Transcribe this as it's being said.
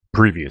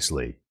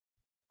Previously,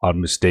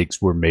 on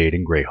Mistakes Were Made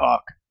in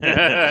Greyhawk.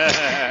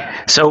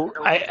 So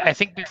I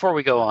think before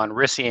we go on,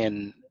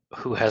 Rissian,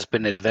 who has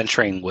been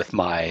adventuring with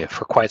Mai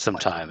for quite some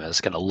time,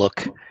 is going to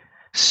look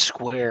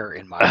square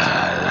in Mai's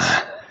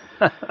eyes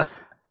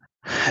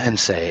and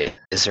say,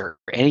 is there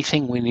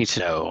anything we need to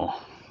know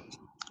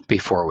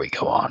before we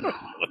go on?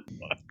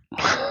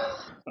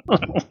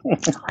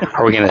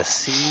 Are we going to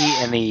see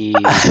any...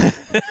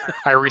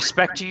 I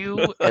respect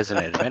you as an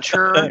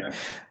adventurer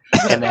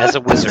and as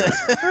a wizard.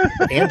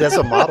 And as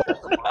a model.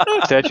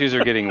 Statues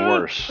are getting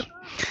worse.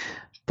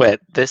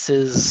 But this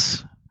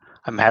is...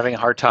 I'm having a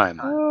hard time.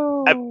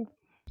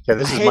 Yeah,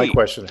 this is my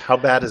question. How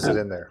bad is it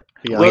in there?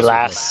 Be honest We with me.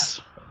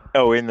 last...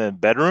 Oh, in the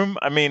bedroom?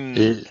 I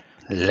mean...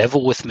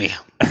 level with me.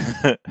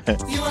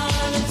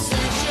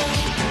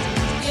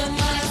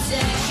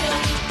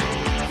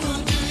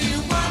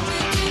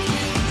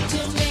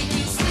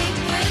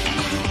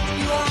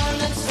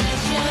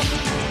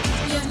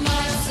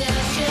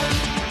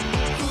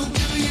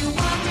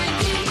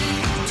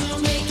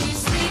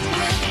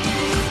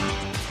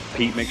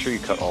 Pete, make sure you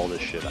cut all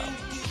this shit out.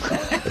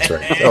 That's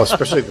right. Oh,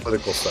 especially the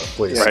political stuff,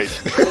 please. Right.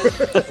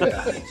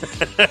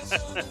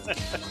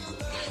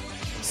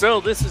 So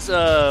this is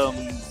the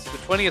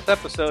 20th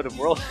episode of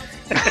World.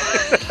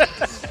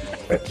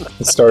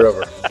 Let's start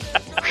over.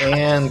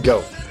 And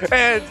go.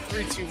 And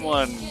 3, 2,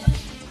 1.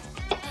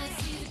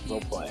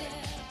 Role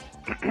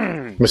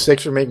play.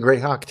 Mistakes Were Made in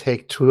Greyhawk,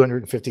 take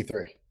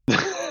 253.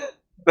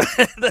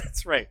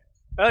 That's right.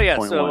 Oh yeah.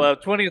 Point So one.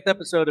 20th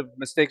episode of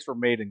Mistakes Were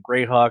Made in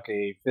Greyhawk,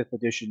 a 5th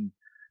edition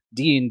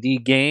D&D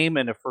game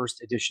and a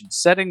 1st edition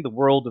setting. The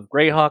world of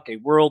Greyhawk, a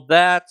world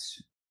that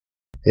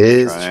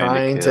Is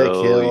trying to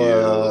kill you.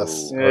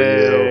 us. Or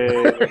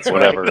you. That's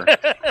Whatever. right.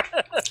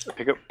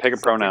 Pick a Something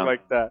pronoun.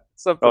 like that.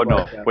 Something Oh no!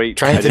 like that. Wait.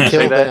 Trying I to didn't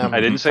kill say that. them. I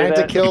didn't say Trying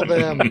that. to kill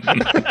them.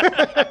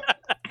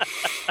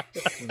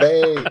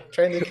 They.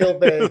 Trying to kill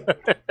they.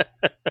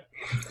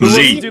 Who wants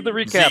Z. to do the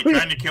recap? Z,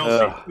 trying to kill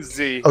Z.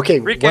 Z. Okay,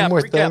 Recap, one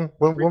more recap, thing.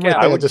 One more thing. recap.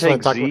 I I would just want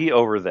take to talk Z about.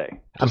 over they.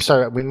 I'm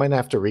sorry, we might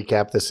have to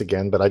recap this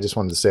again, but I just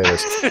wanted to say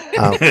this.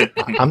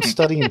 I'm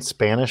studying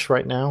Spanish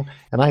right now,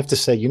 and I have to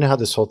say, you know how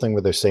this whole thing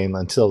where they're saying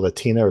until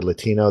Latina or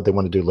Latino, they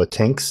want to do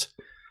Latinx?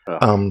 Oh.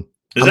 Is I'm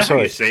that how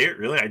sorry. you say it?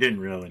 Really? I didn't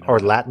really know. Or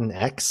that. Latin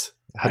X?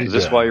 How do you Is do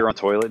this that? why you're on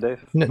toilet,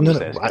 Dave? No, I'm no,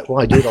 just no. asking.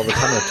 I do it all the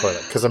time on the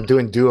toilet because I'm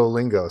doing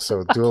Duolingo.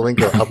 So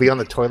Duolingo, I'll be on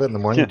the toilet in the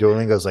morning.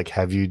 Duolingo's like,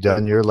 "Have you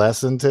done your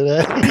lesson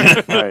today?"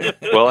 Right.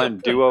 Well,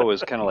 and duo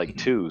is kind of like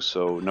 2,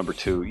 so number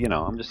 2. You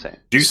know, I'm just saying.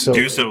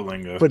 So-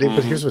 lingo. But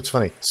here's what's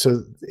funny.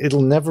 So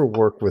it'll never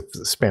work with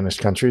Spanish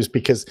countries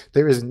because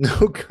there is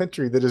no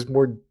country that is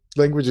more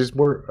languages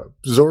more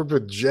absorbed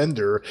with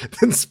gender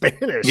than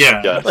Spanish.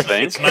 yeah, Yeah, it's,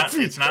 thanks.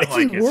 it's not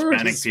every like word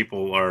Hispanic is-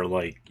 people are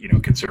like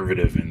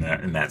conservative in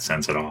that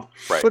sense at all.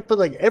 Right. But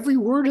like every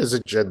word is a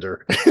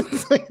gender.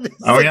 It's Oh,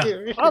 like- yeah.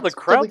 it's Oh, the totally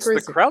Krauts, the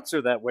crazy. Krauts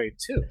are that way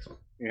too.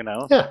 You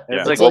know, Yeah, it's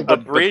Yeah. like Well, a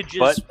but- bridge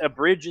but-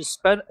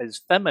 is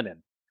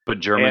feminine. But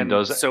German And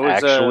does so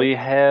is, actually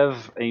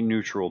have a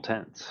neutral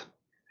tense.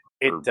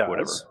 It Or does.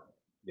 whatever.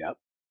 Yep,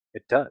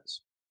 it does.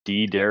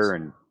 D, der,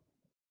 and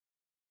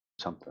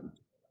something.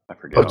 I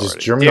forget Oh, does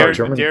already. German, Dare-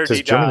 German, dare does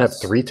die German have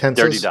das. 3 Der, die,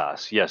 tenses?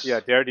 das. Yes. Yeah,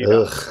 dare die.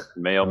 Ugh.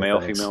 Male, No, male,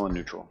 thanks. female, and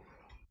neutral.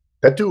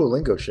 That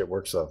Duolingo shit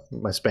works though.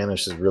 My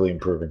Spanish is really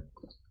improving.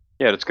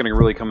 Yeah, it's going to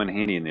really come in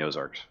handy in the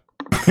Ozarks.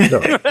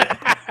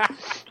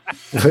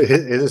 No, it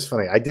is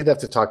funny. I did have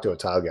to talk to a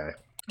tile guy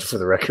for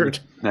the record,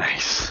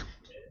 Nice.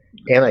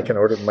 and I can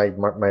order my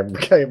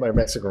guy at my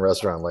Mexican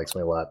restaurant likes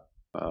me a lot.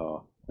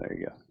 Oh, there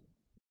you go.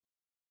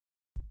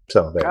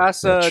 So there,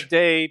 Casa Mitch.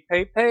 de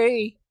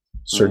Pepe.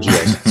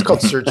 Sergio's. It's called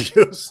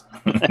Sergio's.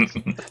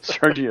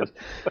 Sergio's.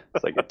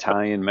 It's like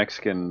Italian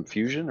Mexican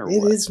fusion, or It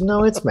what? is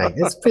no, it's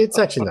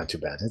actually not too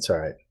bad. It's all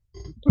right.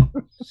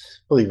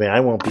 Believe me, I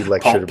won't be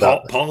lectured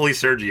about. Paulie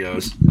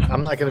Sergio's.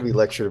 I'm not going to be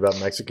lectured about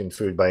Mexican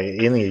food by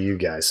any of you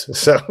guys.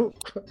 So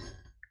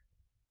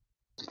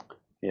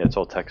Yeah, it's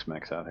all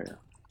Tex-Mex out here.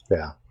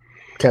 yeah,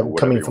 Whatever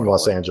coming you from wanna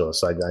Los like.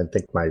 Angeles, I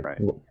think my Right.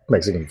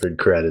 Mexican food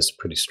cred is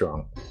pretty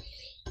strong.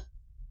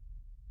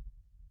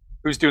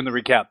 Who's doing the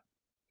recap?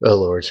 Oh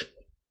Lord,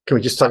 can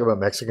we just talk about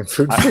Mexican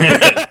food?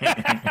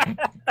 I'm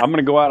going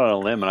to go out on a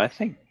limb, and I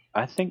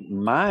think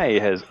Mai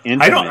has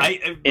intimate. I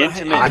don't.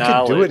 Intimate I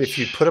could do it knowledge. if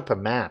you put up a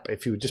map.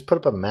 If you just put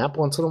up a map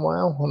once in a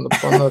while on the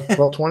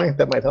 1220,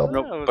 that might help.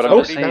 Nope, I was but I'm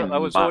already, just saying I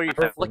was my- already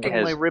flicking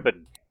has my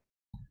ribbon.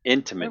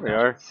 Intimate. There we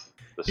are.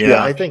 knowledge. Yeah.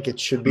 Yeah, I think it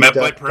should be But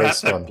done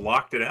perhaps based I on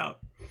blocked it out.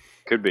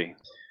 Could be.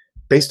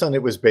 based on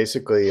it was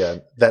basically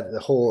that the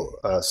whole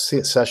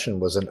session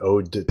was an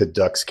ode to the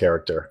Duck's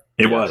character.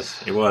 It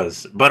Yes.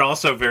 was, but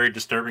also very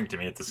disturbing to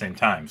me at the same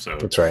time. So,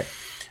 That's right.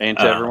 And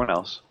to everyone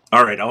else.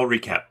 all right, I'll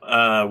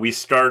recap. We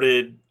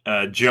started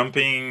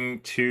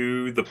jumping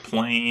to the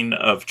plane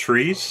of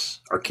trees,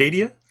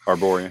 Arcadia,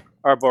 Arborea.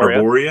 Arborea.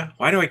 Arborea.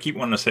 Why do I keep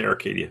wanting to say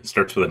Arcadia? It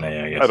starts with an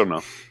A, I guess. I don't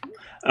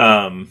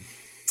know.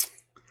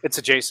 It's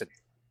adjacent.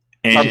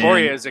 And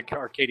Arborea is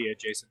Arcadia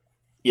adjacent.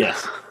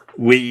 yes,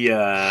 we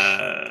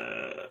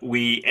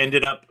we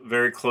ended up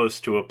very close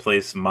to a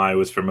place Mai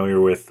was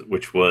familiar with,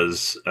 which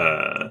was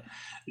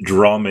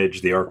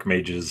Drawmage, the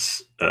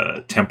Archmage's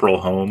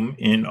temporal home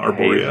in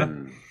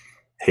Arborea.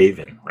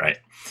 Haven, right.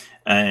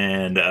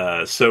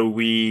 And so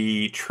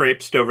we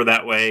traipsed over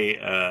that way.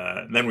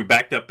 Then we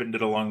backed up and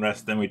did a long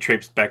rest. Then we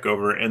traipsed back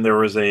over, and there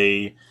was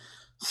a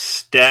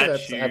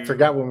statue. I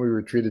forgot when we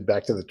retreated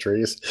back to the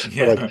trees.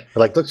 Yeah. We're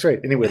like, look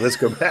straight. Anyway, let's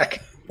go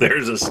back.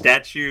 There's a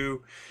statue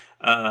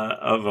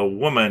of a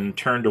woman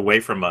turned away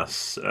from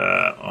us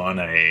on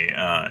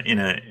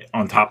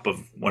top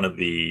of one of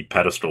the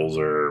pedestals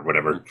or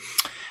whatever.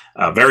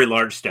 A very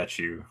large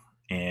statue,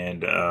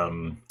 and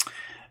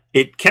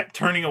it kept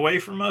turning away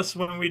from us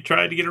when we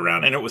tried to get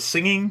around, and it was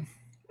singing.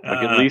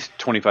 Like at least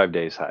 25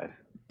 days high.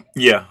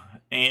 Yeah,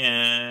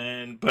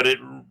 but it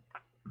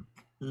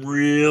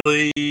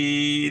really,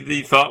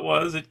 the thought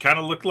was it kind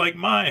of looked like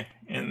Mai,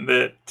 and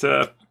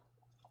that.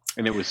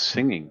 And it was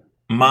singing.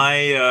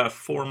 My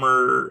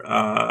former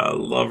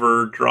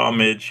lover,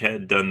 Drawmage,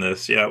 had done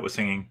this. Yeah, it was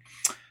singing.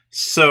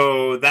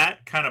 So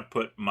that kind of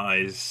put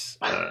Mai's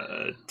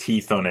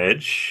teeth on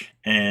edge.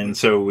 And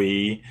so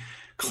we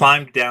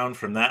climbed down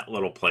from that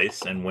little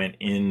place and went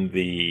in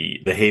the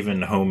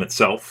Haven home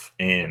itself.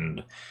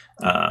 And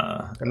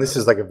this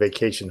is like a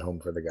vacation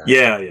home for the guy.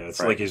 Yeah, it's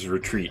like his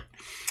retreat.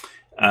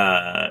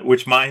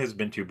 Which Mai has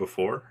been to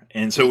before.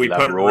 And so we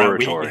put around,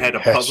 we had a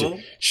puzzle.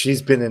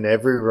 She's been in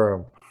every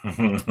room.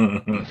 We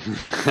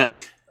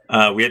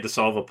had to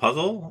solve a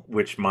puzzle,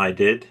 which Mai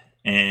did,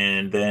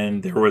 and then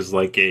there was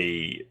like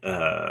a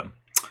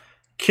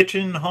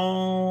kitchen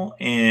hall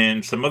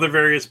and some other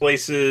various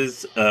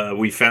places.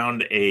 We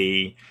found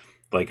it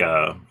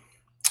wasn't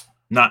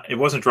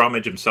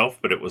Drawmage himself,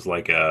 but it was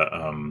like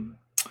a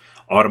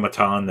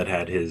automaton that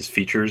had his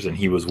features, and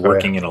he was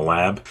working in a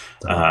lab.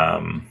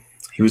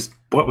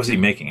 What was he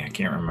making? I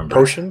can't remember.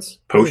 Potions?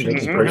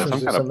 Potions. Some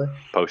kind of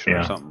potion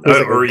or something.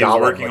 Or he was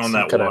working on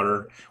that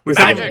water. We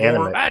found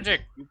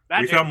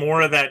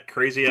more of that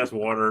crazy ass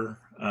water.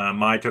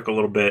 Mai took a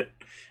little bit.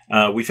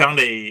 We found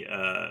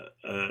a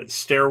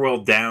stairwell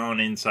down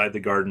inside the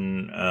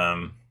garden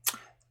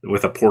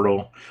with a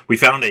portal. We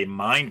found a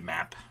mind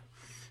map.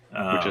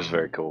 Which is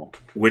very cool.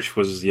 Which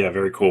was,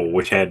 very cool.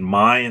 Which had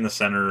Mai in the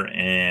center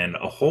and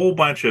a whole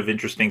bunch of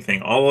interesting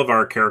things. All of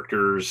our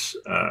characters...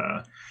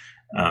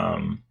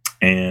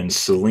 and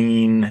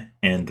Celine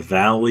and the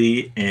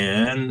Valley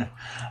and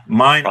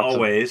mine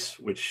always,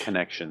 which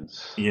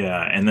connections.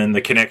 Yeah, and then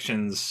the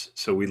connections.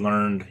 So we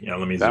learned. Yeah,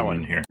 let me zoom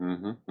in here.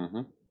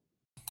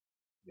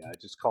 Yeah, I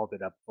just called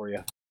it up for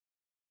you.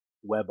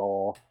 Web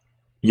all.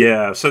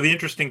 Yeah. So the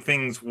interesting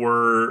things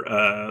were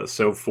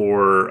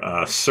for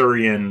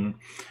Surian,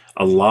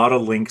 a lot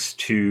of links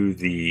to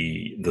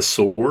the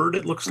sword.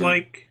 It looks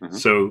like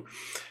so.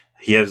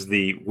 He has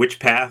the Witch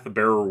Path, the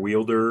Bearer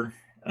Wielder.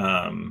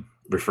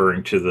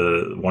 Referring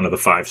to one of the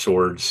 5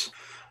 swords.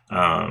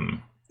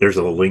 There's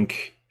a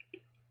link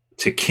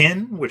to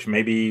Kin, which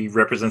maybe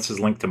represents his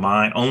link to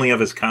Mai, only of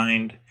his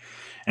kind.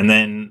 And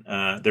then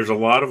there's a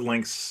lot of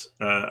links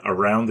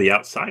around the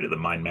outside of the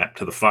mind map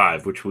to the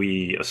 5, which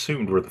we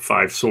assumed were the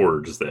 5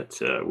 swords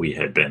that we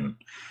had been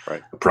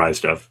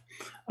apprised of.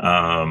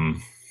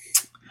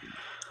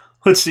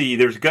 Let's see.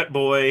 There's Gut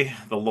Boy,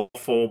 the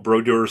lawful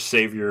Brodur's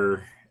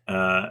savior,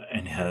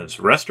 and has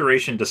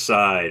Restoration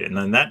Decide, and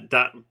then that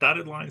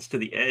dotted lines to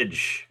the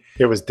edge.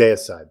 It was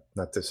Deicide,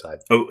 not Decide.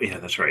 Oh, yeah,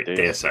 that's right.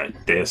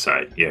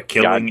 Deicide. Yeah,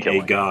 killing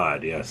a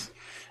god, yes.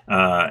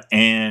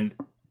 And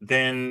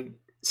then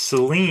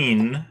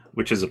Celine,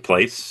 which is a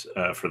place,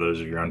 for those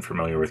of you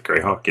unfamiliar with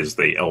Greyhawk, is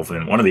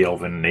one of the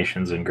elven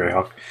nations in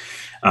Greyhawk.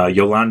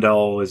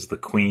 Yolandel is the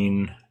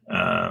queen.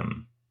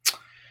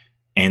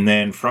 And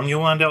then from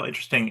Yolandel,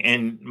 interesting,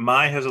 and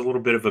Mai has a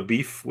little bit of a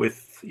beef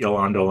with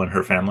Yolandel and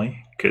her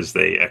family because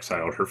they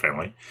exiled her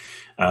family.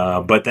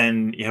 But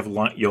then you have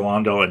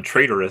Yolandel and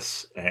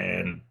Traitorous,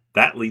 and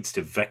that leads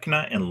to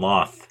Vecna and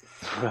Loth,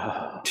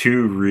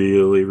 2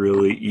 really,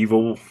 really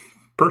evil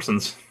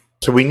persons.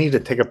 So we need to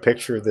take a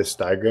picture of this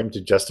diagram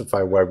to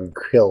justify why we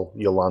kill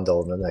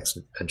Yolandel in the next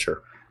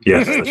adventure.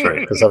 Yes, that's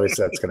right. Because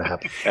obviously that's going to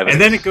happen. And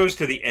then it goes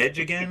to the edge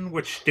again,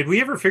 which, did we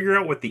ever figure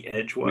out what the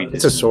edge was?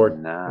 It's a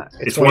sword.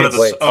 It's one of the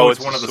swords. Oh, it's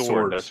one of the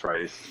swords. That's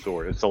right. It's the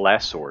sword. It's the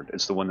last sword.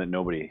 It's the one that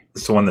nobody...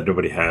 It's the one that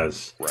nobody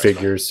has.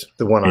 Figures.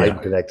 The one I'm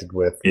connected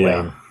with.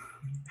 Yeah.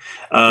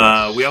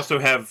 We also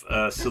have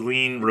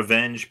Celine,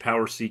 Revenge,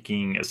 Power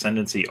Seeking,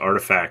 Ascendancy,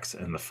 Artifacts,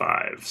 and the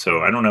 5. So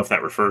I don't know if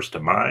that refers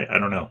to Mai. I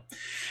don't know.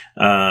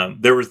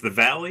 There was the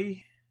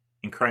Valley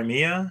in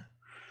Crimea.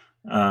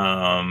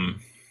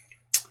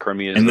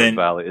 Crimea is the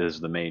Valley. Is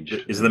the mage.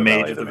 Is the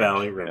mage of the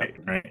Valley, right?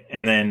 Yeah. Right.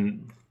 And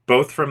then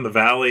both from the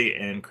Valley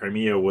and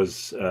Crimea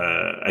was,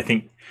 I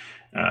think,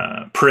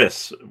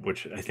 Pris,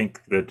 which I think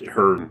that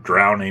her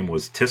drow name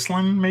was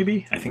Tislin,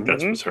 maybe. I think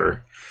that was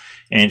her.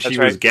 And she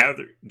was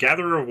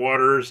Gatherer of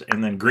Waters,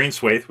 and then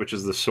Greenswaith, which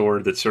is the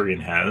sword that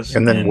Surian has.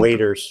 And then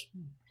Waiters.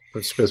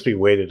 It's supposed to be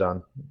waited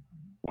on.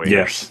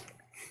 Yes.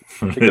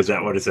 Is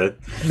that what it said?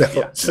 No,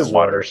 it says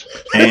Waters.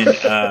 And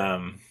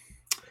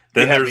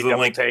then there's the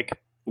link.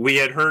 we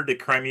had heard that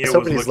Crimea was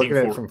Somebody's looking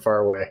at it looking from far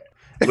away.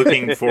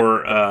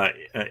 for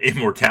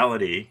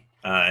immortality,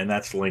 and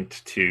that's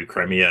linked to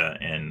Crimea,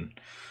 and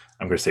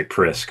I'm going to say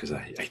Pris because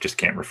I just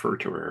can't refer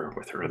to her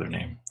with her other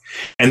name.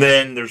 And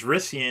then there's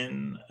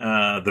Rissian,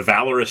 the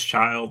Valorous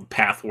Child,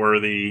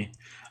 Pathworthy,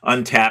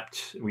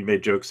 Untapped. We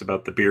made jokes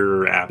about the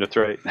beer app. That's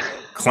right.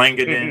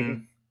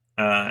 Clangadin,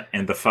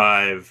 and the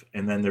Five,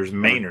 and then there's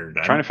Maynard.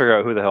 Trying to figure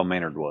out who the hell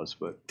Maynard was,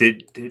 but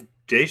did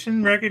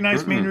Jason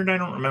recognize Maynard? I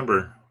don't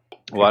remember.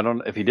 well, I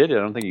don't. If he did, I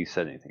don't think he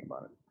said anything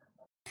about it.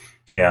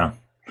 Yeah.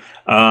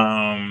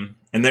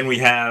 And then we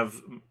have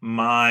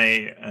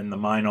the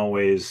Mine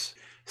Always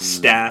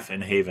staff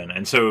and Haven.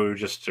 And so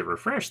just to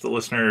refresh the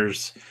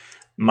listeners,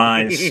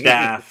 my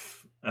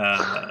staff,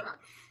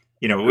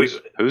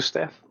 Whose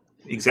staff?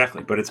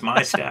 exactly, but it's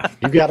my staff.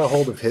 You got a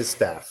hold of his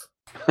staff.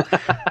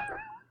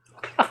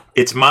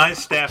 It's my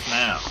staff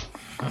now.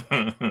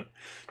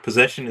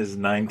 Possession is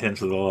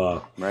 9/10 of the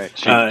law. Right.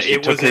 She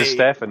it took was his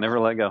staff and never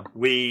let go.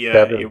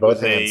 It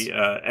was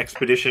a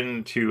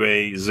expedition to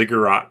a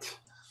ziggurat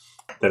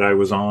that I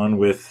was on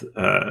with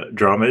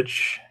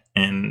Dromage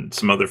and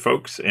some other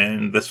folks,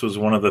 and this was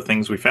one of the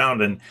things we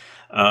found. And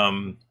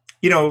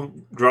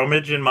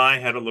Dromage and Mai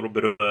had a little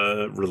bit of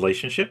a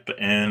relationship,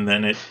 and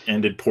then it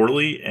ended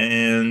poorly,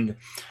 and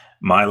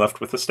Mai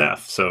left with the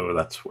staff. So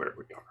that's where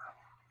we are.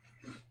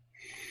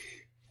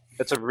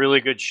 That's a really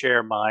good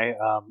share, Mai.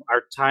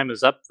 Our time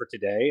is up for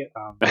today.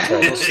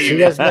 We'll see you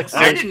guys next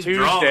I week. just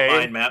draw the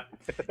mind map.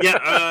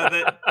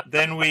 Yeah.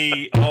 Then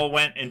we all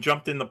went and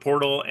jumped in the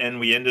portal, and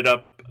we ended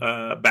up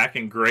back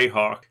in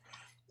Greyhawk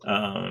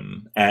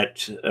at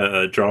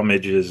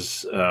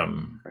Drawmage's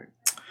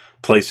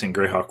place in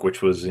Greyhawk,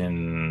 which was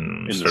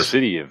in the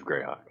city of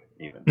Greyhawk.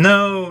 Even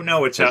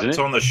no, it's out. It's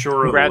on the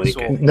shore of the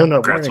lake. No, we're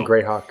in Gradsel.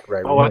 Greyhawk,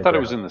 right? Oh, I thought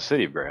it was in the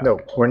city of Greyhawk. No,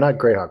 we're not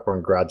Greyhawk. We're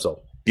in Gradsel.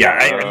 Yeah,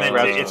 I meant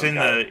Gradsel. it's in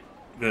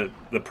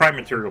the prime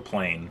material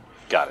plane.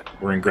 Got it.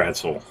 We're in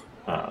Gradsel.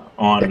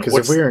 Because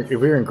if we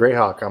were in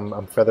Greyhawk,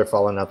 I'm feather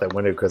falling out that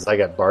window because I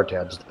got bar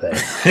tabs today.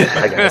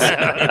 Bye, guys.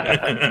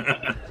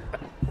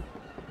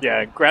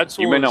 Yeah, Gradsel.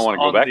 You may not is want to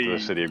go on back to the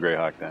city of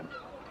Greyhawk then.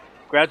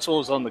 Gradsel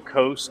is on the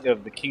coast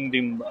of the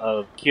Kingdom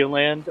of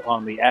Keeland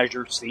on the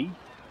Azure Sea.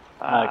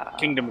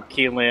 Kingdom of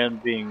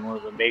Keeland being one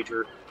of the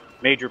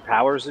major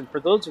powers. And for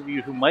those of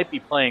you who might be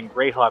playing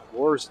Greyhawk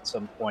Wars at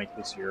some point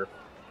this year,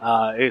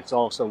 it's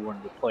also one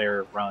of the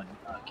player-run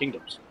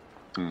kingdoms.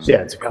 Yeah,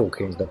 it's a cool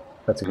kingdom.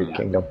 That's a good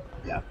kingdom.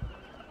 Yeah.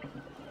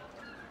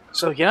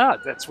 So yeah,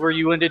 that's where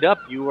you ended up.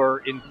 You are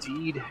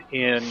indeed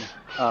in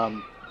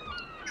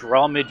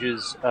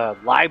Drawmage's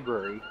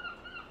library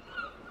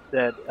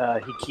that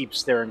he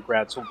keeps there in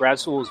Gradsel.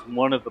 Gradsel is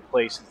one of the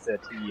places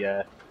that he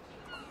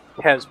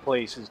has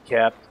places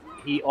kept.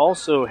 He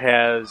also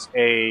has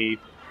a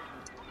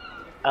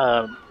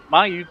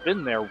you've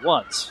been there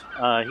once.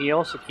 He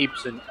also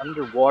keeps an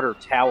underwater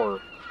tower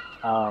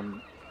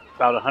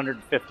about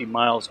 150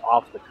 miles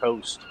off the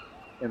coast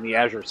in the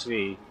Azure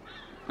Sea.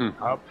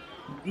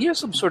 He has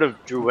some sort of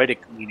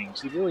druidic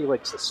leanings. He really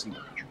likes the sea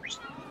creatures.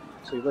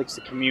 So he likes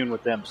to commune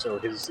with them. So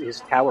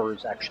his tower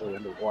is actually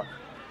underwater.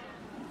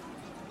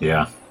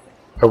 Yeah.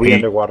 Are we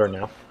underwater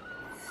now?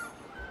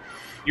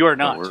 You are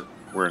not. No,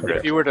 we're in If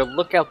Greyhawk. you were to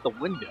look out the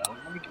window,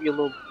 let me give you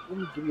a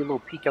little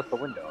peek out the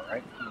window, all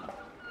right?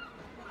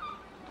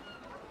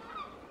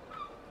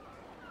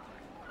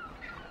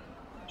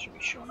 Should be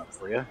showing up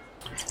for you.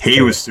 He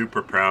was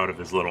super proud of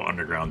his little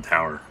underground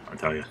tower, I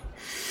tell you.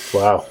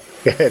 Wow.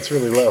 Yeah, it's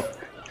really low.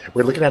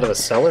 We're looking out of a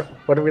cellar?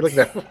 What are we looking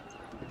at?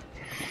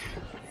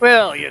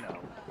 Well,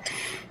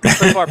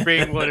 so far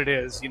being what it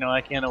is, I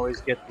can't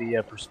always get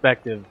the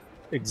perspective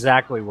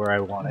exactly where I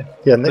want it.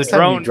 Yeah, The next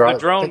time you draw,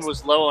 drone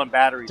was low on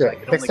batteries. yeah, I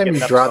could next only time get you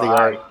it up draw so the high.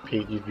 art,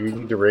 Pete, you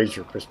need to raise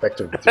your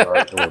perspective with your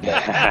art a little bit.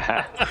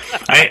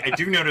 I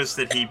do notice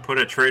that he put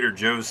a Trader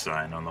Joe's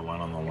sign on the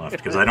one on the left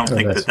because I don't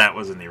think that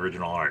was in the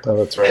original art. Oh,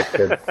 that's right.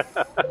 Good.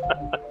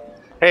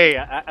 Hey,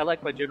 I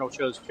like my General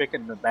Tso's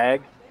chicken in the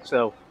bag,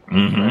 so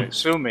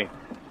sue me.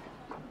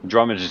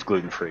 Dromage is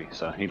gluten free,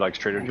 so he likes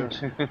Trader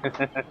Joe's.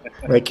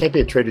 Well, it can't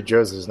be a Trader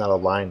Joe's. There's not a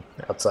line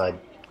outside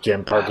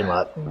gym parking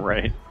lot.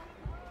 Right.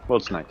 Well,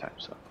 it's nighttime,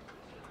 so.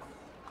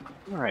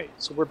 All right,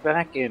 so we're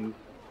back in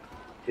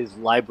his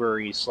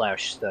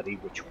library/study,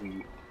 which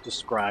we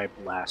described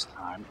last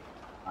time.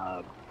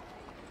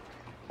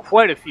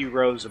 Quite a few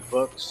rows of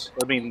books.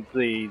 I mean,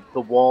 the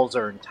walls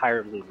are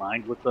entirely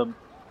lined with them.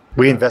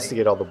 We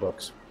investigate all the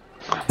books.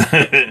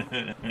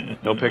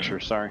 No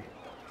pictures, sorry.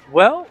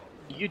 Well,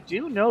 you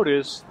do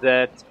notice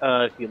that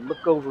if you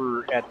look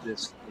over at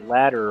this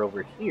ladder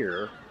over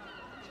here,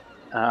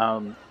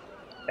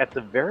 at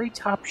the very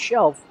top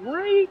shelf,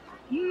 right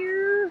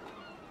here,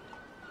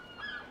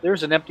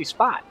 there's an empty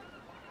spot.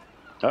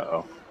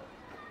 Uh-oh.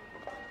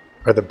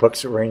 Are the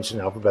books arranged in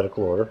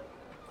alphabetical order?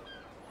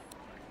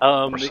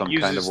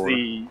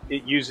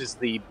 It uses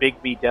the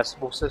Bigby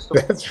decimal system.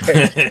 That's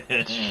right.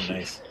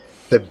 Nice.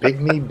 The Big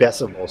Me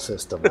Decibel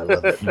system. I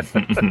love it.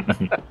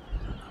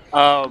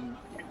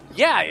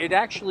 Yeah, it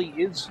actually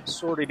is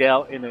sorted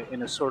out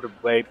in a sort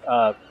of way.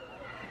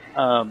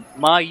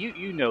 Ma,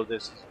 you know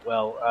this as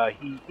well.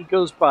 He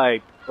goes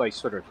by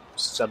sort of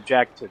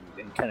subject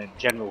and kind of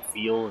general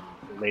feel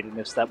and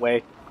relatedness that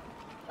way.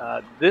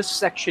 This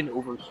section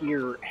over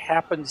here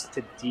happens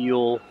to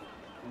deal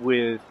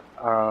with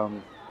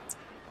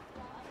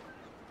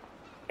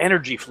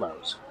energy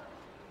flows.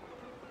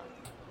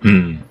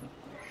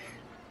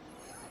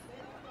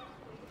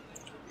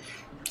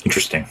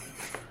 Interesting.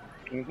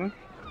 Mm-hmm.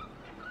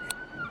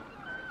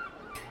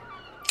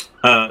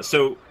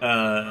 So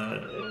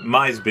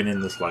Mai's been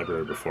in this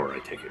library before, I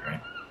take it,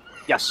 right?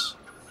 Yes.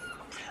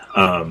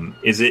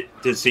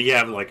 Does he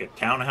have like a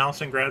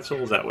townhouse in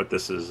Gradsoul? Is that what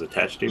this is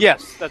attached to?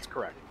 Yes, that's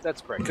correct.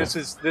 That's correct. Okay.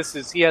 This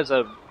is he has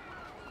a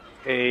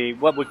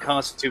what would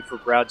constitute for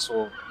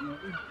Gradsoul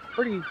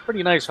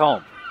pretty nice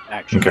home,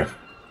 actually. Okay.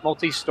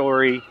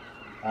 Multi-story,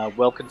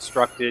 well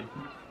constructed,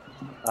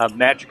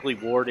 magically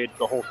warded,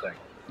 the whole thing.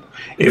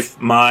 If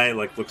Mai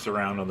like looks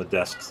around on the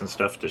desks and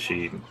stuff, does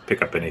she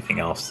pick up anything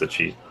else that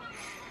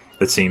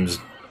seems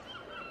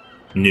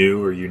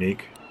new or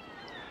unique?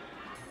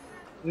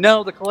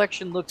 No, the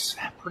collection looks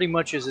pretty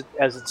much as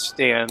it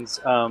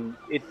stands.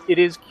 It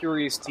is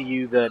curious to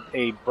you that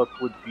a book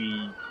would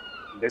be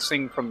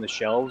missing from the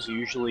shelves.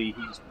 Usually,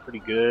 he's pretty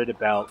good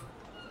about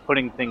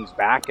putting things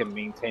back and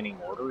maintaining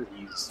order.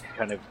 He's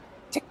kind of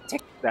tick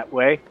tick that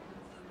way.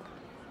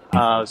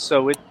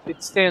 So it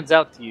stands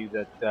out to you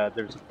that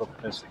there's a book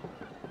missing.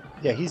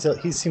 Yeah, he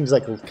seems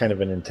like kind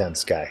of an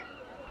intense guy.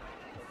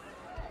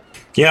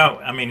 Yeah,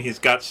 I mean he's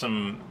got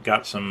some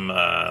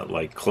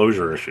like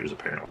closure issues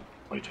apparently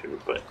too,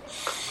 but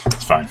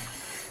it's fine.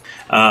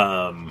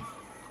 I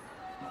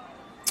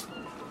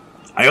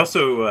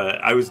also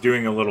I was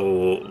doing a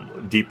little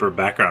deeper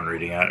background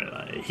reading.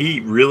 He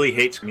really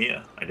hates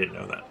Mia. I didn't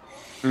know that.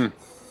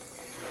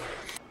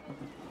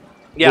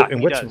 Yeah,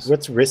 and he does.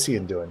 what's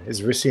Rissian doing?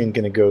 Is Rissian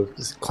going to go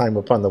climb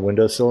up on the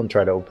windowsill and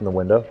try to open the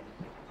window?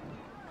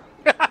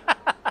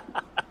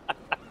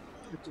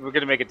 We're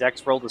going to make a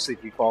dex roll to see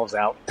if he falls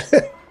out.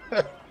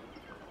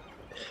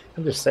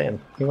 I'm just saying.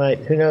 He might.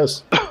 Who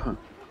knows?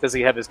 Does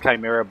he have his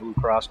Chimera Blue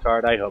Cross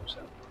card? I hope so.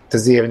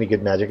 Does he have any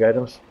good magic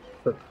items?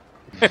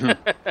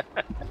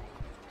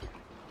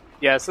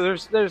 Yeah, so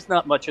there's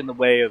not much in the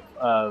way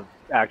of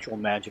actual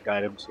magic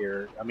items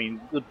here. I mean,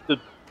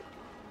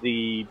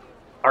 the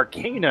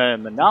arcana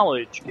and the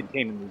knowledge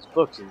contained in these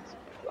books is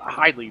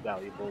highly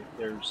valuable.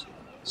 There's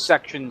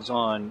sections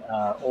on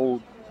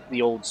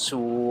the old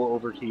Seul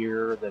over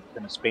here that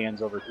kind of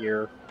spans over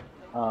here.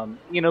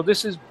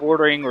 This is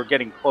bordering or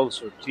getting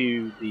closer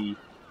to the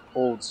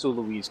old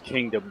Sului's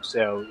kingdom,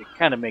 so it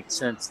kind of makes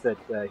sense that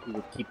he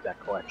would keep that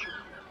collection.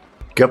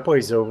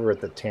 Gutboy's over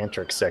at the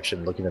tantric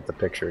section looking at the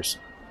pictures.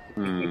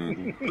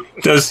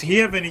 Does he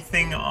have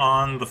anything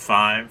on the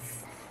 5?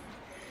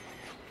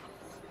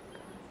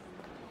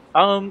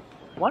 Why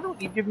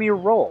don't you give me a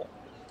roll?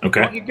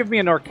 Okay. Why don't you give me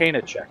an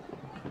arcana check?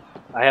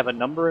 I have a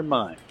number in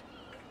mind.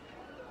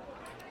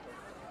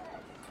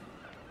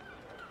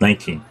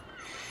 19.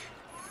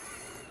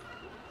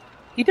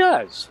 He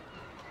does.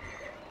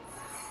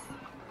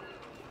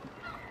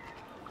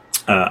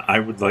 I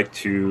would like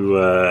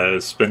to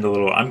spend a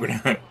little. I'm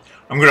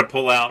gonna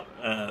pull out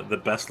the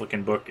best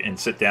looking book and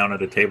sit down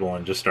at a table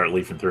and just start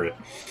leafing through it.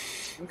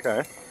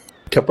 Okay.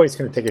 Gutboy's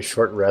going to take a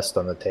short rest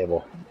on the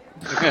table.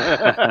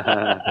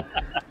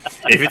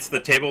 If it's the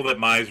table that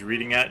Mai's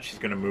reading at, she's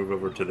going to move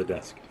over to the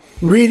desk.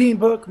 Reading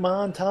book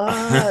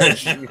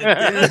montage.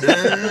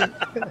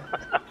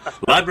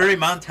 Library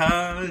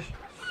montage.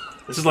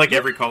 This is like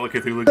every Call of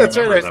Cthulhu. That's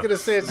game right. I ever, was going to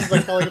say it's just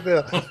like calling it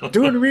the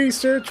doing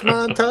research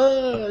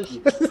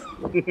montage.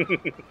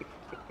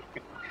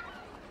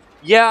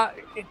 Yeah,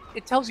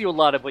 it tells you a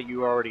lot of what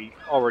you already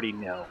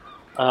know.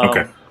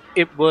 Okay.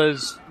 It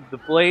was the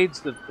blades.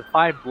 The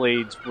 5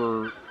 blades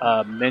were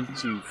meant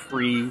to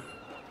free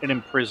an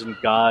imprisoned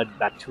god,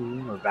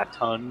 Batun or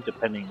Vatun,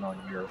 depending on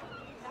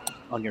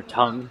your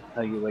tongue,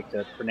 how you like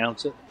to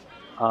pronounce it.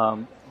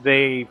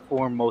 They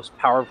form most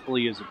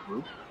powerfully as a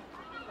group.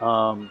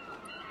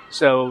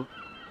 So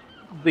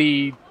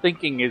the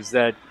thinking is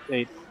that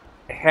it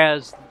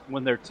has,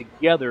 when they're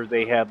together,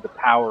 they have the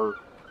power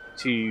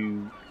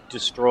to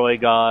destroy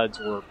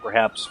gods or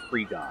perhaps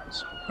free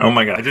gods. Oh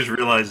my god, I just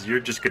realized you're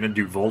just going to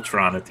do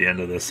Voltron at the end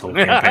of this whole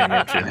campaign,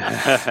 aren't you?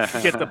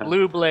 Get the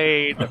blue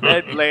blade, the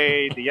red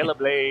blade, the yellow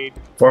blade.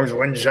 Forms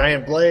one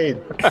giant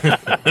blade.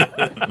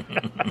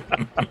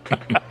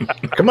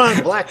 Come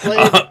on, black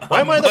blade.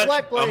 Why am I the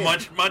black blade? A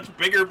much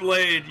bigger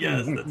blade.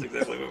 Yes, that's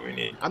exactly what we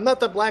need. I'm not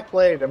the black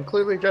blade. I'm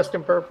clearly dressed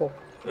in purple.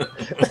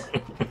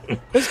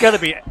 There's got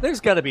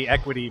to be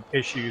equity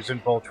issues in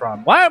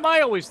Voltron. Why am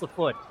I always the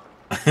foot?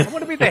 I want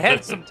to be the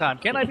head sometime.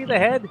 Can't I be the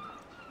head?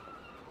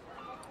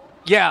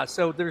 Yeah,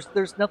 so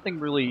there's nothing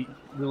really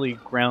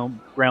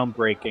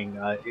groundbreaking.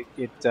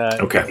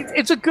 Okay.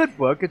 It's a good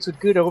book. It's a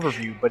good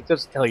overview, but it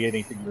doesn't tell you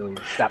anything really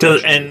that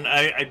much. And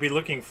I'd be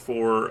looking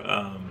for.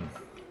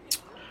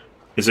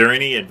 Is there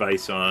any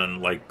advice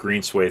on like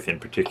Greenswaith in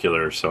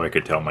particular, so I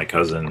could tell my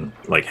cousin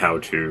like how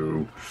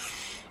to,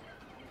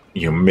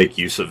 make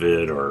use of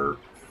it, or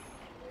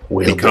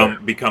Wielder.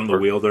 Become the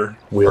wielder.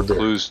 Wielder.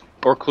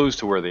 Clues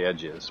to where the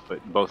edge is,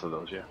 but both of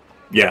those, yeah.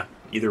 Yeah,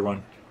 either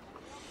one.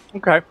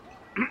 Okay.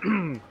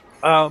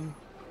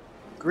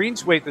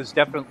 Greenswaith is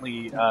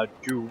definitely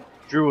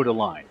Druid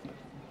aligned.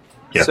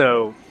 Yeah.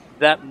 So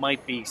that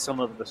might be some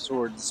of the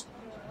sword's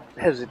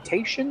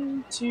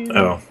hesitation to.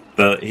 Oh,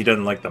 he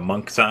doesn't like the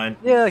monk side.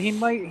 Yeah, he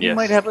might. He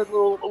might have a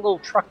little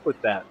truck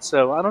with that.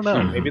 So I don't know.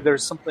 Mhm. Maybe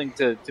there's something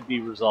to be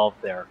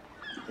resolved there.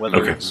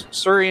 Whether it's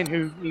Surian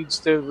who needs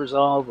to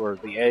resolve, or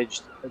the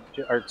Edge,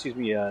 or excuse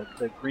me,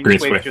 the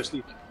Greenswaith just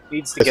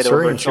needs to get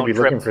over Surian its should own be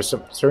trip. looking for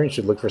some. Surian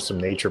should look for some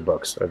nature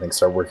books. I think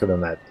start working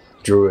on that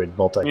Druid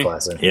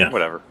multi-classing. Yeah.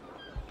 Whatever.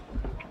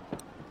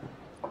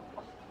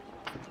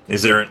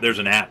 There's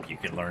an app you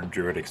can learn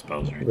Druid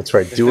Exposer. That's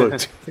right.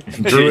 Druid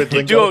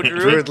lingo.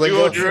 Druid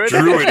lingo.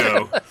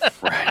 Druido.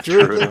 Right.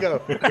 Druid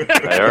lingo.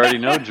 I already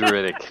know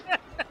Druidic.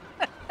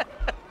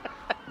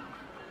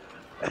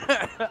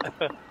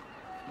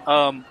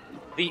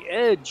 The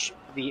edge.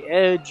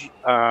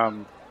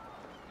 Well,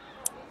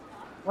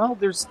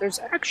 there's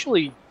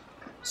actually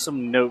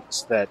some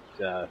notes that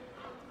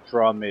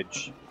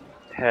Drawmidge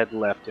had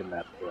left in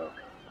that book.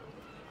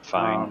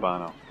 Fine,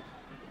 Bono.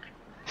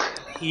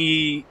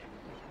 He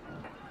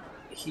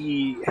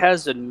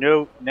has a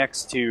note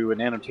next to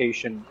an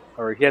annotation,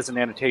 or he has an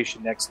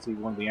annotation next to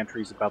one of the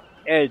entries about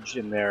the edge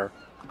in there,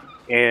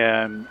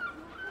 and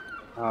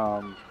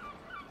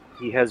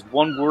he has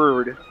one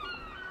word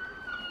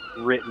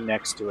written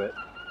next to it,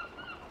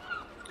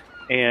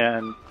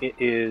 and it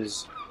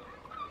is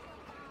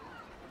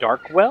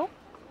Darkwell?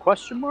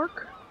 Question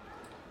mark?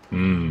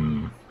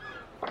 Hmm.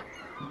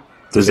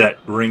 Does that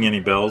ring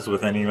any bells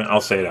with any? I'll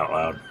say it out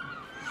loud.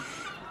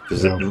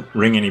 Does it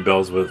ring any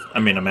bells with? I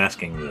mean, I'm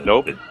asking the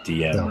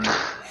DM. No.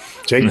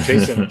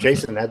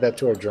 Jason, add that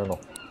to our journal.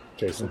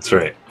 Jason, that's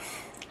right.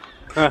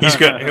 He's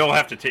good. He'll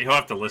have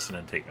to listen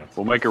and take notes.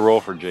 We'll make a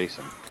roll for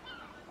Jason.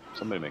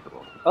 Somebody make a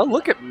roll. Oh,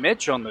 look at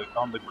Mitch on the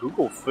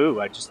Google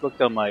Foo. I just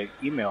looked on my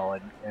email,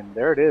 and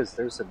there it is.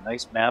 There's a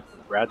nice map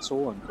of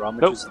Bradsoul and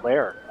Drawmidge's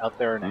lair out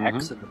there in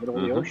X in the middle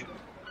of the ocean.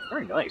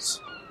 Very nice.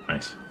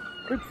 Nice.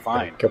 Good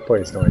find. Capoy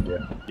has no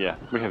idea. Yeah,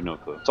 we have no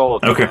clue. It's all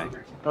okay.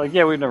 Like,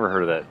 yeah, we've never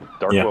heard of that.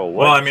 Darkwell. Yeah. What?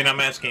 Well, I mean,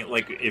 I'm asking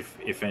like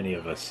if any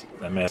of us.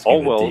 I'm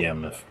asking the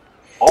DM if.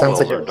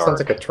 Sounds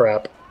like a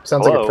trap.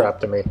 Sounds like a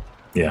trap to me.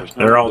 Yeah,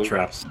 they're all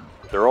traps.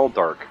 They're all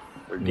dark.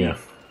 They're deep.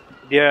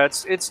 Yeah,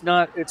 it's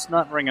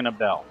not ringing a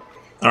bell.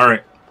 All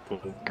right.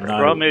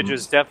 Drawmidge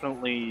is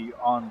definitely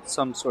on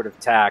some sort of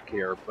tack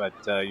here, but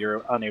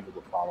you're unable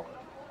to follow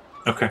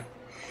it. Okay.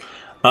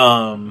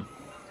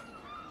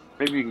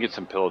 Maybe you can get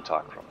some pillow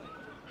talk from it.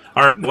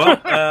 All right.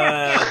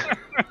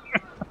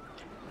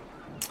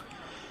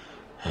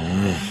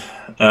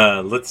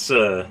 Well, let's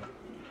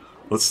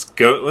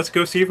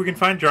go see if we can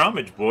find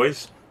Drawmidge,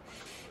 boys.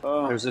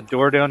 There's a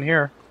door down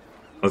here.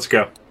 Let's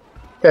go.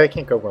 Yeah, I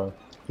can't go wrong.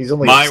 He's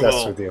only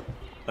obsessed with you.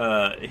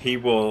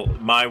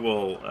 Mai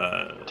will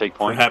take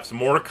point. Perhaps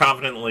more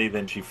confidently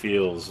than she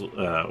feels.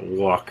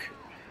 Walk,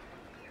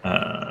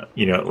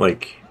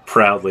 like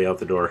proudly out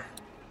the door.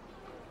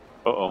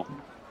 Uh-oh.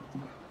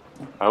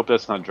 I hope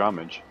that's not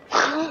Drawmidge.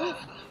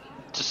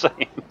 Just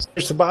saying.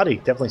 Search the body.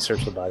 Definitely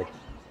search the body.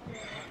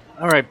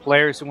 All right,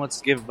 players, who wants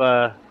to give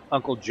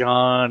Uncle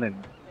John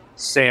and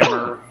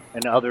Sammer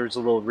and others a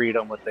little read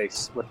on what they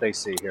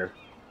see here?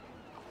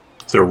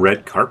 It's a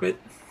red carpet.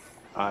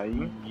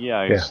 I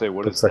say,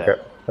 what is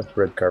that? That's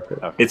red carpet.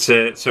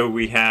 Okay. So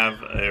we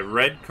have a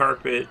red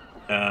carpet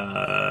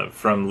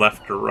from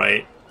left to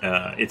right.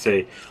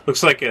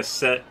 Looks like a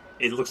set.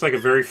 It looks like a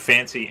very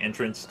fancy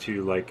entrance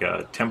to like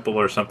a temple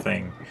or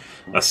something.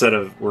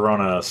 We're on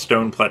a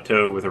stone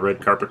plateau with a red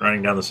carpet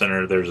running down the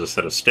center. There's a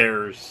set of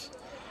stairs,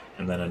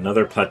 and then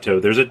another plateau.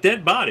 There's a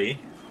dead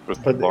body.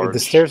 But the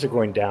stairs are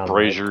going down.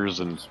 Braziers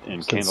and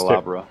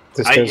candelabra.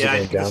 The stairs are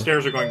going down. The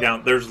stairs are going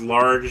down. There's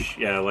large,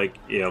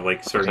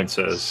 like Sergeant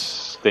says,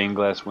 stained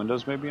glass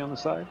windows maybe on the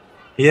side.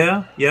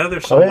 Yeah.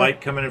 There's some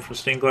light coming in from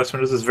stained glass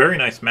windows. It's a very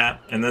nice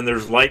map, and then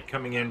there's light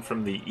coming in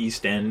from the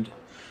east end,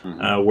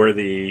 where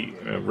the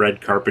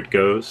red carpet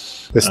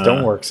goes. The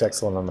stonework's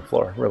excellent on the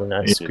floor. Really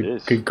nice. It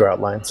is. Good grout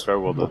lines. Very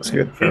well done. Looks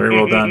good. Very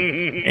well done.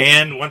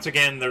 And once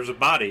again, there's a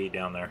body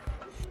down there.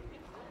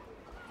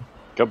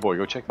 Good boy,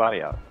 go check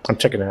body out. I'm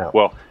checking it out.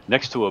 Well,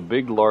 next to a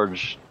big,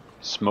 large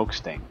smoke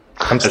stain.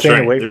 I'm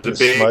staying away from the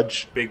big,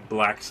 smudge. Big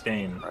black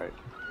stain. Right.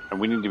 And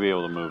we need to be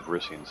able to move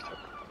Rissian's tip.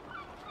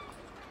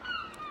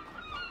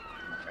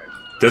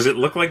 Does it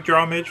look like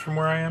Drawmidge from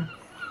where I am?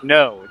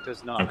 No, it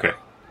does not. Okay.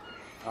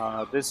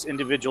 This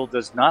individual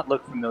does not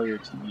look familiar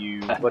to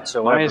you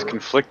whatsoever. Mine is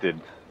conflicted.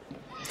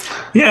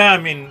 Yeah, I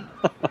mean,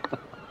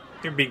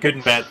 there'd be good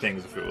and bad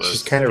things if it was.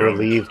 She's kind of Drawmidge.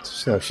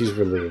 relieved. No, she's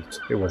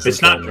relieved. It wasn't.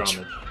 It's not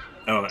Drawmidge. Drawmidge.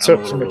 Oh, So I'm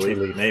a little much relieved,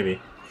 relief.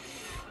 maybe.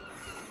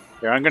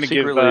 Here, I'm going to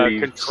give Secretly slightly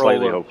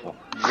control of hopeful.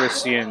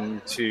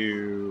 Rissian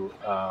to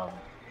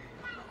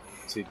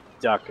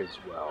Duck as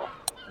well.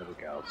 There we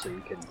go. So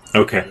you can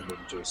move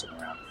Jason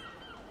around.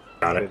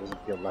 Got So it. he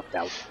doesn't feel left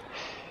out.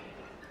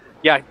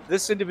 Yeah,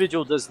 this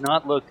individual does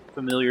not look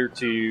familiar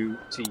to you,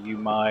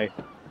 Mai.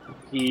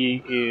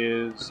 He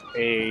is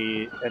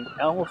an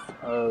elf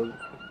of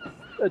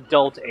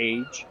adult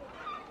age.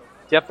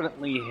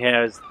 Definitely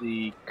has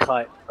the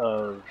cut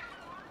of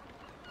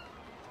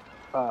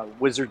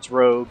wizard's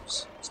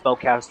robes,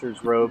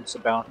 spellcaster's robes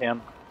about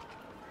him.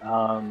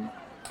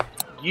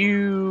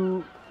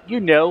 You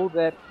know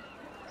that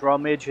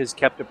Drawmage has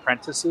kept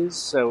apprentices,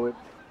 so it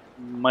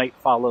might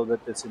follow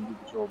that this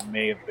individual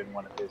may have been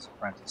one of his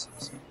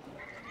apprentices.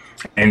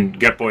 And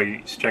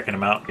Gutboy's checking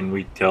him out. Can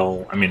we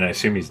tell? I mean, I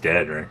assume he's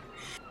dead, right?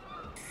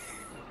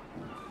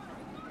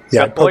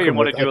 Yeah, Boy, you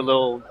want to do a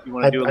little? You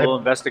want to do a little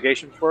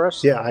investigation for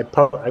us? Yeah, I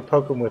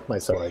poke him with my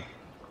sword.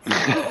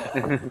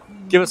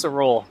 Give us a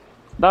roll.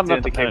 Not to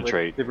enough to indicate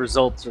penetrate. the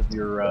results of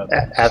your.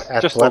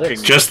 Athletics.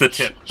 poking. Just the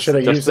tip. Should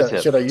I Just use the that?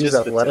 tip. Should I use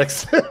Just the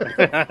athletics?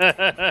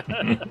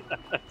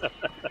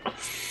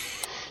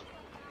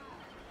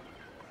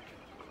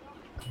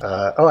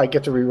 I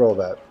get to re-roll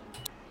that.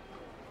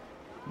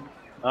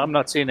 I'm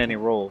not seeing any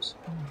rolls.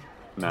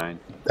 9.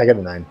 I got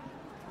a 9.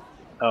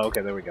 Oh,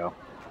 okay, there we go.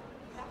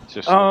 It's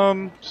just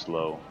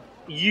slow.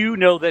 You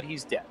know that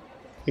he's dead.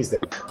 He's there.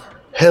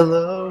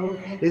 Hello,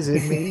 is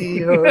it me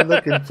you're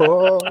looking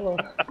for?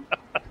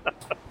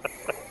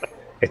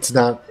 It's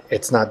not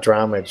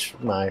Drawmage.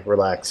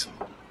 Relax.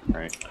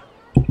 Right.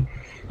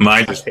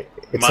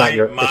 It's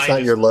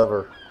not your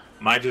lover.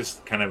 Mai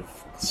just kind of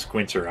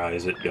squints her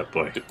eyes at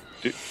Gutboy.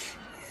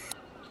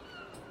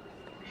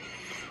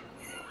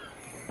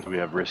 Do we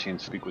have Rissian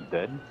speak with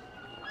dead?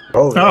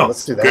 Oh, yeah,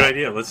 let's do that. Good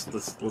idea. Let's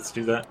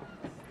do that.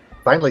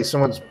 Finally,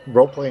 someone's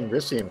role-playing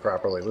Rissian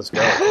properly. Let's go.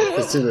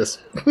 Let's do this.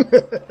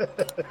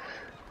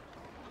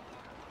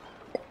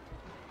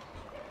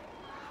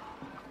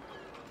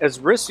 As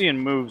Rissian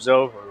moves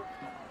over,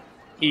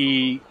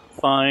 he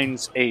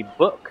finds a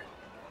book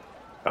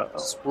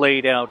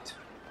splayed out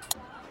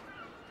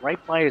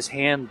right by his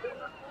hand there.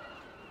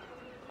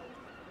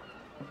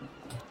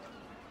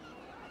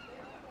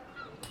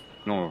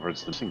 No, if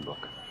it's the sing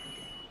book.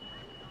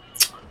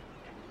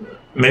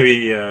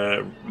 Maybe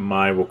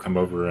Mai will come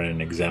over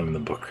and examine the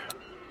book.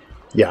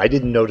 Yeah, I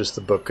didn't notice the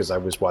book because I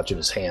was watching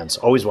his hands.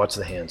 Always watch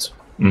the hands.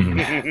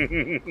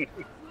 Mm-hmm.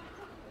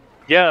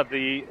 Yeah,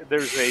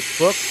 there's a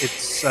book.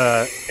 It's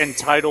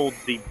entitled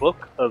 "The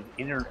Book of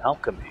Inner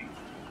Alchemy."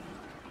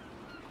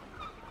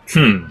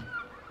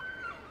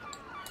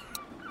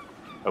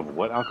 Of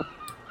what alchemy?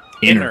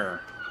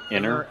 Inner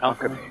Inner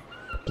Alchemy.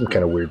 Some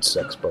kind of weird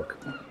sex book.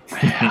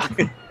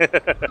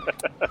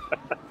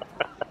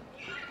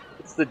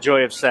 It's the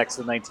Joy of Sex,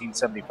 the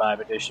 1975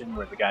 edition,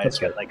 where the guy's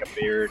got like a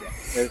beard,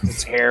 and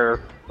his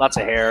hair, lots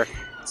of hair.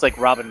 It's like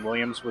Robin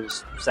Williams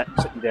was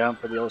sitting down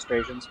for the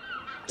illustrations.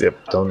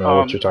 Yep, don't know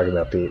what you're talking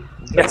about, Pete.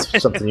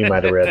 That's something you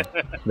might have read.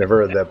 Never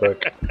read that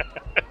book.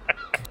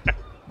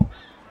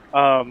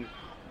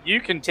 You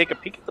can take a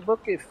peek at the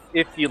book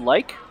if you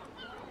like,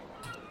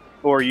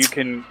 or you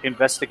can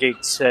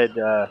investigate said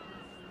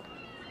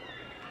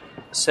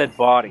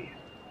body.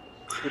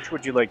 Which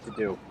would you like to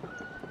do?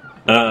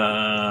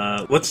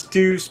 Let's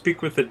do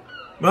speak with it.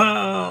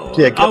 Well,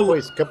 Yeah,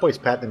 Gutboy's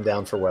patting him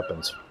down for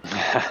weapons.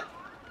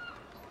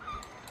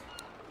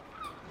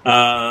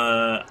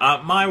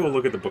 Mai will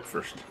look at the book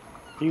first.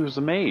 He was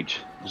a mage.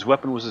 His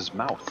weapon was his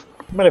mouth.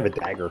 He might have a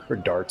dagger or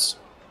darts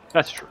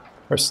That's true.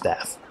 or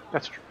staff.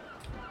 That's true.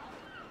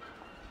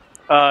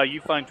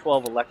 You find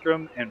 12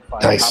 electrum and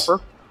 5 Nice.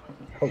 copper.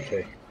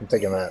 Okay, I'm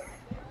taking that.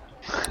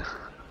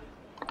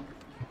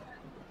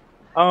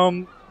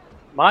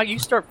 Ma, you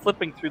start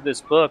flipping through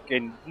this book,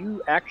 and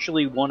you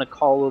actually want to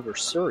call over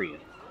Surian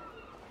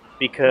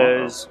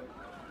because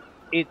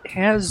it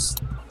has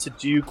to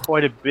do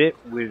quite a bit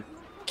with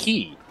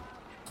Ki.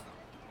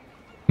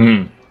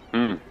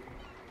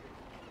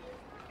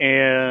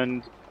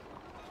 And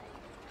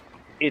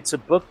it's a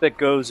book that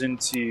goes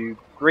into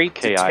great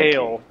Ki.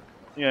 detail.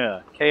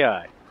 Yeah, Ki.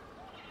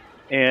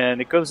 And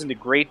it goes into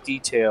great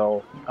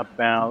detail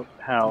about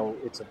how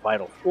it's a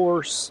vital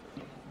force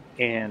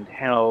and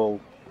how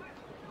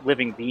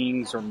living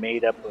beings are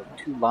made up of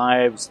 2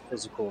 lives,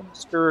 physical and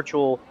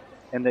spiritual,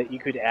 and that you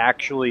could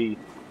actually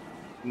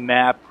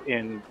map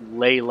in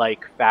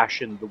ley-like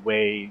fashion the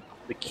way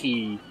the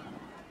Ki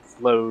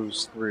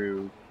flows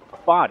through a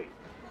body.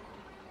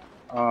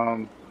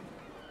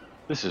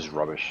 This is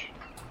rubbish.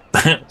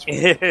 One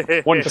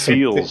One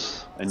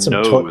feels and some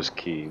knows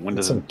Ki. One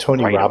That's doesn't. some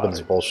Tony write about Robbins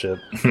it. bullshit.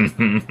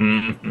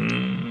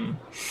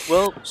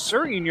 Well,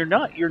 Surian,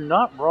 you're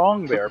not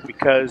wrong there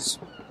because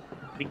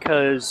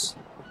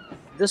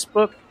this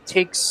book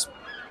takes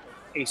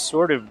a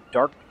sort of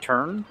dark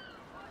turn.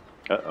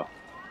 Uh-oh.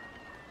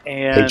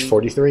 And Page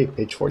 43.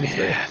 Page 43.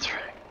 Yeah, that's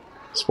right.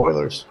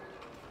 Spoilers.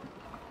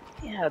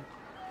 yeah,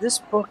 this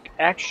book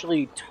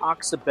actually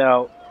talks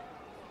about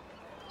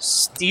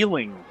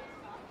stealing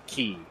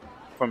Ki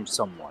from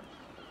someone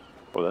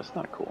Oh, that's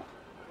not cool.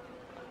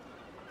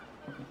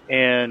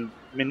 and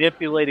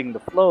manipulating the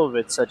flow of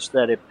it such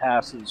that it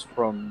passes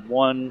from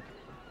one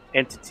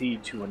entity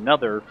to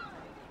another,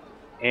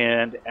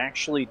 and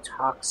actually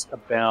talks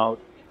about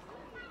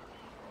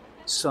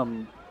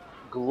some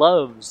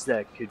gloves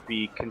that could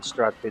be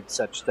constructed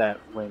such that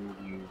when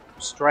you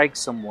strike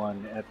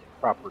someone at the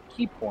proper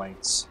key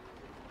points,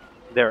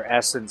 their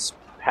essence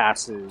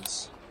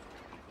passes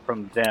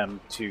from them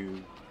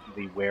to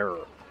the wearer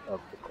of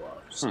the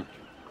gloves.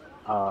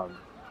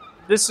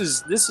 This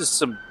is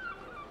some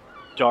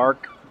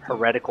dark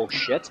heretical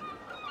shit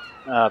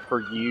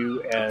for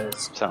you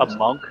as Sounds a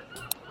monk.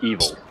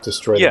 Evil.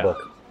 Destroy Yeah. the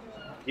book.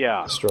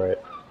 Yeah. Destroy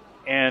it.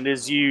 And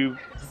as you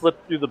flip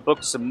through the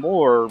book some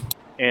more,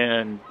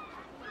 and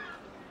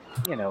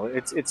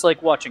it's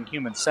like watching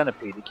Human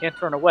Centipede. You can't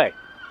turn away.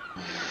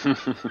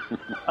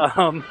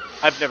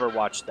 I've never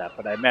watched that,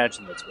 but I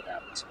imagine that's what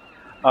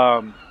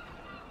happens.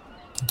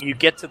 You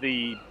get to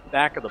the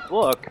back of the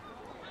book,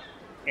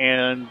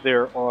 and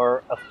there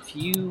are a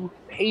few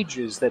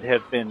pages that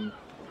have been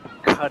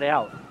cut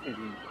out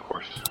in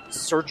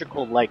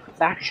surgical-like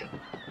fashion.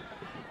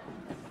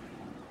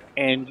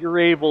 And you're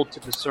able to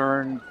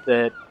discern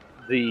that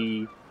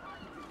the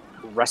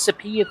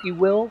recipe, if you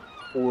will,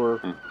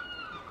 for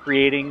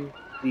creating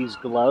these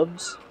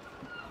gloves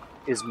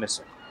is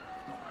missing.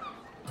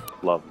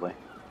 Lovely.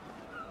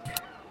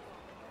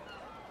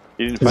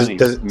 You didn't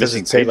find any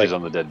missing pages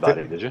on the dead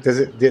body, did you? Does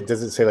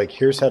it say like,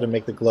 here's how to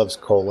make the gloves,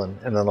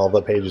 and then all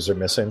the pages are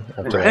missing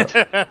after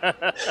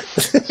that?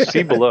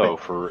 See below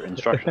for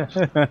instructions.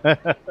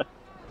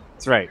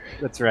 That's right.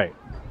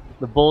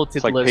 The bulleted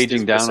It's like list paging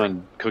is down missing.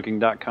 on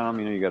cooking.com.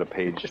 You got to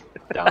page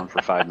down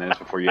for 5 minutes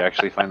before you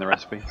actually find the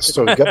recipe.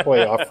 So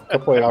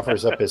Gutboy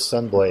offers up his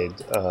Sunblade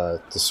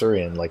to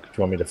Surian. Like, do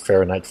you want me to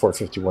Fahrenheit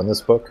 451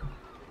 this book?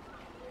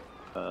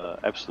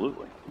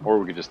 Absolutely. Or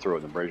we could just throw it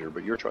in the brazier,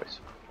 but your choice.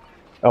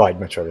 Oh,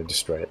 I'd much rather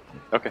destroy it.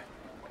 Okay.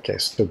 Okay,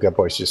 so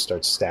Gutboy just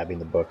starts stabbing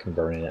the book and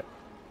burning it.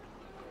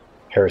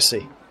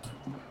 Heresy.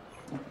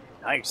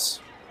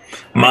 Nice.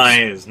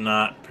 Maya is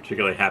not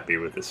particularly happy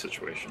with this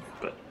situation,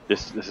 but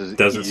This is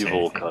Doesn't say evil,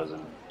 anything.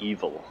 cousin.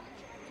 Evil.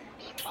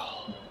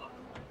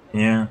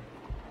 yeah.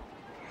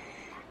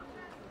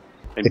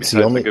 And It's the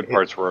besides, only- the good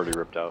parts were already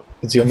ripped out.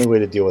 It's the only way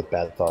to deal with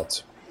bad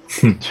thoughts.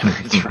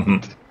 That's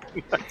right.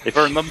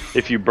 Burn them.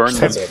 If you burn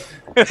them, That's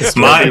it.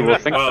 Maya, will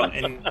think well,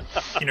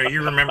 so. and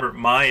you remember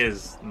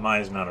Maya's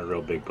not a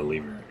real big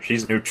believer.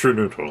 She's true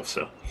neutral,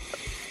 so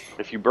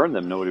if you burn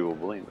them, nobody will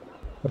believe it.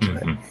 That's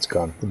right. It's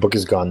gone. The book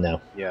is gone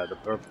now. Yeah,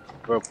 the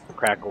rope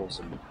crackles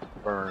and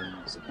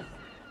burns and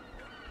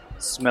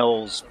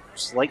smells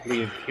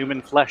slightly of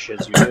human flesh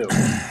as you do. Oof.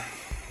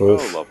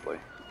 Oh, lovely.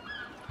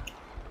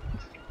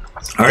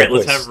 all right.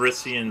 Let's Gutboy's- have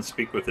Rissian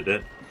speak with the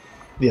dead.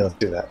 Yeah, let's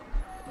do that.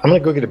 I'm gonna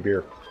go get a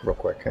beer real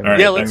quick. All right,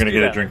 Yeah, I'm let's gonna do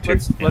get a that. drink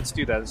too. Let's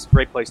do that. It's a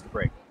great place to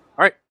break.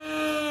 All right.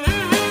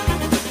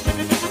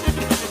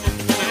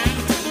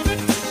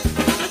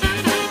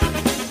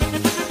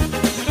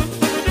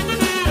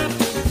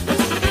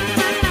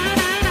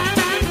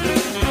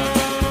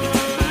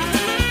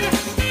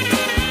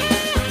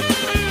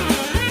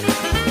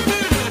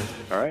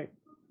 All right.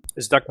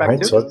 Is Duck back All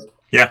right, too? so let's-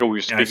 Yeah, So we're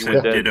yeah, I speaking said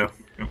with dead. ditto.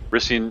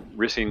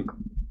 Rissian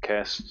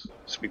casts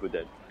Speak with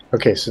Dead.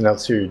 okay, so now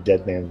let's hear your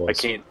dead man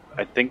voice.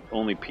 I think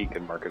only Pete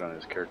can mark it on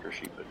his character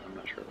sheet, but I'm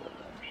not sure about that.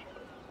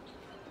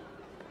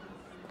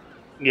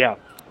 Yeah.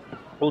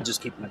 We'll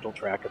just keep mental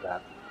track of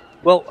that.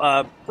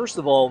 Well, first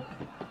of all,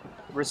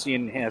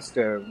 Rissian has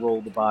to roll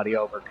the body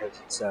over because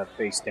it's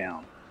face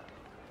down.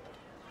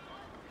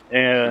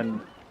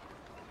 And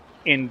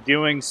in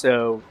doing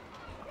so,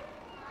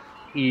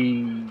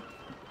 he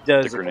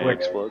does The grenade quick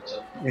explodes.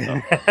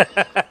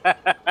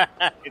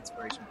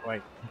 inspiration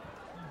point.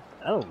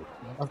 Oh,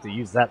 I'll have to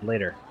use that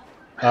later.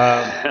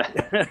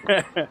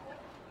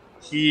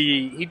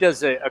 He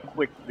does a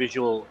quick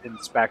visual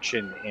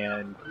inspection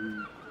and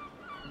he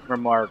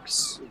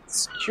remarks,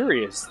 "It's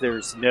curious.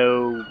 There's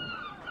no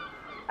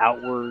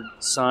outward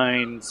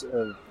signs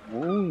of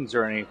wounds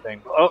or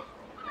anything. Oh,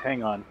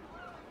 hang on."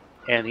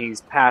 And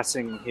he's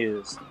passing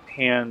his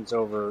hands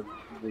over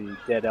the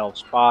dead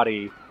elf's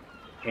body,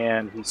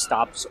 and he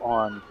stops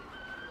on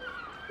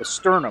the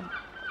sternum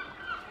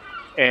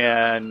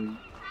and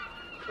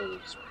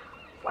goes,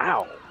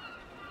 "Wow."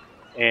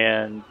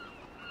 And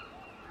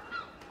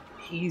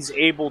he's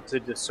able to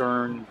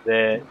discern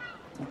that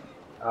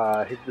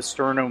the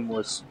sternum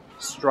was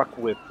struck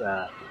with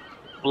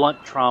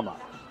blunt trauma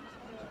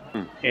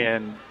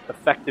and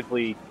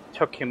effectively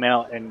took him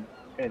out. And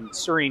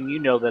Surian, you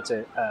know that's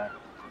a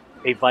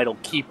vital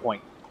key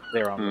point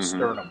there on the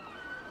sternum.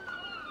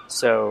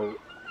 So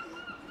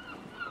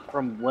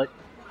from what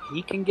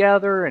he can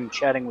gather and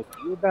chatting with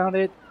you about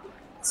it,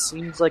 it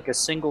seems like a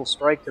single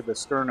strike to the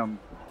sternum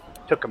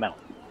took him out.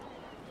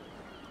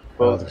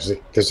 Oh, there's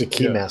a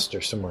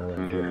keymaster somewhere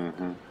around here.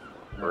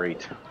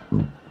 Great.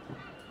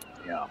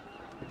 Yeah.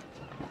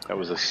 That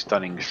was a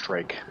stunning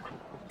strike.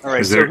 All right.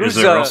 Is So there who's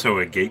also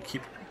a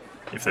gatekeeper?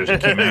 If there's a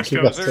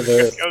keymaster, Keymaster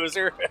there.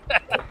 Gozer?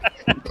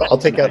 I'll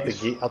take out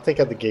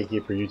the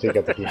gatekeeper. You take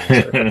out the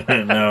keymaster.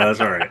 no,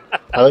 that's all right.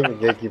 I like the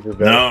gatekeeper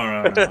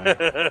better.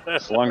 No.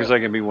 As long as I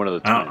can be one of the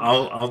two.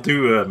 I'll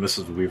do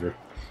Mrs. Weaver.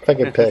 If I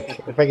can pick,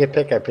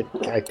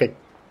 I pick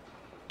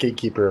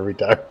gatekeeper every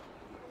time.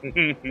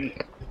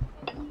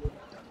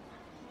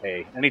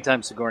 pay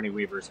anytime Sigourney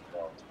Weaver's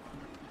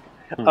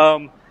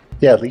involved.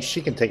 Yeah, at least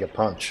she can take a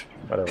punch.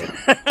 Whatever.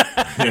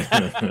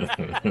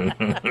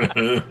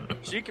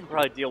 She can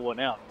probably deal one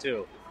out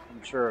too.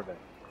 I'm sure of it.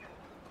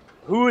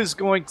 Who is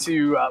going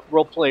to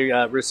roleplay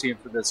Rissian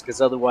for this?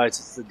 Because otherwise,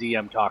 it's the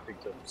DM talking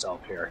to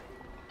himself here.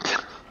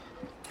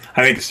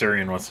 I think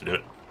Surian wants to do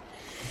it.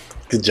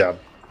 Good job.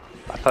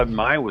 I thought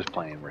Mai was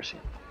playing Rissian.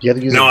 You got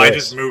to use No, a I voice.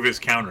 just move his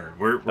counter.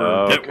 We're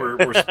okay.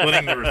 we're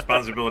splitting the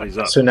responsibilities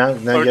up. So now Or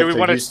you do have we to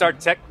want to use- start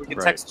tech? We can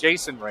Right. text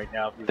Jason right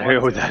now. If you Oh,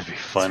 want to. that'd be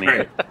funny.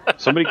 Right.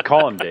 Somebody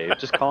call him, Dave.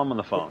 Just call him on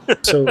the phone.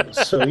 So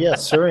yeah,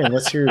 Surian,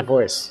 let's hear your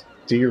voice.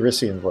 Do your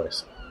Rissian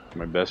voice.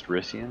 My best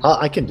Rissian?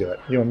 I can do it.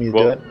 You want me to do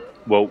Well, it?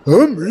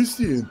 well, I'm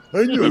Rissian.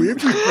 I know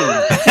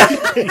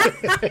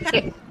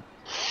everything.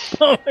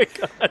 Oh my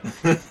god!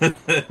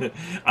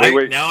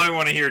 Wait. Now I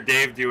want to hear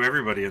Dave do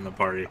everybody in the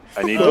party.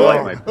 I need to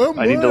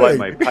light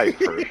my pipe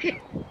first.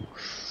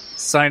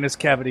 Sinus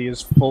cavity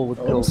is full with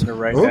Pilsner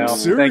right now.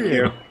 Thank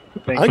you.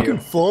 Thank you.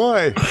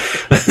 fly.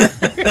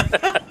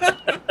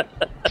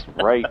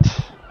 Right.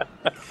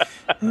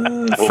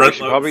 Front,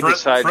 should probably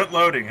decide- front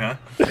loading, huh?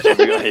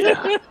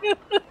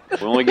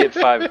 So we only get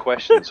 5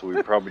 questions, so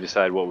we probably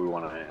decide what we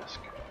want to ask.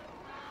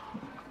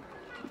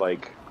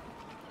 Like,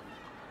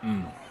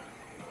 I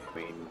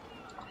mean,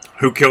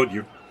 Who killed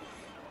you?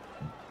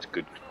 it's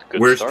good.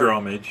 Good Where's start.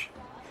 Drawmage?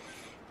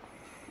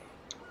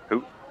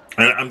 Who?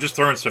 I'm just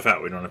throwing stuff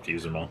out. We don't have to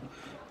use them all.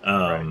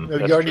 No,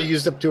 That's you already true.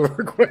 used up 2 of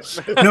our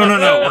questions. No, we're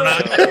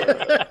not.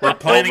 We're Well,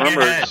 planning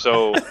remember, ahead.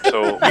 so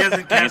He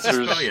hasn't cast his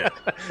spell answers yet.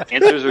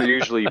 answers are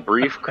usually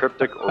brief,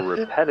 cryptic, or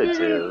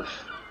repetitive.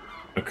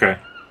 Okay.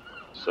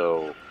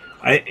 So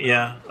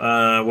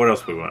What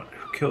else we want?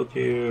 Who killed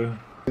you?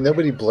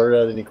 Nobody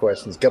blurted out any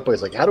questions.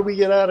 Gutboy's like, how do we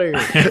get out of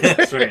here?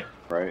 That's right.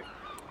 right.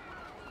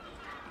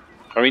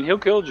 I mean, he'll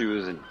killed you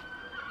isn't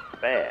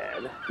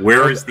bad,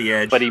 Where is the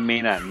edge? but he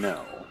may not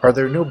know. Are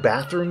there no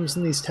bathrooms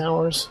in these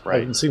towers? I Right.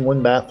 haven't seen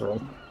one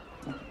bathroom.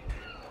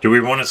 Do we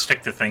want to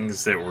stick to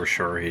things that we're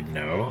sure he'd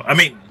know? I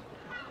mean,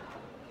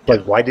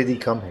 Like, why did he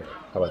come here?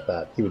 How about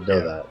that? He would know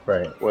Yeah. that,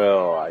 right?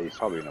 Well, he's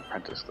probably an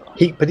apprentice, though.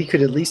 But he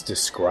could at least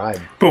describe.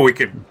 but we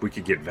could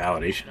get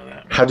validation of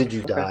that. How did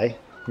you die?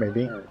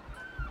 Maybe.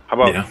 How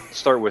about Yeah.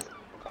 start with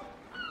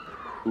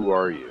who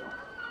are you,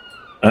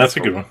 That's a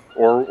good one.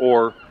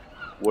 or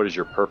what is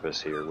your purpose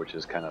here, which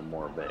is kind of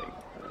more vague.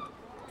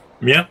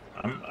 Yeah,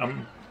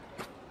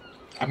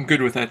 I'm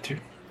good with that too.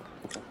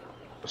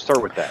 Let's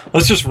start with that.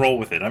 Let's just roll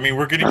with it. I mean,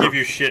 we're gonna give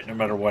you shit no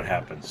matter what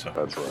happens. So,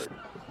 That's right.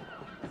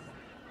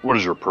 What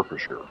is your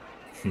purpose here?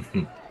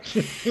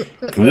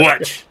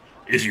 what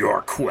is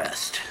your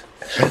quest?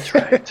 That's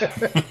right.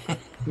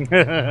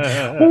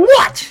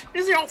 What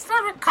is your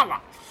favorite color?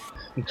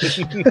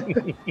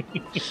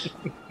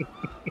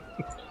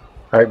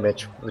 All right,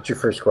 Mitch. What's your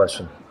first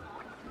question?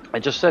 I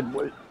just said,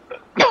 what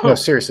No,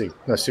 seriously.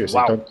 No, seriously.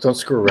 Wow. Don't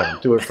screw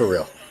around. Do it for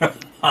real.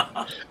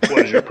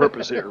 is your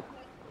purpose here?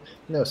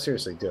 No,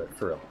 seriously. Do it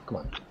for real. Come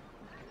on.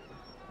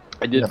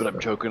 I did, but I'm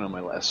choking on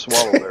my last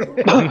swallow there.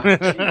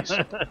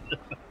 Jeez.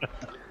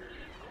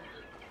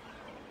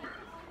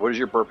 What is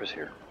your purpose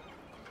here?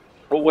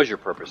 What was your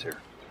purpose here?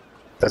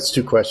 That's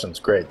 2 questions.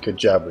 Great. Good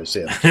job,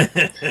 Lucian.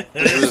 This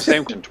was the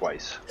same question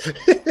twice.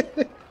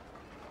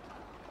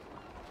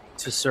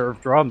 To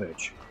serve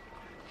Drawmage.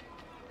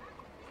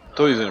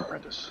 So he's an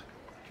apprentice.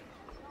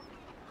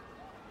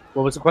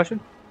 What was the question?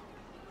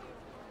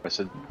 I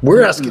said,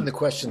 We're asking the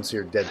questions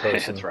here, dead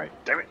person. that's right.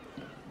 Damn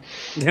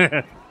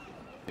it.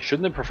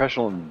 Shouldn't the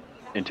professional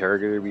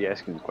interrogator be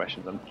asking the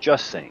questions? I'm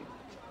just saying.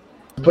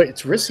 But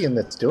it's Rissian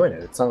that's doing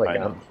it. It's not like I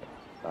know. I'm.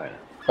 I know.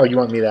 Oh, you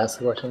want me to ask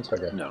the questions?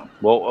 Okay. No.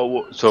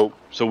 Well, so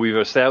we've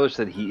established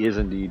that he is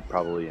indeed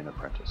probably an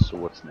apprentice. So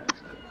what's next?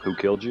 Who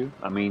killed you?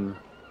 I mean,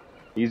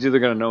 he's either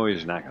going to know or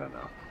he's not going to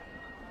know.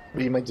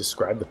 But you might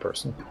describe the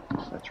person.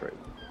 That's right.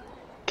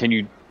 Can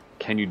you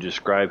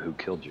describe who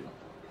killed you?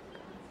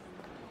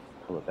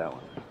 How about that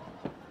one?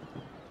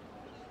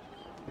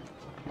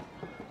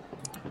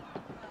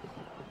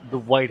 The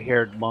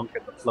white-haired monk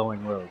in the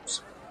flowing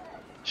robes.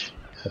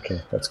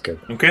 Okay, that's good.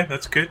 Okay,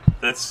 that's good.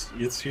 It's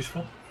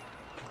useful.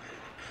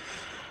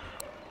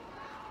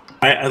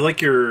 I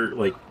like your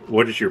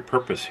what is your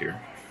purpose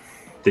here?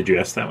 Did you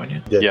ask that one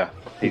yet? Yeah.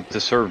 To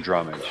serve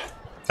Drawmage.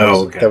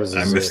 Oh, okay. That was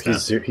I missed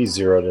that. he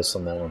zeroed us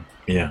on that one.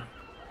 Yeah.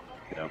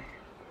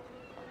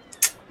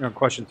 You're on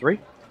question 3?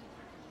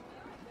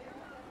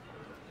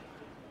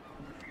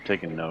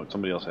 Taking notes.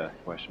 Somebody else asked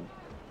a question.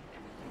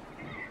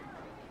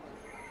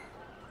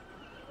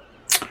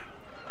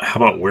 How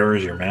about where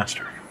is your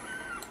master?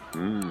 I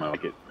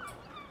like it.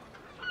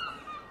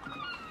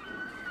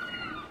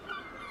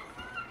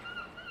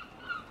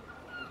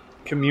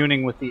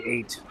 Communing with the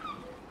 8.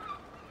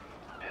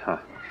 Huh.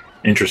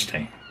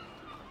 Interesting.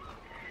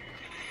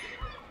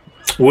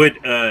 Would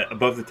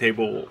above the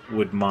table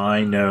would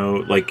Mai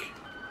know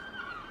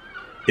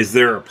is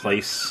there a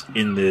place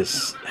in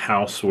this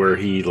house where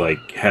he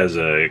has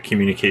a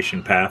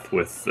communication path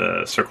with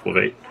Circle of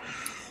 8?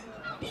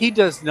 He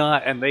does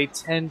not, and they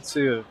tend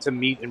to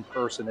meet in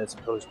person as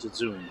opposed to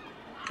Zoom.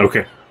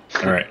 Okay.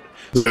 All right.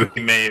 So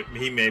he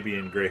may be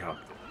in Greyhawk.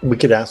 We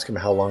could ask him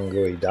how long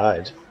ago he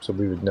died, so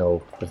we would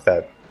know if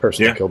that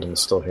person who killed him is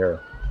still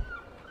here.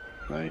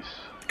 Nice.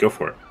 Go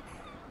for it.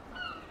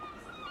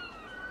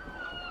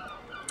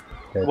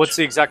 Mitch. What's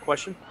the exact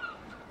question?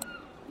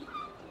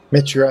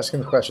 Mitch, you're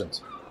asking the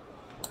questions.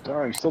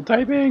 Sorry, I'm still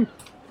typing.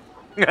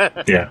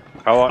 Yeah.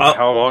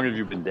 How long have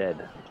you been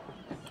dead?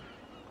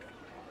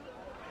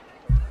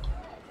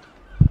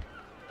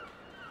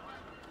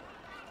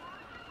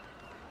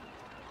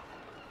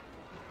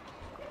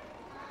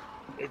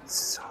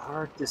 It's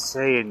hard to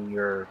say in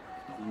your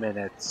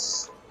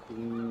minutes.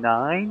 9?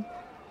 9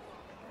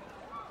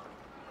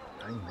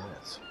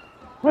 minutes.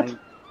 What?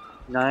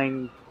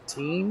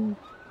 19?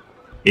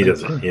 He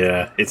doesn't.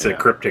 Yeah, it's a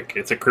cryptic.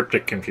 It's a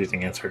cryptic,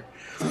 confusing answer.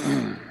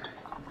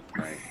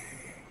 Right.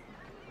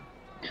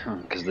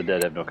 Because the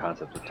dead have no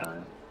concept of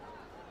time.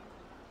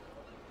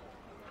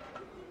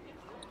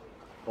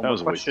 One That more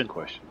was a wasted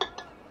question.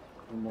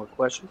 One more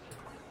question.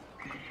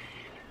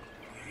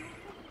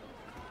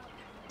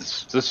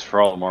 This is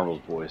for all the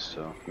Marvel's boys,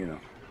 so you know.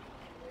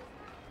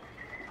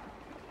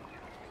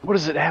 What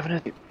does it have in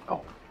it?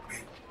 Oh,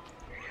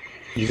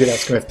 You could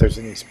ask him if there's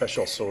any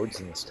special swords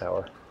in this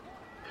tower.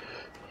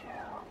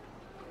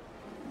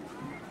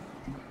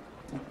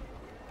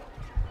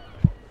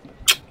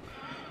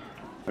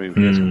 I mean, we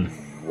could ask him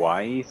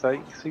why he thought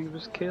he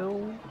was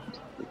killed.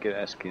 We could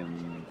ask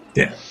him.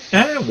 Yeah.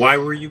 Why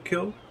were you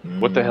killed?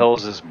 What the hell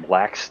is this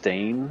black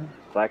stain?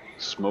 Black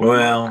smoke?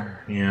 Well,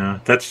 yeah,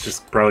 that's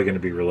just probably going to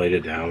be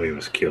related to how he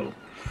was killed.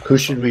 Who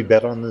should we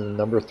bet on in the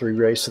number 3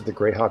 race at the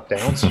Greyhawk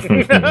Downs?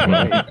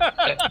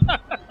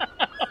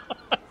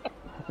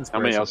 How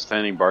many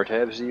outstanding bar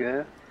tabs do you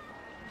have?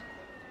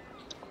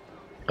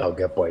 Oh,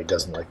 Get Boy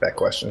doesn't like that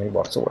question. He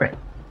walks away.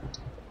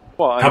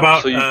 Well, How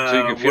about, so you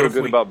can feel what if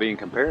good we- about being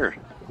compared.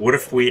 What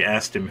if we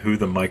asked him who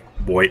the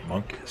White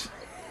Monk is?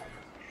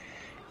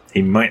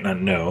 He might not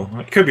know.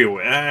 It could be.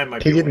 It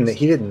might He be. didn't. Waste.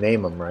 He didn't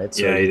name him, right?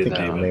 So Yeah, he I didn't think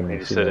name he'd him. name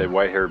He if said a knew.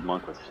 white-haired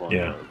monk with flowing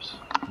Yeah. robes.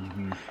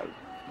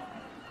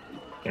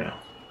 Yeah.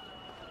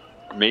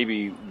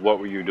 Maybe what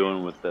were you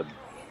doing with the?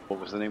 What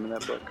was the name of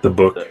that book? The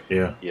book.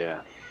 Yeah.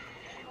 Yeah.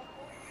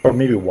 Or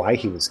maybe why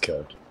he was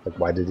killed. Like,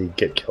 why did he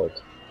get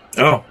killed?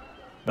 Oh. Oh,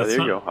 That's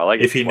there you not- go. I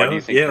like if it. he Why do you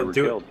knows- think yeah, you were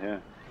do it. killed? Yeah.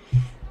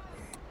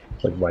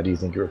 Like, why do you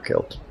think you were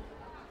killed?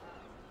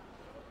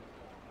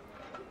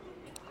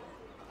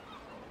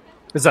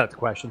 Is that the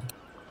question?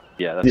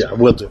 Yeah. That's Yeah,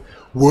 we'll do.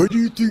 Why do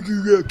you think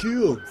you got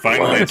killed?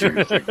 Final Why do answer.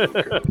 you think you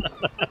were killed?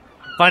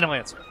 Final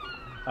answer.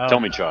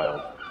 Tell me,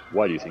 child.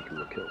 Why do you think you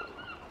were killed?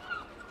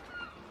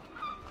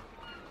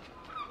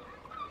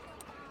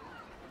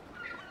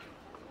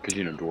 Because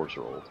you know dwarves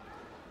are old.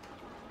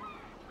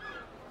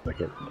 Like,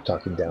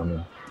 talking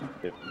down.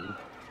 Yep.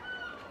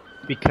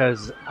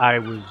 Because I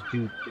was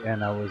duped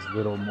and I was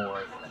little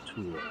more than a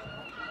tool.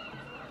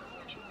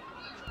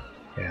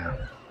 Yeah.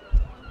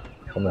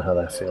 I don't know how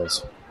that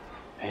feels.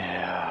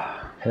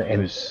 Yeah. And, It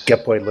and was-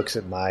 Get Boy looks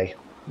at Mai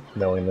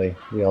knowingly.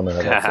 We all know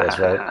how that feels,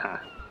 right?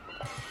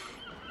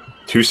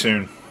 Too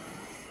soon.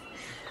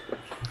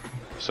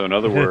 So in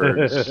other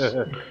words,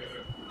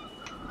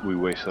 we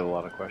wasted a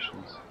lot of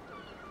questions.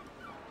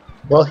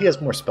 Well, he has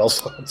more spell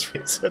slots,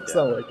 so it's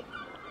not like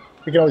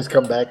we can always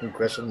come back and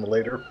question him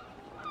later.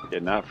 Yeah,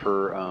 not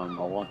for a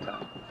long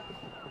time.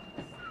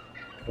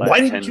 Why Last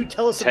didn't 10 you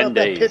tell us 10 about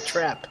that days. pit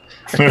trap?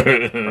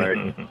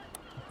 Right.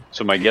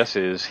 So my guess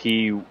is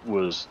he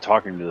was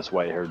talking to this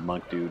white-haired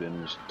monk dude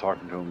and was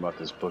talking to him about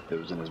this book that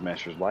was in his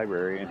master's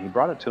library, and he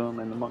brought it to him,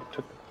 and the monk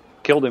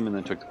killed him and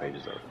then took the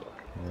pages out of the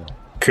book.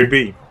 Could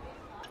be.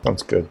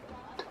 Sounds good.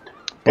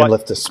 But- And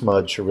left a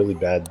smudge, a really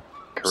bad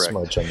Correct.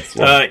 smudge on the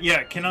floor.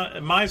 Yeah. Can I?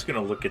 Mai's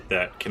going to look at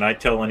that. Can I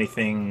tell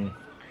anything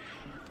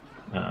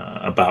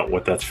about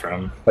what that's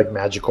from? Like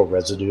magical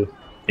residue.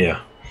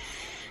 Yeah.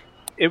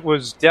 It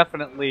was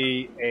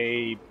definitely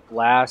a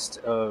blast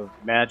of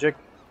magic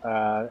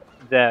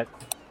that,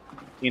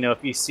 you know,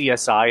 if you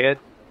CSI it,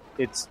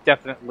 it's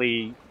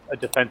definitely a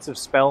defensive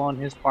spell on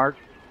his part.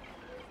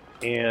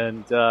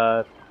 And,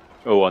 Oh,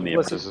 on the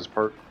Listen. emphasis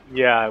part?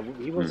 yeah,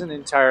 he wasn't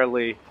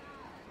entirely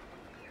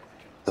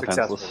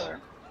successful Defenseless. there.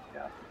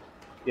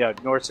 Yeah,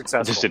 nor It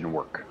successful. just didn't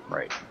work.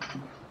 Right.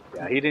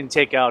 Yeah, he didn't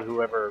take out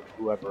whoever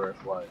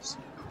it was.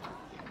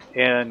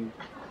 And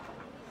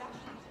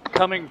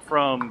coming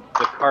from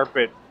the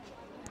carpet,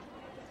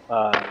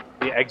 the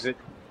exit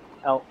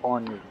out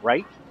on your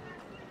right,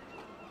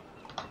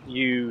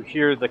 you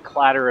hear the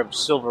clatter of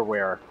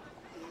silverware.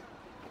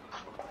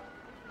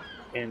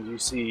 And you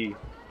see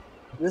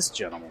this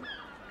gentleman.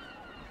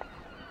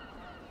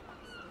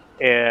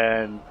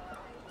 And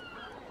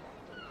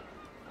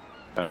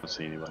I don't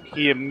see anybody.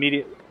 he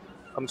immediately...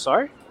 I'm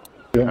sorry?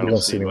 You I don't, you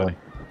don't see anyone.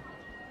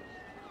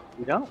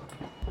 You don't?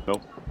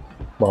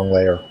 Long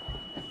layer.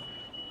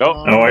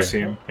 Oh, Oh, I see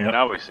him. Yeah.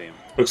 now we see him.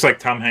 Looks like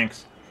Tom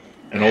Hanks.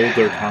 An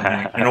older Tom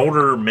Hanks. An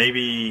older,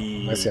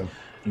 maybe I see him.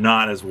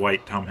 not as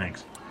white Tom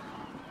Hanks.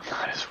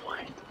 God, it's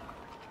white.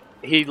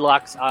 He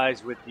locks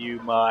eyes with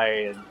you, Mai,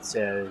 and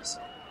says,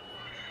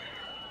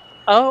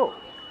 "Oh,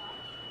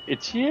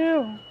 It's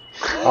you.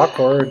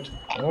 Awkward.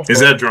 Is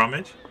that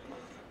Dromage?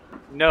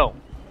 No,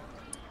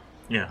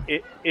 Yeah.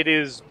 it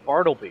is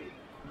Bartleby.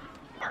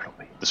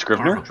 The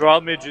Scrivener?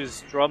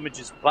 Dromage's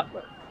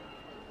butler.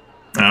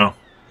 Oh.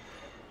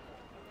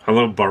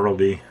 Hello,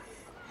 Bartleby.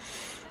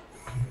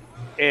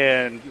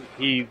 And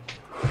he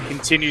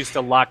continues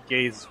to lock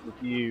gaze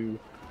with you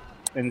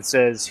and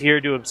says, "Here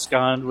to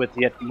abscond with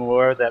yet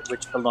more that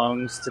which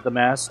belongs to the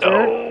master."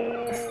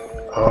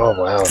 Oh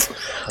wow!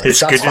 It's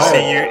Shots good to fired.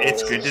 see you.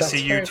 It's good to Shots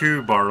see you fired.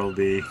 too,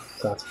 Bartleby.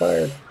 Shots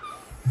fired.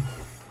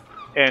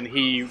 And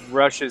he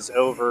rushes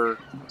over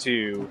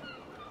to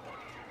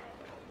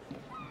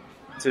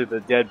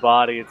the dead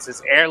body and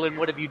says, "Erlen,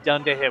 what have you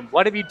done to him?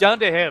 What have you done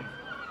to him?"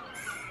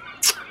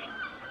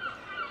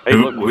 Hey,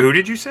 look, Who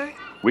did you say?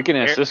 we can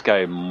ask this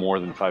guy more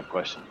than 5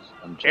 questions.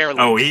 I'm just, Erlen.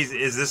 Oh,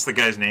 is this the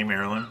guy's name,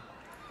 Erlen?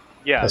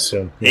 Yeah.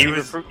 Assume. He Yeah.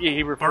 was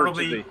He referred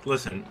Bartleby. to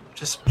Listen,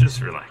 just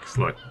relax.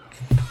 Look,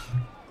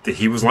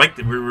 he was like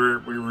we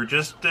were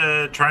just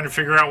trying to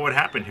figure out what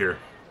happened here.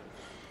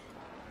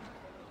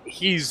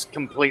 he's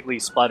completely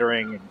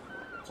sputtering and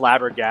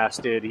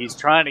flabbergasted. He's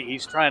trying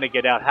to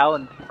get out. How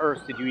on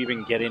earth did you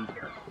even get in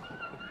here?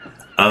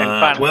 And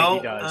finally Well,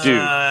 he does.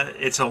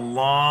 it's a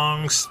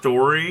long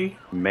story.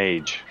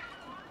 mage.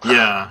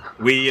 Yeah,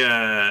 we.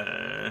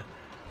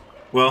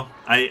 Well,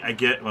 I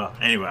get. Well,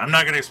 anyway, I'm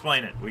not going to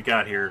explain it. We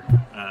got here.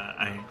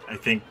 I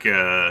think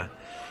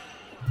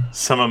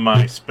some of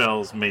my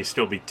spells may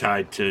still be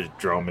tied to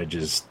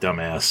Dromage's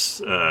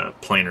dumbass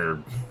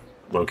planar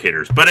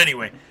locators. But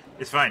anyway,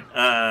 it's fine.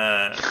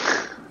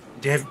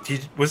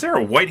 Was there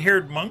a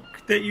white-haired monk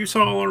that you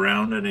saw all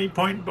around at any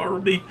point,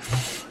 Bartleby?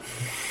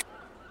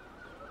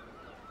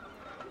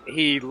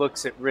 He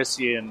looks at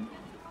Rissian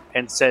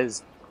and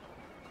says,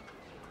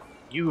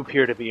 "You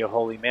appear to be a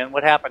holy man.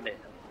 What happened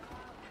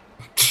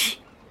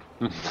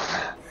to him?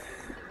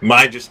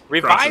 Mine just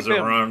Revive crosses her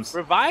him! arms.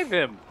 Revive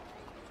him!"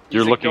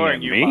 You're He's looking ignoring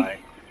at you, me? Mai.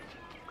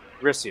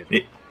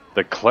 Rissian.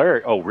 The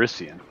cleric. Oh,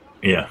 Rissian.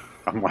 Yeah.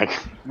 I'm like,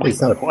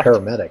 He's not a what?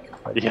 paramedic.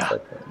 Yeah.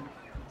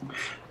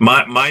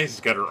 Mai's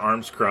got her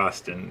arms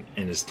crossed and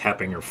is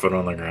tapping her foot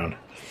on the ground.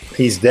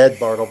 He's dead,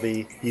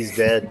 Bartleby. He's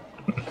dead.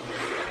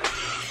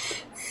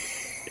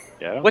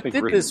 Yeah, I don't What think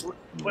did Rissian's this-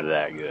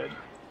 that good.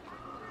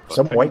 But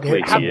Some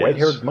technically white-haired, he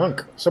white-haired is.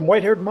 monk. Some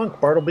white-haired monk,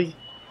 Bartleby.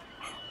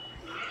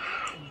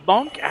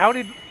 Monk? How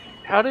did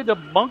a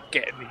monk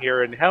get in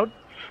here? And how?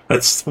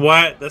 That's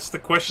the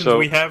questions So-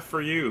 we have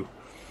for you.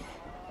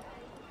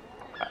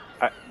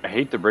 I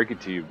hate to break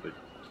it to you, but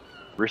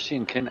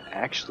Rissian can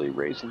actually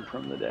raise him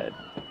from the dead.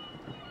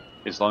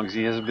 As long as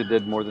he hasn't been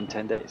dead more than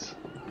 10 days.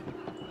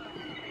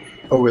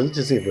 Oh, really?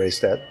 Does he erase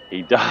that?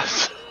 He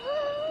does.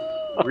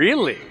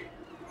 Really?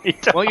 He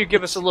does. Why don't you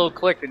give us a little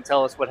click and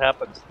tell us what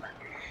happens?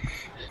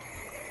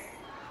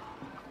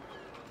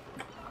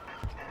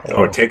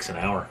 Oh, it takes an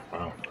hour.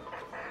 Wow.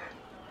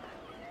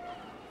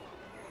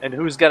 And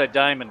who's got a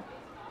diamond?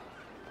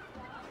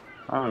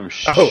 Oh,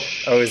 is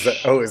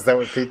that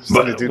what Pete's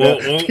going to do we'll,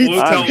 now? we'll, Pete's- we'll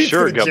I'm tell Pete's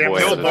sure gonna jam Gumboy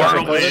it has with a the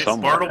diamond. diamond.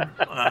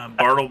 somewhere.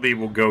 Bartleby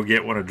will go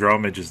get one of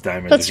Dromage's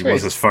diamonds That's if he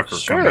wants right. this fucker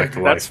to come Sure, back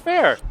to that's life.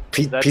 fair.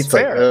 That's Pete's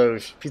fair.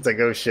 like,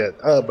 oh shit.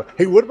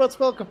 Hey, what about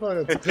spell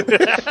components?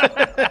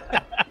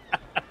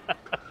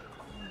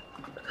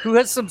 Who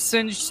has some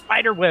singed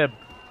spider web?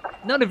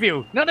 None of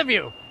you. None of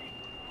you.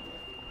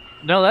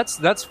 No,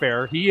 that's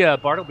fair. He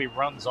Bartleby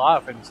runs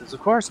off and says,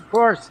 "Of course, of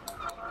course."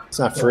 It's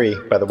not free,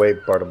 by the way,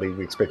 Bartleby.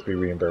 We expect to be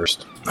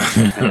reimbursed. At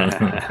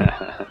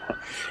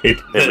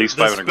least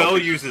the 500 spell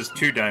gold. uses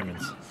 2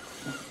 diamonds.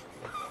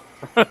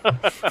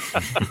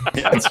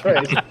 That's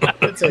right.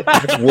 That's it.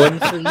 One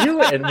for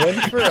you and one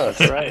for us.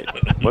 That's right.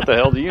 What the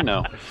hell do you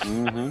know?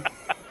 Mm-hmm.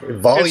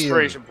 Volume.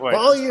 Inspiration point.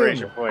 Volume.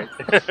 Inspiration point.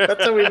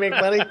 That's how we make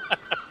money.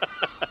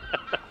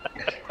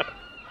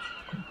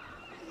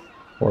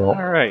 Well,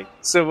 All right.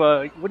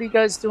 So, what are you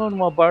guys doing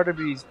while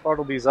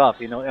Bartleby's off?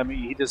 You know, I mean,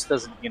 he just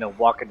doesn't,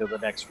 walk into the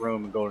next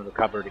room and go into the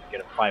cupboard and get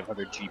a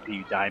 500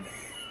 GP diamond.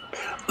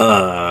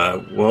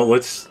 Well,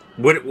 let's.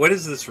 What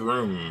is this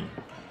room?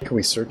 can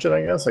we search it?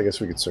 I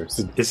guess we could search.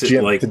 Is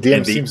it like the DM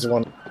in the- seems to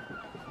want?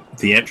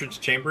 The entrance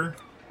chamber?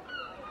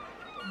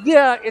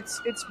 Yeah,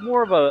 it's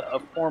more of a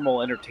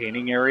formal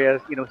entertaining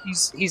area. You know,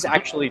 he's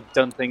actually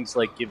done things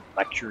like give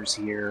lectures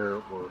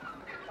here or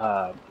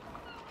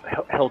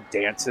held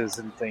dances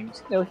and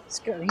things. You know,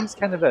 he's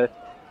kind of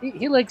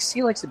he likes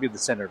to be the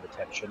center of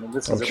attention, and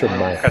this I'm is sure a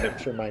mine. kind of I'm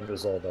sure mine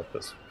knows all about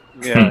this.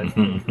 yeah.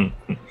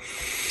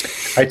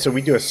 All right, so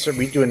we do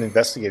an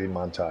investigating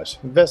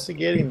montage.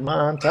 Investigating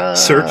montage.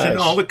 Searching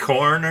all the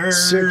corners.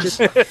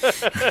 Searching.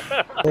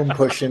 I'm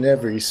pushing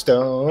every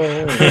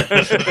stone.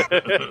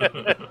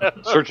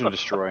 Search and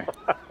destroy.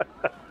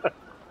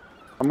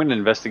 I'm going to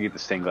investigate the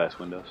stained glass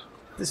windows.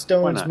 The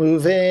stone's not?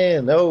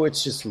 moving. Oh,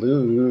 it's just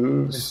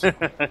loose.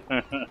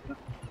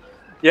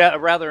 Yeah, a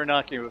rather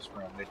innocuous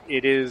room.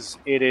 It is,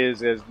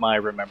 as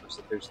Maya remembers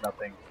it. There's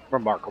nothing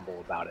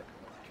remarkable about it.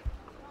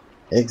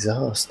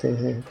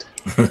 Exhausted.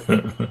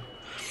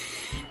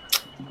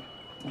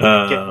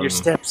 Get your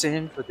steps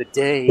in for the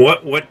day.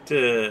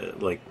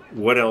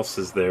 What else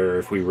is there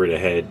if we were to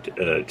head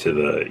to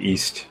the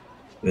east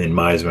in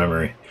Mai's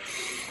memory?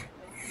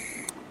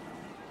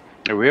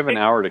 Yeah, we have an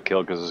hour to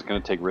kill because it's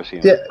going to take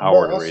Rissy an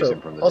hour to raise him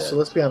from the dead.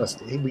 Let's be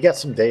honest. We got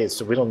some days,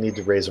 so we don't need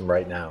to raise him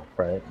right now,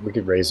 right? We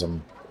could raise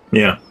him.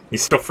 Yeah,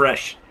 he's still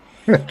fresh.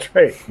 That's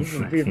right. Keep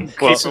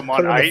him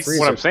on ice.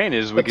 What I'm saying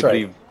is we could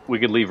leave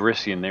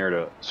Rissy in there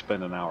to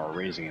spend an hour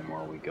raising him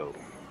while we go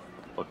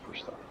look for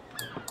stuff.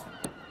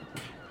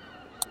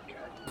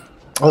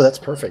 Oh, that's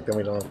perfect. Then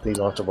we don't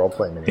have to role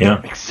play anymore.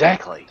 Yeah,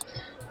 exactly.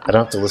 I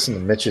don't have to listen to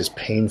Mitch's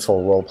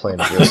painful role playing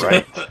of this.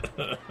 Right.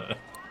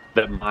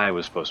 That Mai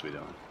was supposed to be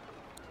doing.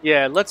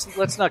 Yeah,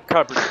 let's not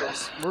cover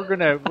this. We're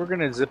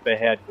gonna zip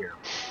ahead here.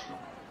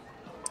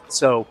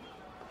 So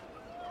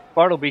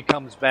Bartleby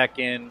comes back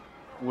in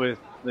with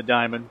the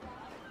diamond,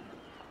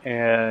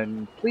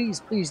 and please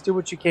do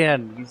what you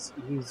can.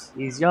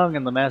 He's young,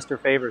 and the master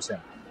favors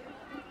him.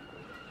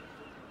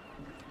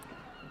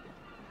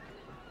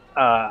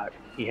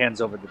 He hands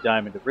over the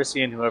diamond to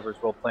Rissian. Whoever's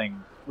role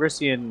playing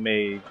Rissian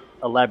may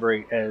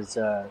elaborate as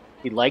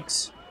he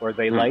likes or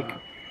they like.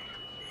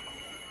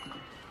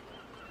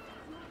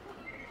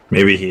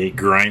 Maybe he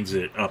grinds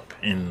it up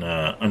in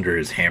under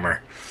his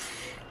hammer,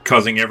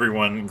 causing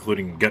everyone,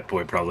 including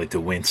Gutboy, probably to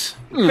wince.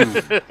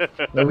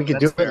 No, we could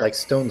do it like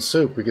Stone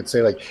Soup. We could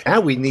say like,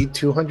 we need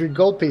 200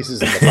 gold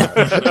pieces in the pot.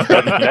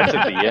 That's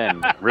at the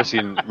end.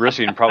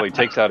 Rissian probably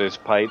takes out his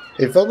pipe.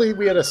 If only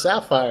we had a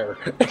sapphire.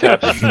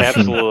 Taps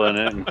a little in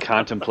it and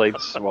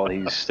contemplates while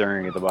he's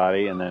staring at the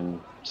body, and then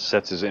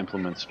sets his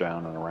implements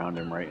down and around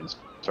him, right, and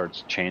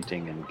starts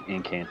chanting and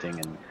incanting,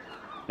 and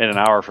in an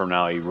hour from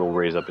now, he will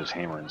raise up his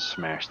hammer and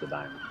smash the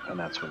diamond, and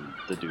that's when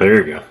the dude.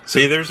 There you go.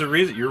 See, there's a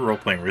reason you're role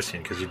playing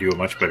Rissian because you do a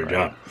much better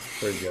job.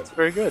 Very good. It's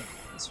very good.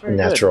 It's very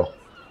natural.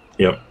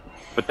 Good. Yep.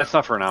 But that's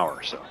not for an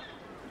hour, so.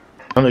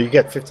 Oh no, you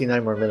got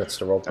 59 more minutes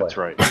to role play. That's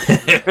right.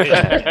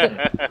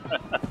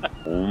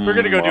 We're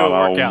gonna go do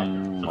a workout.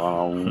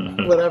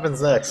 What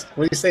happens next?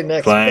 What do you say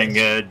next?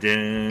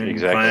 Clang-a-din,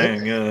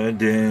 Exactly.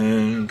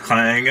 clang-a-din,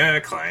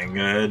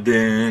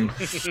 clang-a-din.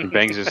 He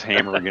bangs his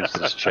hammer against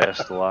his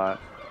chest a lot.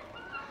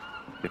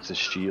 Gets his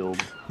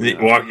shield. He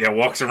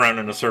walks around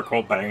in a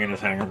circle, banging his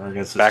hammer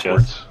against his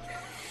Backwards. chest.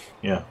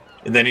 Yeah,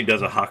 and then he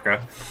does a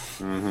haka.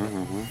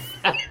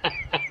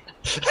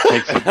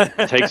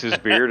 Takes his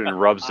beard and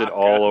rubs it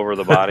all over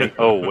the body.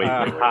 Oh wait.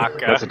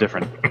 That's a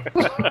different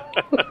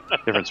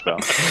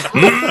spell.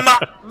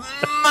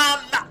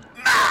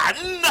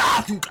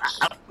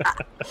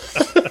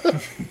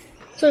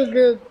 So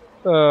good.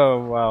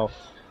 Oh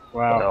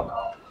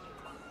wow.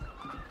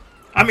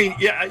 I mean,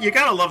 yeah, you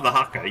gotta love the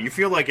haka. You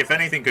feel like if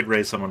anything could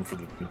raise someone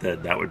from the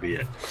dead, that would be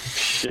it.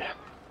 Yeah.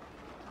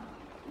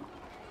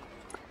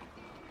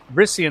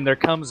 Rissian, there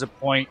comes a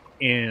point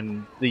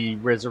in the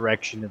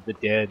resurrection of the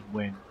dead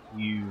when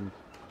you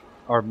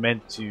are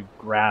meant to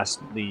grasp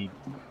the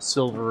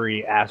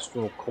silvery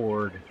astral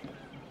cord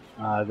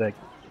that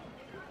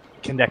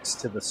connects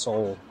to the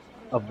soul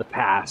of the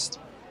past.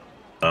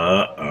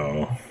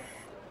 Uh-oh.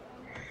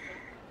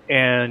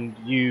 And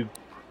you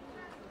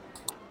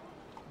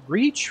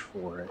reach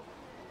for it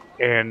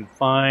and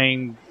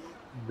find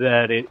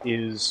that it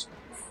is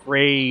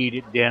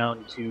frayed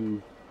down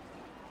to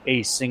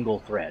a single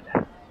thread.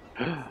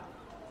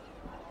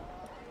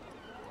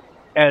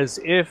 As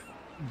if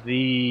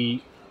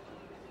the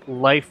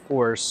life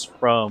force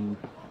from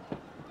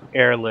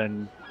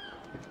Erlen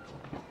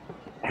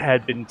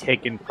had been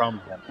taken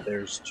from him.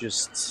 There's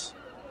just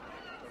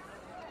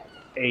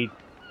a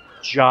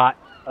jot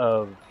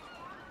of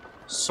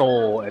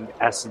soul and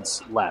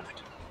essence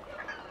left.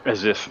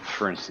 As if,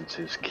 for instance,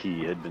 his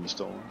key had been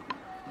stolen.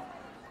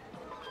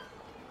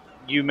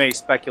 You may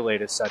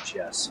speculate as such,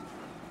 yes.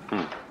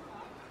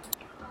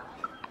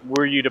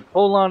 Were you to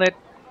pull on it,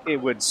 it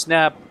would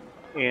snap,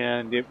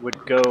 and it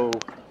would go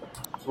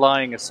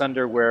flying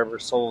asunder wherever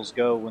souls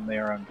go when they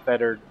are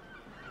unfettered.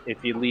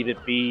 If you leave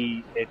it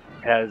be, it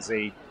has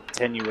a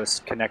tenuous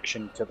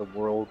connection to the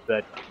world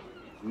that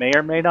may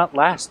or may not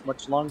last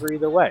much longer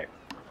either way.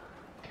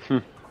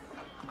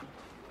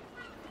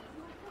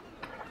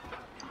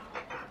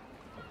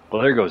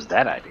 Well, there goes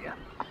that idea.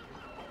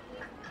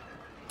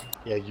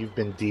 Yeah, you've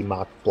been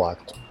demock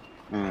blocked.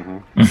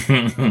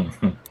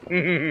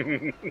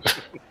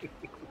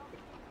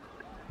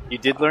 You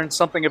did learn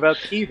something about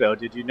key, though,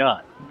 did you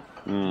not?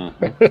 All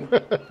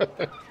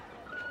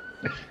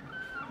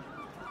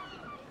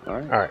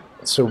right.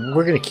 So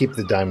we're going to keep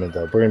the diamond,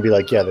 though. We're going to be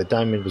like, yeah, the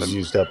diamond was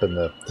used up in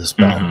the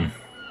spell.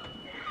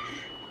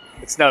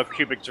 It's now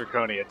cubic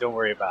zirconia. Don't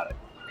worry about it.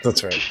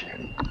 That's right.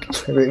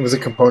 It was a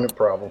component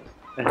problem.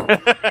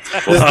 That's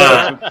This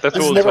what has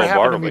we'll never tell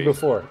happened to me Bartleby.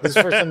 before. This is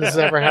the first time this has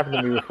ever happened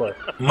to me before.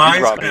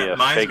 Mine's brought me gonna, a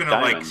mine's fake gonna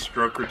diamond. like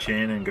stroke her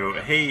chin and go,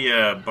 "Hey,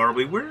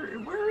 Bartleby,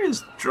 where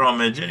is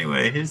Drummage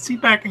anyway? Is he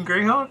back in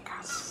Greyhawk?"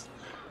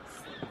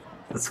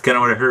 That's kind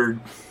of what I heard.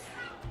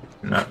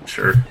 Not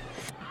sure.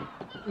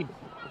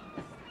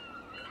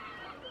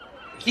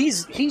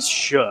 He's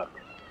shook.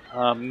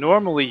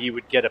 Normally, you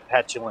would get a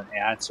petulant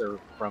answer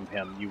from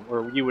him.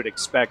 You would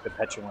expect a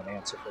petulant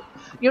answer from him.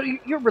 You know,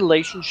 your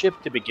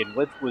relationship to begin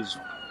with was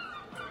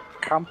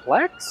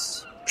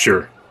complex.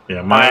 Sure.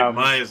 Yeah,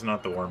 my is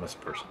not the warmest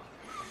person.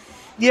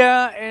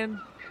 Yeah, and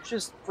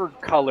just for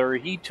color,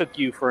 he took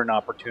you for an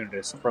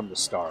opportunist from the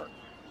start.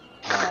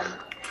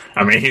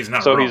 I mean, he's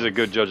not. So wrong. he's a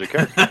good judge of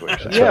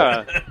character.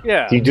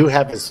 Yeah. You do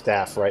have his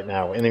staff right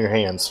now in your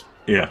hands.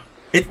 Yeah.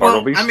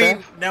 Bartleby's I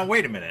mean, staff? now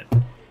wait a minute.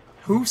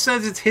 Who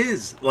says it's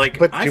his? Like,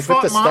 But I you put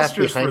fought the staff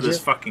monsters for behind this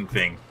you? fucking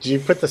thing. Did you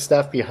put the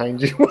staff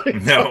behind you?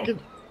 No.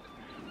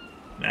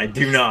 I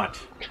do not.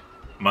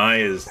 Mai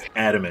is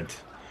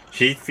adamant.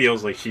 She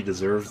feels like she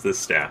deserves this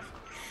staff.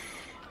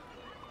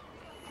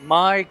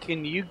 Mai,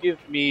 can you give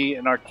me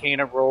an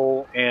Arcana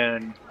roll,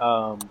 and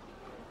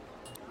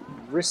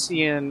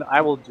Rissian, I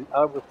will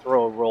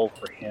throw a roll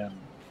for him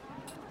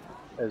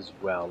as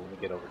well. Let me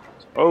get over to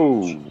his page.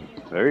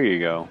 Oh, there you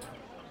go.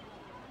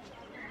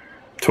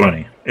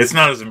 20. It's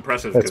not as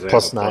impressive That's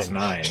because I have plus a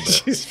 9.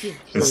 plus 9,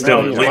 but it's still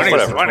at least 20's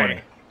it's a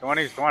 20.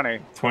 20. 20's 20.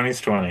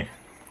 20's 20. Okay,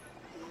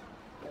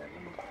 let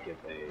me get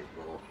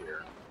a roll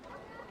here.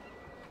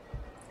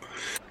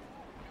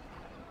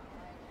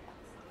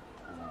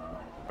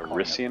 A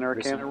Rissian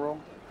Arcana roll?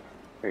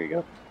 There you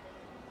go.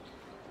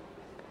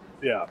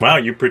 Yeah. Wow,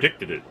 you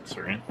predicted it,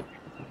 Sir.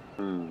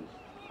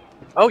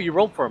 Oh, you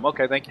rolled for him.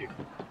 Okay, thank you.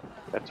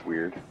 That's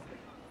weird.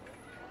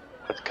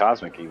 That's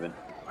cosmic, even.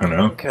 I don't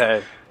know.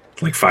 Okay.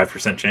 It's like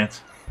 5%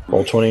 chance.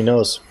 Roll 20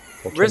 knows.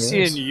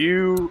 Rissian,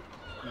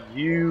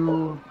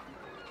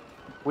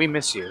 we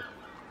miss you.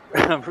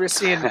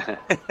 Rissian,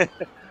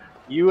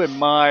 you and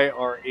Mai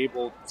are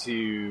able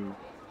to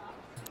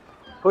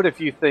put a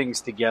few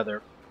things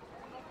together.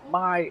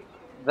 Mai,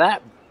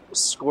 that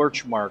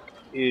scorch mark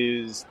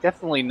is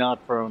definitely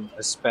not from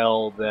a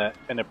spell that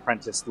an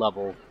apprentice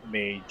level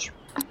mage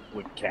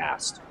would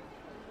cast.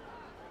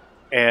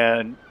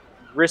 And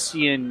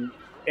Rissian,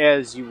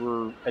 as you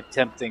were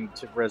attempting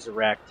to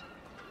resurrect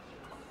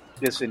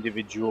this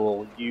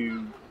individual,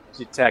 you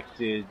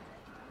detected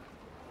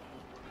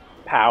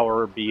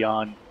power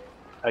beyond,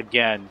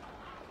 again,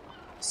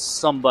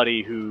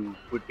 somebody who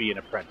would be an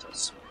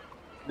apprentice.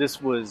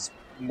 This was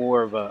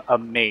more of a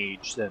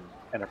mage than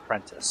an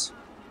apprentice,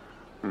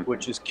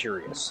 which is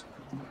curious.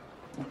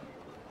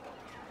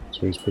 So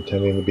he's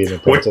pretending to be an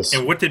apprentice.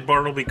 And what did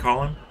Bartleby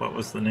call him? What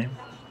was the name?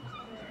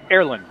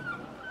 Erlen.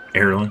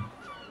 Erlen.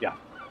 Yeah.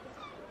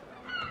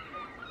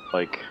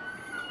 Like,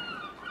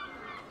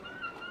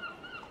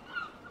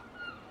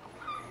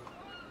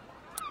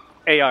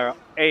 Airlen.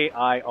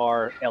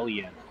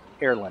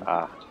 Erlen.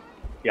 ah,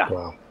 Yeah.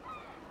 Wow.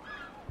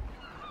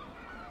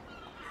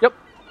 Yep.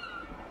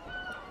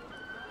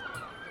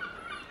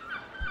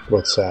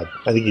 What's sad?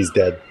 I think he's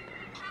dead.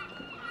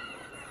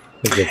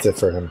 I think that's it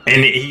for him.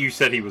 And you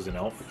said he was an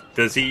elf.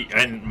 Does he?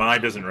 And Mai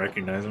doesn't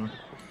recognize him.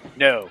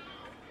 No,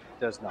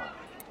 does not.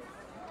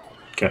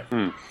 Okay.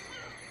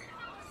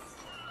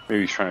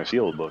 maybe he's trying to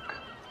steal a book.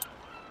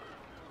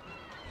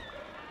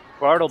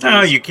 Bartleby.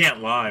 No, you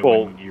can't lie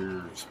Well- when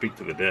you speak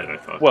to the dead. I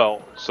thought.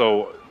 Well,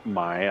 so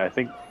I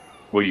think,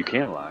 well, you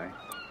can't lie.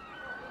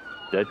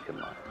 Dead can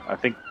lie. I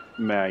think,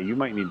 you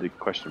might need to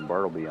question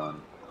Bartleby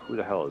on who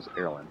the hell is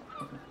Erlen.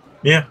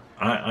 Yeah,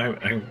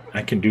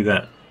 I can do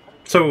that.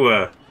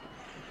 So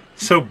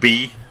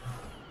B.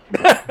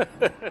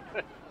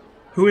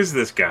 Who is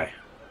this guy?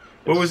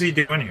 What was he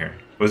doing here?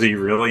 Was he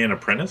really an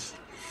apprentice?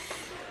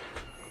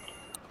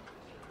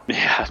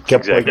 Yeah,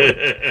 Kept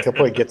exactly.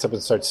 Cowboy gets up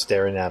and starts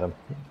staring at him.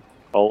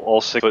 All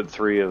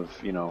 6'3" of,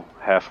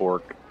 half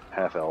orc,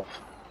 half elf.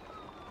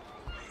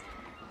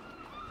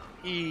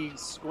 He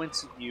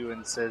squints at you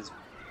and says,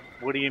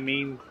 "What do you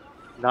mean,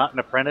 not an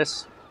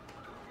apprentice?"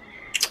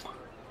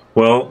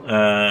 Well,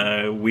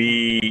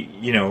 we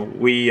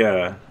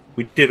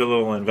did a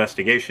little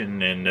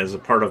investigation, and as a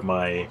part of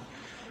my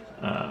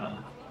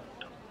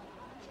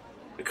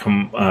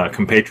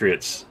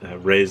compatriots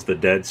raise the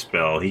dead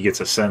spell, he gets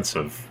a sense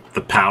of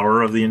the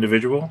power of the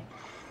individual,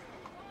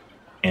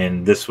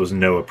 and this was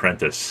no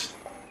apprentice.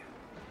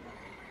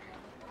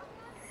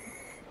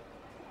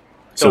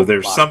 So Don't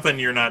there's mock. something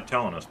you're not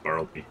telling us,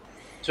 Bartleby.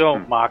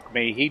 Don't mock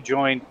me. He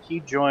joined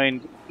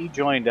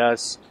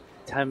us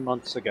 10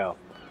 months ago.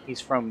 He's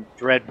from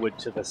Dreadwood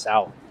to the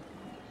south.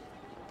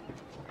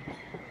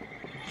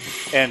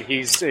 And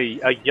he's a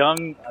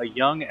young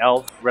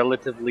elf,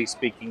 relatively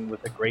speaking,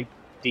 with a great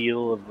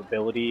deal of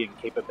ability and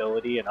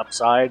capability and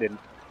upside, and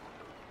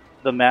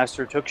the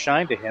master took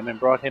shine to him and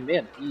brought him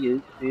in.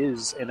 He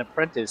is an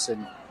apprentice,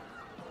 and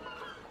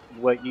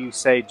what you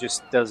say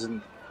just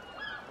doesn't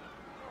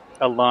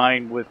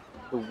align with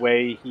the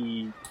way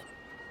he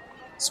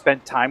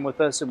spent time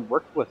with us and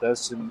worked with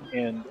us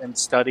and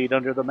studied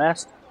under the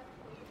master.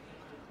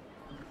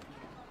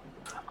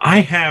 I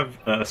have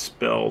a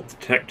spell,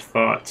 Detect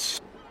Thoughts.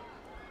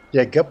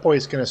 Yeah, Gut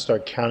Boy's going to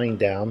start counting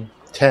down.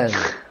 10,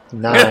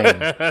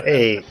 9,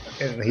 8,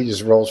 and he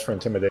just rolls for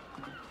intimidation.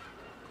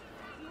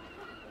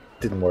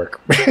 Didn't work.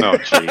 Oh,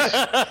 jeez.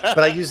 But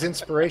I used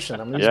inspiration.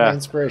 I'm using my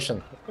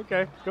inspiration.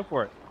 Okay, go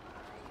for it.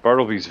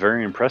 Bartleby's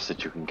very impressed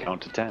that you can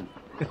count to 10.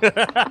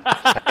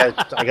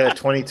 I got a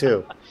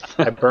 22.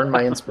 I burned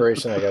my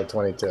inspiration. I got a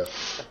 22.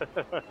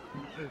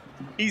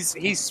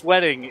 He's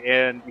sweating,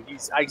 and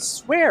I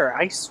swear.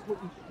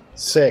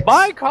 6.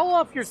 Mike, call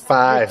off your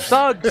 5.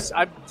 thugs.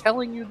 I'm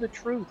telling you the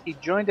truth. He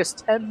joined us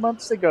 10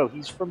 months ago.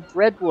 He's from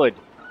Dreadwood.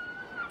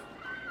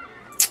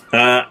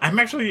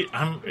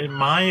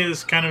 Maya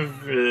is kind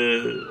of,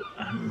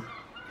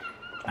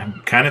 I'm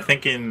kind of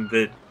thinking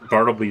that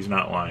Bartleby's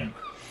not lying.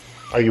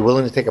 Are you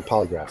willing to take a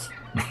polygraph?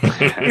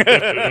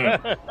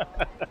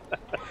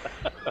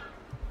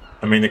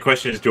 I mean, the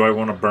question is, do I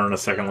want to burn a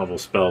second level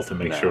spell to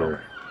make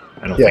sure?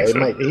 I don't Yeah,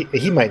 think so.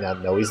 he might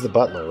not know. He's the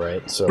butler,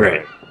 right? So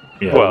Right.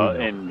 Yeah. Well,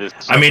 and this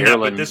I mean,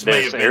 Erlen, this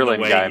may have been the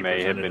Erlen way guy he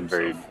may have presented been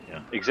very himself,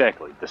 yeah.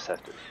 exactly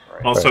deceptive.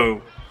 Right?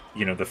 Also,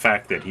 the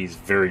fact that he's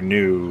very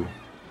new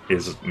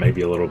is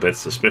maybe a little bit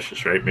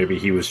suspicious, right? Maybe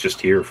he was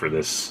just here for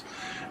this,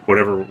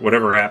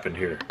 whatever happened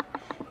here,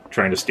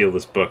 trying to steal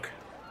this book.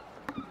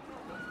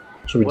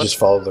 should we just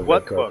follow the red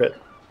What carpet?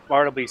 book?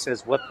 Bartleby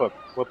says, "What book?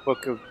 What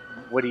book?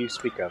 What do you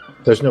speak of?"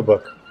 There's no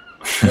book.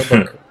 No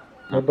book.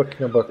 No book.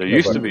 No book. There no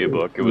used book. to be a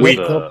book. It was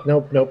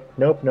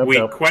Nope.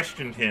 We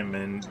questioned him,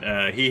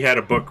 and he had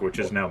a book which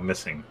is now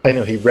missing. I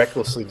know he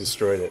recklessly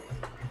destroyed it.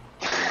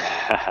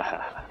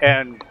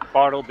 And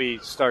Bartleby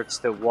starts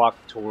to walk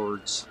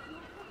towards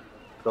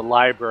the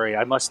library.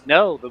 I must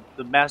know.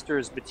 The master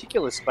is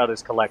meticulous about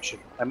his collection.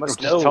 I must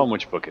Just know. tell him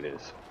which book it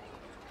is.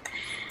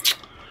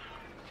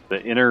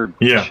 The inner.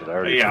 Yeah, shit,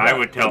 I yeah, I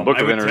would tell him. Book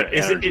I of would Inner tell-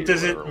 Energy,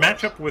 does whatever it was.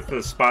 match up with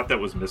the spot that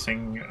was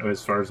missing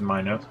as far as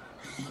my notes?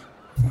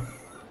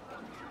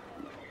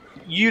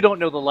 You don't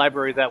know the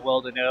library that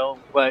well to know,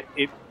 but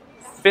it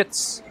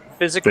fits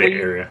physically.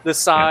 The area. The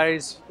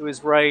size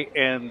was right,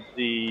 and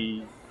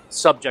the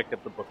subject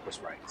of the book was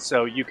right.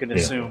 So you can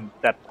assume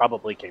that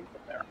probably came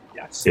from there.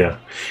 Yes. Yeah,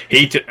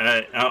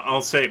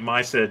 I'll say,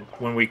 Mai said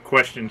when we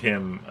questioned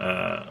him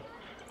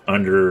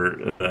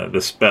under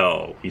the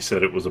spell, he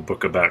said it was a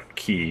book about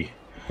Key,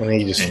 And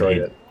he destroyed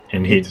it.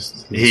 and He he'd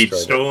destroyed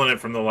stolen it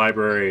from the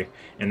library,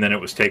 and then it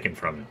was taken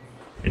from him.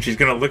 And she's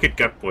gonna look at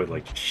Gutboy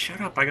like, "Shut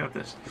up, I got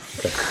this."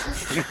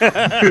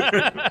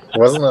 It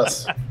wasn't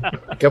us.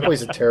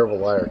 Gutboy's a terrible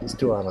liar. He's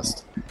too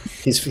honest.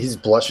 He's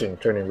blushing,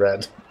 turning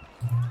red.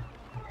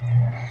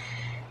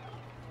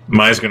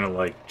 Mai's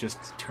gonna just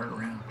turn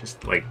around,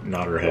 just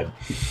nod her head.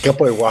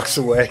 Gutboy walks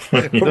away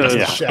from the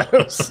Yeah.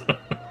 shadows.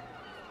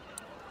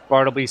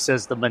 Bartleby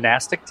says the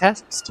monastic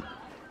text.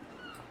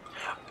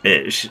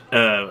 Mai's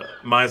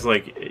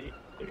like,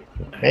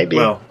 Maybe.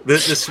 Well, the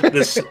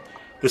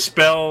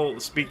spell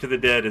 "Speak to the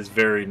Dead" is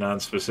very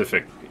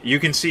non-specific. You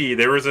can see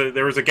there was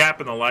a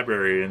gap in the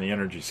library in the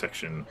energy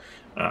section.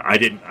 I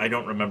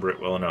don't remember it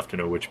well enough to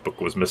know which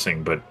book was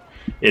missing, but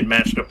it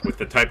matched up with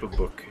the type of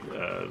book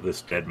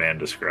this dead man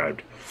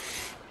described.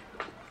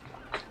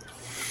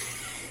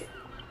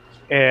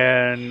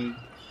 And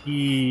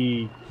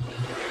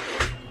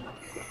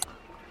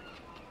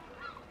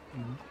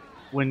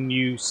when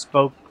you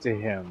spoke to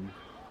him,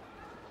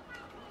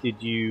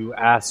 did you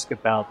ask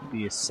about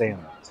the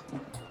assailant?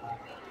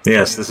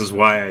 Yes, this is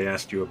why I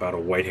asked you about a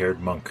white-haired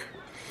monk.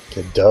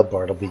 Good dub,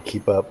 Bartleby.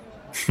 Keep up.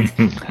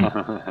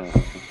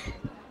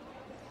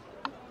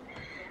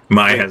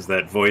 Mai has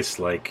that voice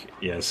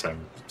yes,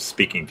 I'm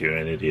speaking to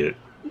an idiot.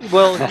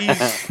 Well,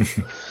 he's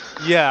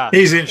yeah.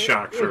 He's in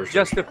shock, sure.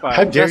 Justified.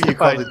 How dare you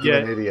call justified, the dude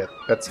an idiot?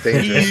 That's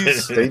dangerous.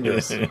 It's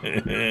dangerous.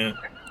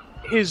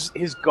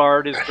 His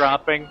guard is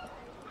dropping,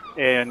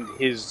 and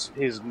his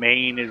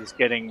mane is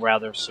getting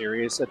rather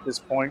serious at this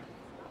point.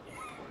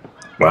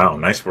 Wow,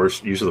 nice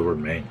words. Use of the word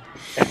 "main."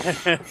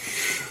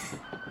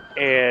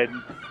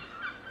 And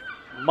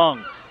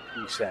monk,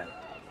 he said.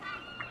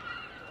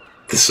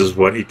 This is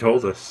what he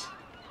told us.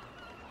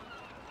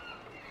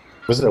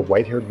 Was it a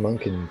white-haired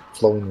monk in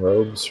flowing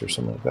robes or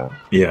something like that?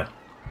 Yeah.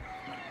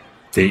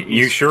 Are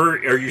you sure?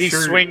 He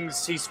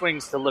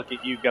swings to look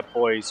at you, gut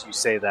boys. You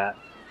say that.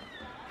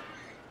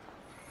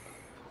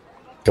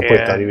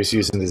 Gutboy thought he was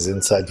using his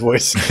inside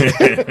voice. His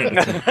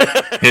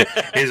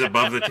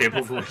above the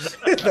table voice.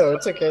 No,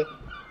 it's okay.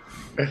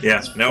 Yeah,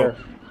 It's no. fair.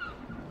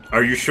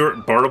 Are you sure,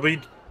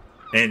 Bartleby?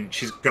 And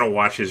she's gonna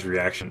watch his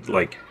reaction.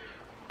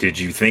 Did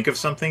you think of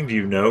something? Do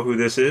you know who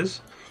this is?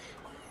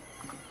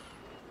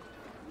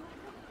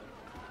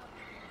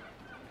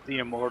 The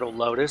immortal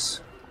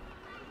Lotus.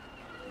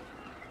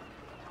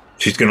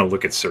 She's gonna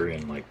look at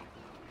Surian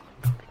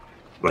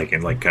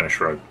and kind of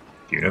shrug.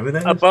 Do you know who that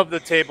is? Above the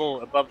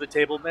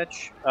table,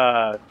 Mitch.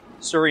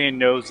 Surian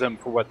knows them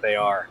for what they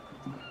are.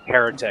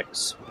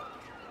 Heretics.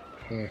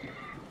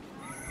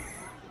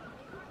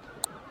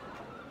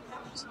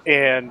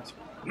 And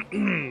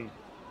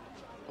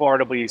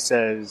Bartleby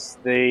says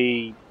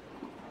they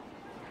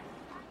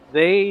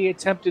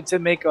attempted to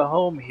make a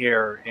home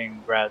here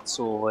in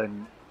Gratsul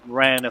and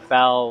ran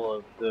afoul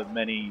of the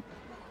many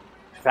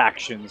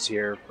factions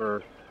here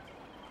for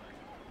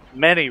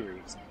many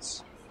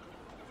reasons.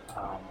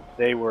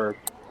 They were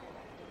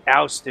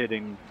ousted,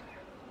 and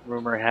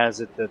rumor has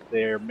it that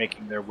they're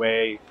making their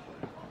way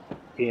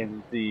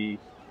in the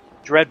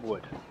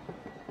Dreadwood.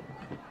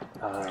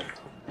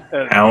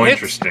 How hints-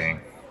 interesting.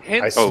 I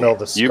Hints, smell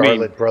the you mean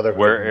Scarlet Brotherhood.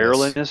 Where in this.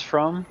 Erlen is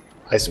from?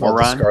 I smell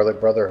Moran? the Scarlet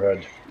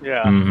Brotherhood.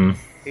 yeah. Mm-hmm.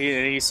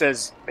 He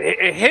says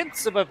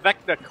hints of a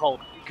Vecna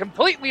cult,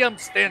 completely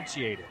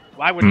unsubstantiated.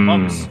 Why would Hmm.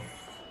 monks'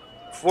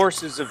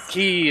 forces of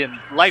ki and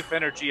life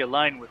energy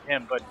align with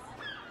him? But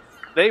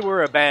they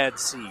were a bad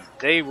seed.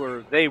 They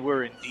were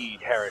indeed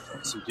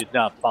heretics who did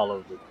not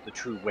follow the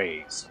true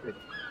ways,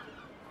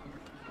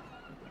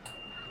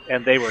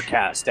 and they were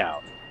cast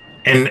out.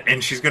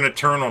 And she's going to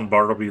turn on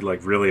Bartleby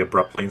like really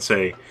abruptly and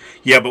say,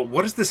 "Yeah, but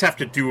what does this have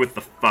to do with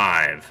the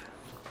 5?"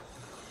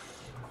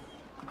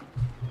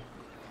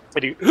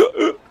 But he,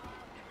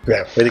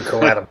 Yeah, way to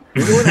go at him.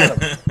 You're going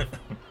at him.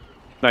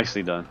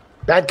 Nicely done.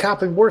 Bad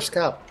cop and worse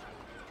cop.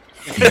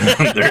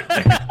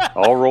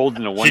 All rolled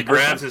into one She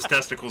grabs person. his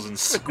testicles and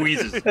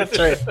squeezes. That's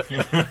right.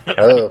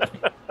 Oh,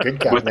 good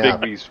cop with now.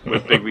 Bigby's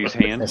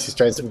Yeah, hand. she's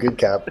trying some good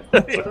cop.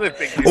 Oh,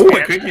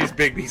 it could use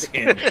Bigby's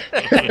hand.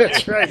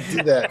 That's right.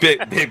 Do that.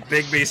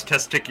 Bigby's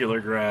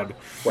testicular grab.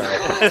 Wow.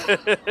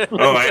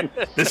 Oh,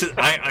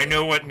 I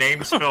know what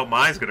name spell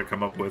Mai's going to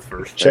come up with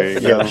first. There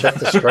Check, you go. check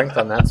the strength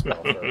on that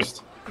spell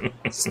first.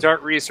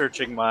 start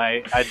researching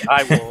I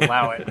will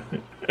allow it.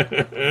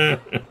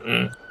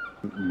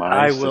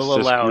 I will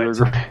allow it.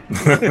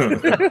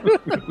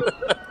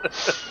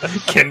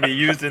 Can be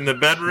used in the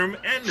bedroom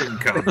and in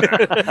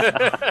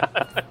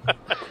combat.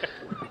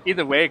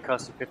 Either way, it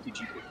costs you 50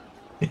 GP.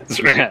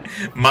 That's right.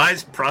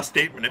 Mai's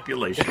prostate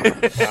manipulation.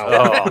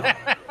 Wow.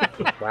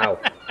 Wow.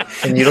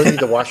 And you don't need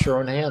to wash your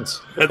own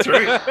hands. That's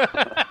right.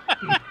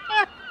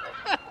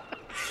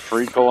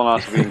 Free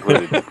colonoscopy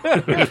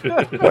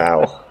included.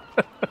 Wow.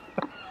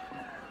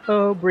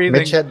 Oh,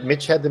 breathing.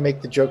 Mitch had to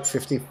make the joke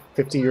 50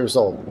 years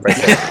old. Right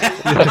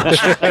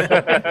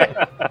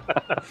there.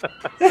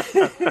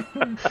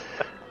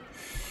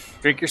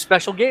 Drink your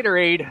special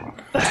Gatorade.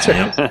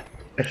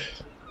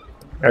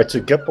 All right,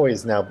 so Gutboy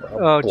is now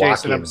Oh, blocking.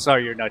 Jason, I'm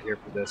sorry you're not here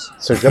for this.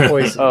 So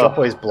Gutboy's, Oh.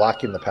 Gutboy's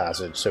blocking the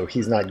passage, so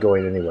he's not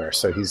going anywhere.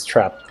 So he's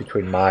trapped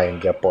between Mai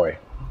and Gutboy.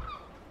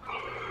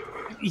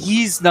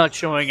 He's not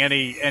showing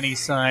any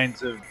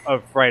signs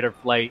of fright or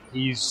flight.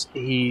 He's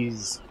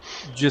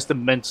just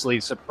immensely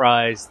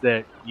surprised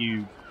that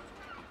you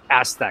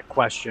asked that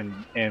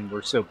question and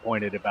were so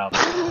pointed about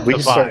We the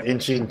just start vibe.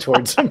 inching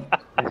towards him.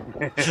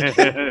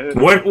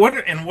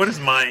 What does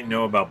Mai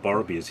know about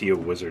Bartleby? Is he a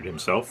wizard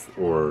himself,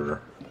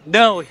 or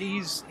No,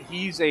 he's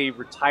a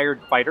retired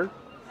fighter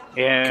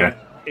and Okay.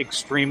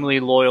 extremely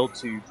loyal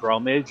to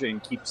Dromage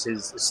and keeps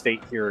his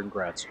estate here in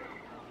Graz.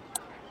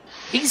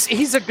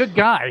 He's a good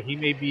guy. He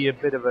may be a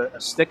bit of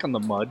a stick in the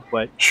mud,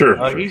 but sure?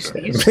 he's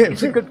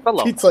a good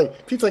fellow. Pete's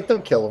like,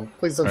 don't kill him.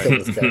 Please don't kill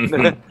this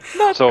guy.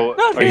 So,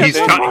 are you he's,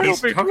 saying,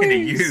 he's talking to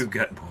you,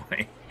 Gut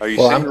Boy. are you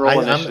Well, saying roll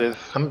I'm initiative?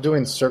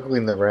 doing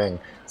circling the ring.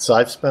 So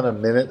I've spent a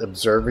minute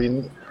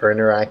observing or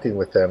interacting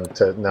with him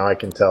to now I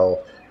can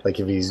tell like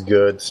if he's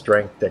good,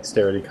 strength,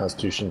 dexterity,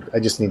 constitution.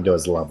 I just need to know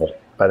his level,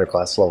 fighter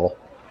class level.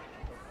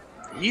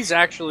 He's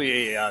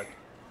actually a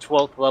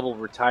 12th level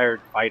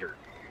retired fighter.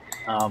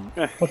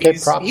 Okay,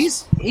 he's,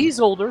 props. he's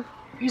older.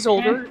 He's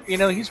older. You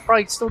know, he's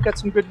probably still got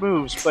some good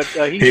moves, but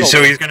he's So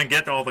older. he's going to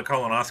get all the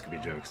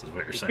colonoscopy jokes, is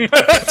what you're saying.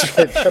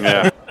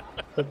 Yeah.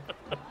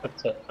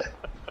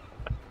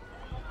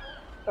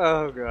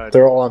 Oh god.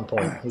 They're all on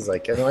point. He's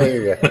like, I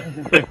hear you.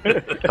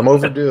 I'm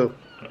overdue.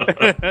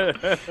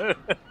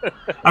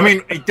 I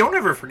mean, don't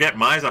ever forget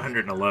Mai's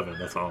 111.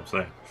 That's all I'm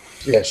saying.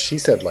 Yeah, she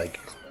said like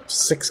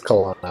 6 She's a I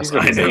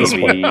know.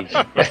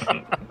 colonoscopies.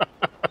 baby.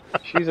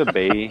 She's a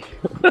baby.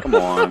 Come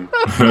on.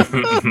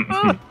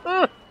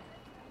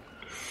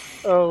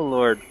 Oh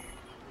lord.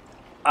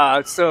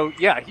 So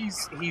yeah,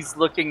 he's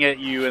looking at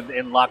you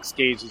and locks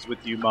gazes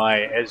with you,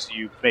 Mai, as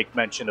you make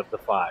mention of the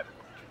 5.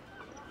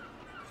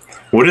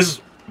 What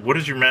is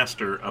your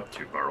master up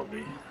to,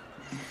 Bartleby?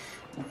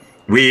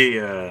 We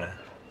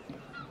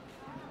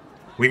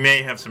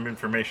may have some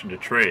information to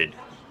trade.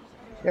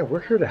 Yeah,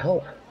 we're here to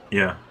help.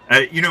 Yeah,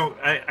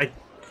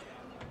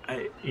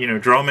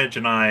 Dromage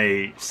and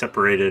I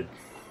separated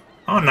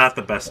on not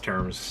the best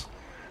terms,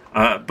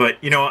 but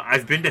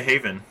I've been to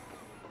Haven.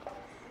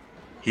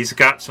 He's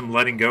got some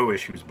letting go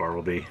issues,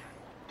 Bartleby.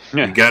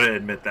 You got to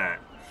admit that.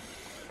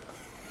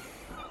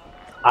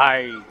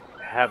 I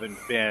haven't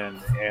been,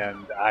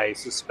 and I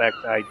suspect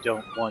I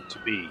don't want to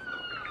be.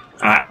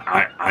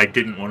 I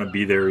didn't want to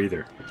be there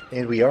either.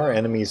 And we are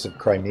enemies of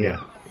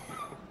Crimea.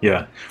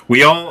 Yeah,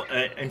 we all.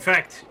 In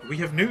fact, we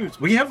have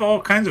news. We have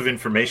all kinds of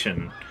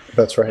information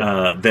That's right.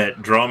 that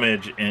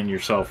Dromage and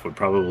yourself would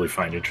probably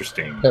find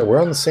interesting. Yeah,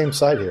 we're on the same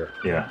side here.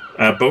 Yeah,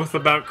 both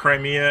about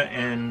Crimea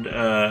and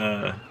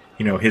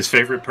his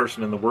favorite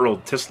person in the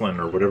world, Tislin,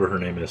 or whatever her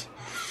name is.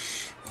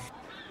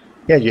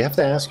 Yeah, you have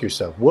to ask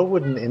yourself, what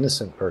would an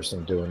innocent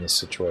person do in this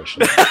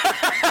situation?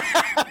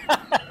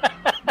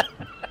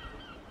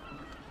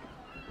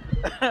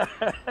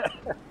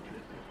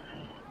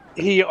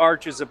 He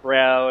arches a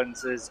brow and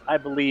says, I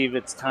believe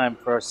it's time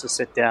for us to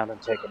sit down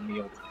and take a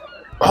meal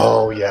together.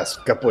 Oh, yes.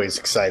 Gutboy is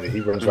excited.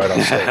 He runs right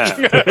off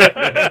stage.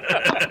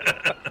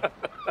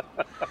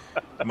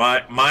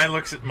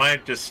 Maya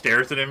just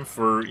stares at him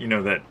for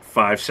that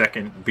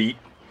 5-second beat,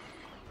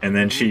 and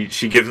then she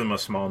gives him a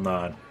small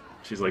nod.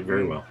 She's like,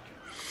 very well.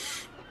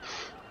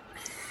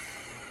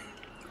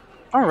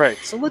 All right,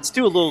 so let's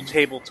do a little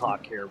table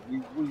talk here.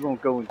 We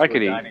won't go into a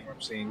dining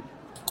room scene.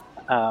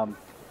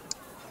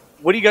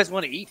 What do you guys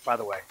want to eat, by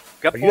the way?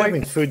 Are you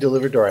having food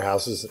delivered to our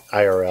houses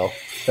IRL?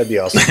 That'd be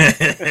awesome.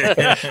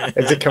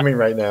 Is it coming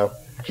right now?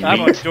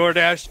 I'm on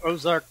DoorDash,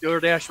 Ozark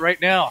DoorDash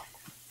right now.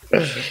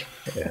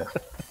 Yeah.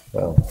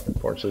 Well,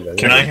 unfortunately,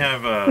 can I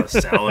have a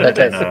salad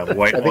and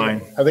white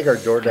wine? I think our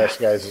DoorDash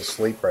guy's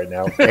asleep right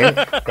now,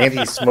 and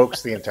he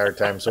smokes the entire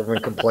time. So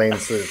everyone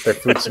complains that their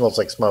food smells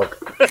like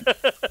smoke.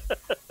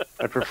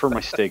 I prefer my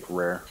steak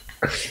rare.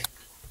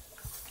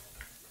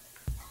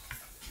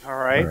 All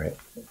right.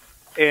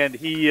 And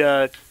he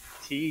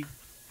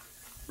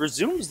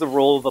resumes the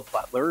role of a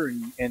butler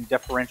and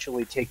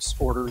deferentially takes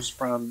orders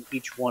from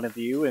each one of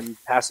you and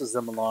passes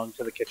them along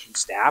to the kitchen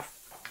staff.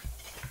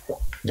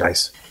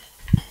 Nice.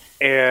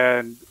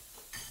 And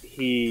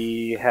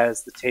he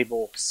has the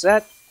table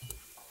set.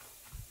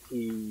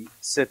 He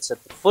sits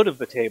at the foot of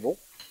the table.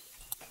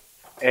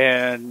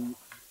 And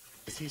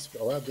is he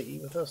allowed to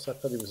eat with us? I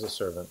thought he was a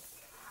servant.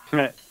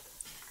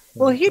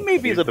 Well, he may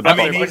be the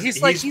butler, but he's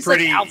like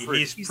Alfred.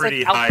 He's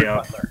pretty high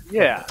up. Butler.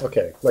 Yeah.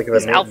 Okay, like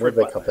what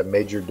they call the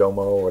major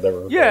domo or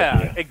whatever.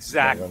 Yeah,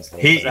 exactly.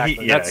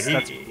 That's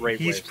a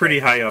great he's pretty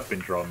high up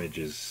in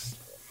Drawmage's.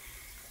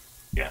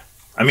 Yeah,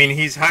 I mean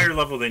he's higher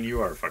level than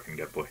you are, fucking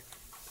good boy.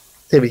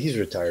 Yeah, but he's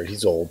retired.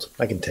 He's old.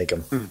 I can take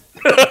him.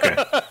 Okay.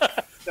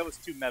 That was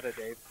too meta,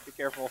 Dave. Be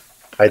careful.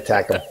 I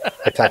attack him. I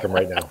attack him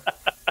right now.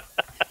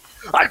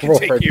 I can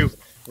take you.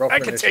 I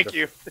can take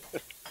you.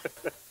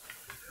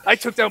 I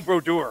took down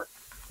Brodeur.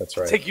 That's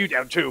right. Take you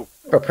down too.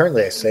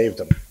 Apparently, I saved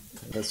him.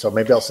 So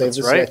maybe I'll save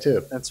this guy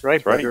too. That's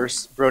right.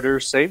 Brodeur's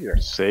savior.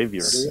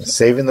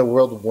 Saving the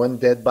world one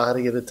dead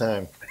body at a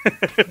time.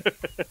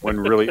 One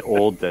really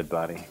old dead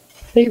body.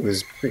 He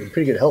was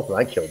pretty good health when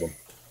I killed him.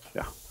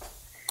 Yeah.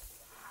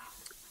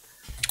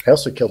 I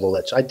also killed a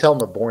lich. I'd tell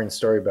him a boring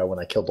story about when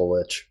I killed a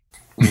lich.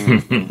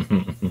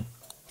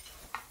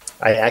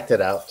 I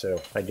acted out too.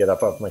 I get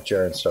up off my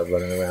chair and start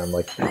running around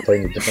like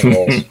playing different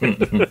roles.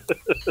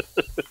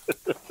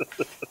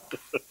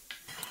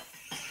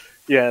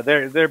 Yeah,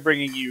 they're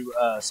bringing you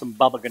some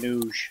baba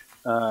ganoush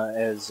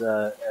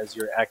as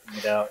you're acting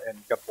it out, and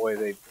gut boy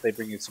they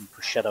bring you some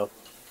prosciutto.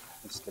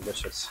 It's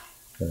delicious.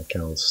 I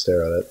kind of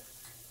stare at it.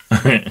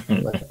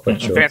 I'm not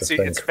quite sure fancy.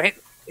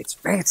 It's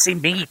fancy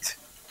meat.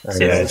 Says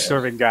the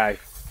serving guy.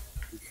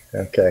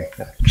 Okay.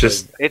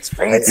 It's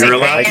fancy. You're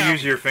allowed to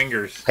use your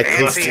fingers. I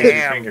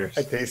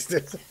taste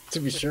it to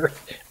be sure.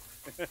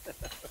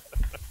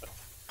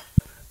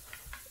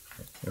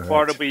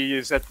 Bartleby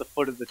is at the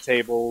foot of the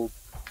table,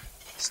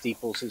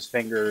 steeples his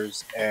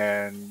fingers,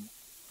 and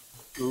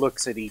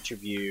looks at each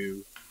of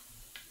you,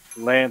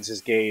 lands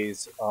his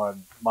gaze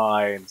on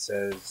Mai, and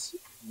says,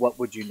 "What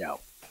would you know?"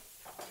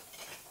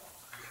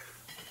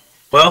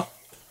 Well,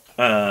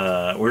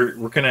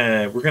 we're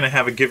gonna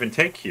have a give and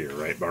take here,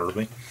 right,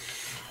 Bartleby?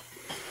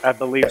 I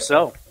believe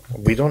so.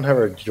 We don't have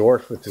a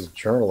dwarf with his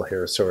journal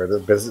here, so we're at a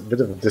bit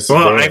of a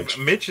disadvantage.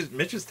 Well,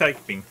 Mitch is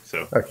typing,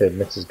 so okay,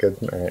 Mitch is good.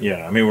 All right.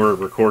 Yeah, I mean we're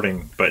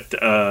recording, but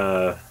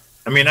I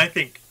mean I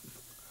think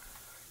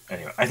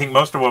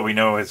most of what we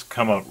know has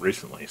come out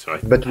recently. So,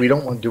 but we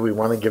don't want. Do we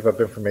want to give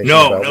up information?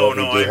 No.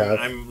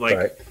 I'm like,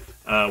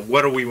 right.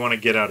 What do we want to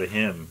get out of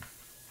him?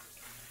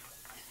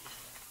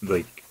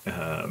 Like.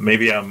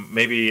 Maybe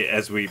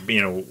as we,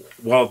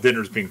 while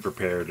dinner's being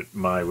prepared,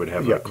 Mai would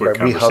have a quick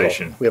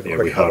conversation. We have a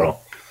quick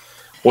huddle.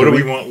 What do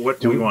we want? What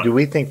do we want? Do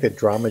we think that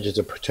Drawmage is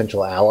a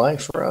potential ally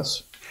for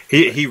us?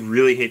 He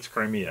really hates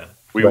Crimea.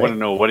 We want to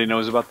know what he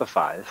knows about the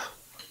Five.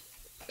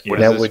 What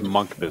is this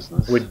monk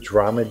business? Would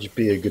Drawmage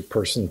be a good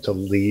person to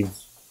leave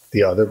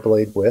the other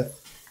blade with?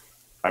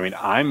 I mean,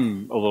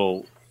 I'm a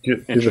little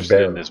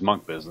interested in this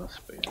monk business.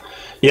 But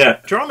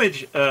yeah,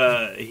 Drawmage,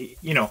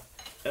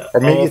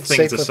 or maybe all it's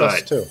things safe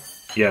aside, with us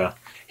too. Yeah,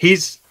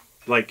 he's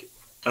like,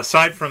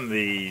 aside from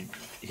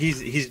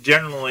he's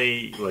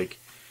generally like,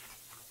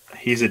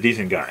 he's a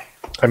decent guy.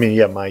 I mean,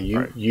 yeah,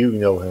 you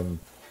know him.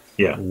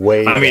 Yeah,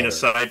 way. I mean,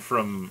 aside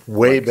from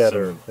way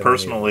better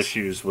personal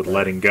issues with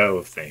letting go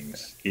of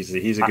things, he's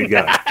a good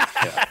guy.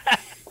 Yeah.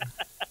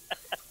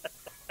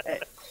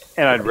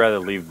 And I'd rather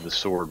leave the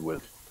sword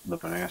with the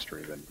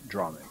monastery than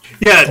Drawmage.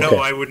 Yeah, no,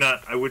 I would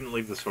not. I wouldn't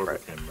leave the sword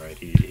with him. Right,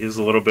 he's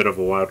a little bit of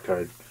a wild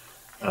card.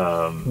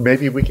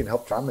 Maybe we can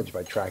help Drawmage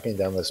by tracking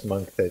down this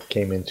monk that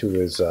came into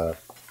his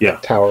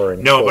tower.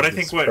 And no, but I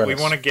think what we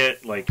want to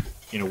get,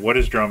 what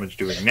is Drawmage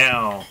doing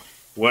now?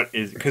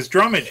 Because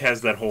Drawmage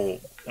has that whole.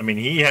 I mean,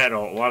 he had a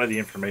lot of the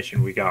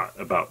information we got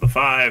about the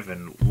Five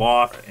and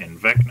Loth and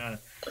Vecna.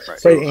 Right.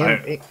 So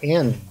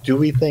and do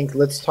we think?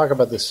 Let's talk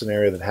about this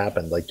scenario that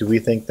happened. Like, do we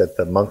think that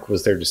the monk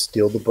was there to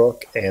steal the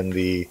book and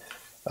the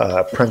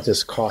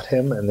apprentice caught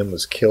him and then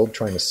was killed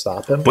trying to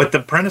stop him? But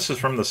the apprentice is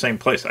from the same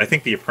place. I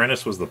think the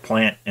apprentice was the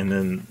plant, and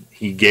then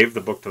he gave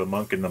the book to the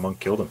monk, and the monk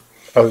killed him.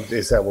 Oh,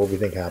 is that what we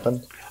think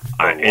happened?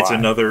 It's why?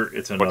 another.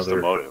 What's the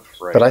motive?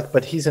 Right.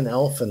 But he's an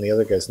elf, and the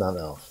other guy's not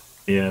an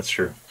elf. Yeah, that's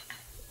true.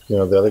 You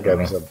know, the other guy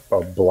was a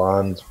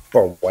blonde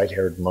or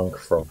white-haired monk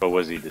from. But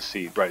was he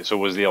deceived? Right. So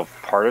was the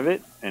elf part of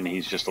it, and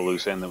he's just a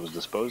loose end that was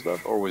disposed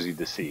of, or was he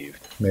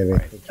deceived? Maybe.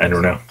 I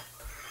don't know.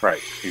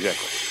 Right.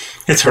 Exactly.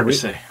 It's hard to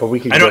say. But we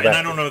could. I go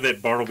back don't know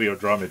that Bartleby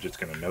O'Dramage is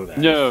going to know that.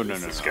 No.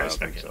 This I guy's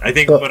don't think so. I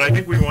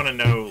think we want to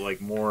know like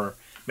more.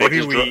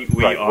 Maybe we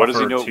offer what does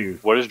he know? to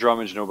What does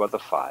Dramage know about the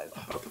 5?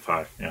 about the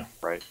 5. Yeah,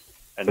 Right.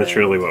 And that's then-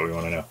 really what we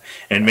want to know.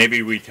 And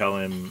maybe we tell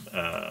him.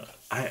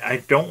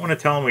 I don't want to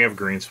tell him we have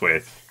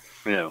Greenswathe.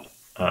 No.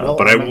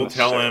 But I will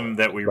tell necessarily. him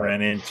that we Right.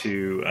 ran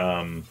into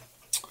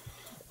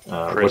Chris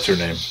what's her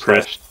name?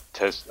 Chris.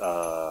 Teslin.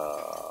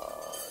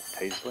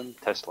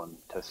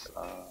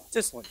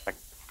 Just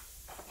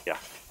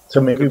So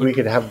maybe we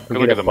could have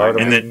Look at the mind.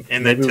 Bartleby.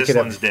 And that maybe we could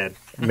have- Tislin's dead.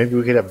 Maybe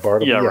we could have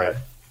Bartleby. Yeah, right.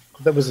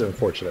 That was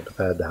unfortunate, but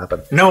that had to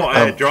happen. No,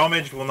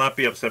 Drawmage will not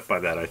be upset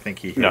by that. I think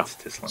he No. hates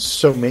Tislin.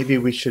 So maybe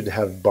we should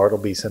have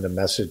Bartleby send a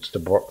message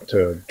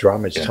to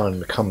Dramage telling him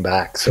to come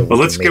back. So Well,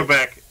 we let's can go make-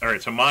 back. All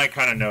right, so Mai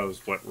kind of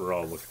knows what we're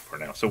all looking for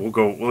now. So we'll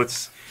go. Well,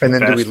 let's. And then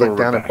do we fast look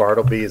forward down back. at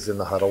Bartleby is in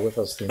the huddle with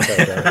us the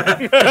entire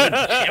time?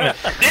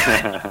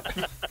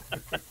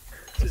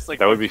 just like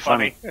That would be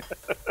funny.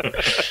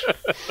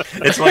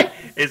 It's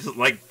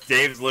like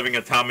Dave's living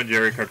a Tom and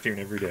Jerry cartoon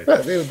every day.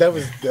 Yeah, dude, that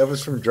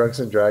was from Drunks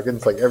and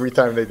Dragons. Like every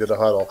time they did a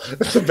huddle,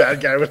 the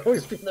bad guy would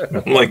always be there.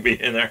 Like being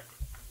in there.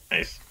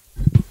 Nice.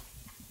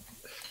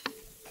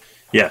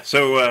 Yeah.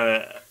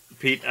 So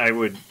Pete,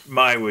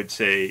 Mai would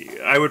say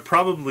I would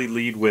probably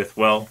lead with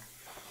we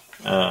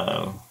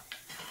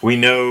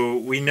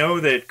know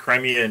that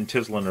Crimea and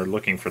Tislin are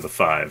looking for the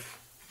 5.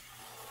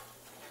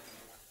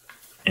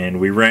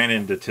 And we ran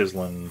into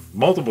Tislin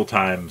multiple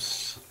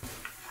times,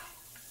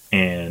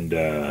 and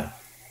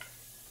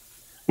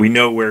we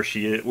know where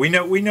she is. We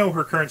know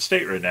her current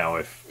state right now.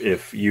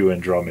 If you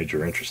and Drawmage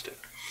are interested,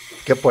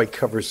 Gutboy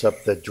covers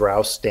up the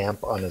drow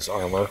stamp on his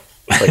armor,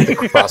 like the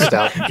crossed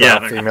out Yeah,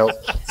 drow female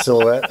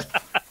silhouette.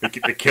 the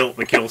kill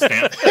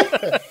stamp.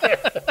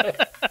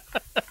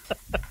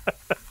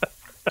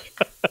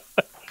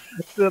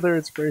 another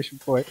inspiration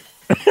point.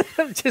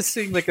 I'm just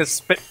seeing like a I'm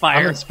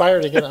Spitfire.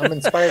 inspired again.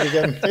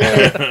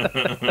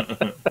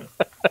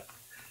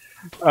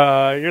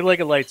 Yeah. You're like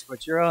a light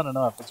switch. You're on and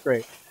off. It's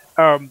great.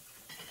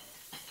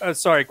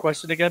 Sorry,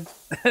 question again?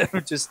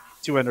 Just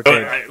too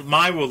entertaining.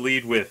 Mai will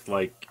lead with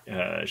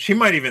she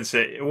might even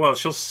say, well,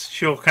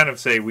 she'll kind of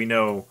say, we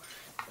know,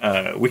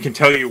 we can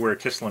tell you where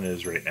Tislin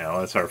is right now.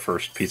 That's our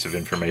first piece of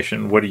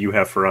information. What do you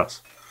have for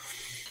us?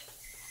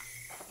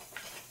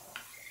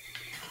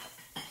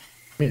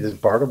 I mean, does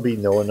Bartleby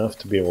know enough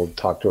to be able to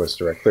talk to us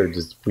directly, or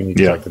does we need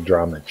to talk to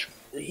Dramage?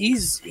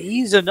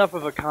 He's enough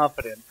of a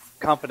confidant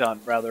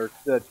rather,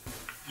 that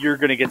you're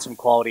going to get some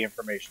quality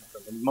information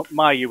from him.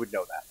 Mai, you would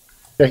know that.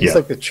 Yeah, he's Yeah.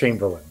 like the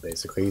Chamberlain,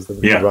 basically. He's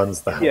he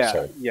runs the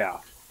household. Yeah.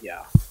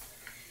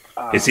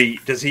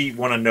 Does he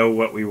want to know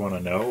what we want to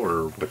know,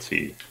 or what's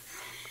he?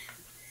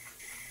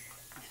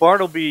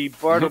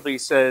 Bartleby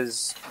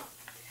says,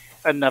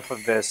 enough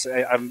of this.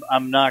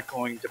 I'm not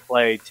going to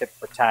play tit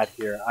for tat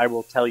here. I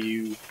will tell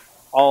you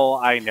all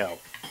I know.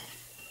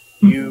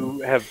 You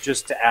have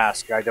just to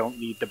ask. I don't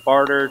need to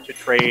barter, to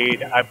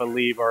trade. I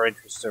believe our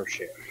interests are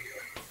shared.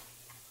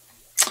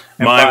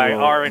 And by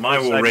our Mai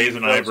interests, will I raise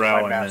mean an yours, eyebrow my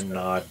and master. then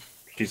nod.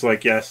 She's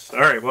like, yes. All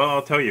right, well,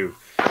 I'll tell you.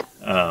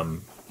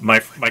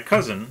 My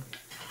cousin,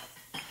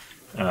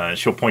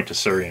 she'll point to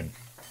Surian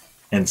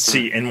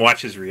and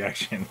watch his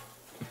reaction.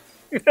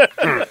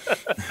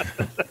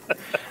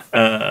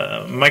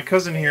 My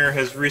cousin here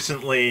has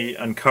recently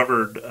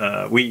uncovered.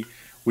 We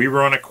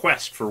were on a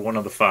quest for one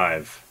of the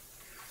 5,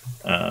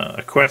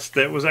 a quest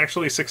that was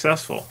actually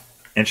successful.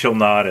 And she'll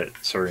nod at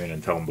Surian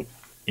and tell him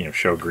to,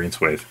 show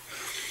Greenswathe.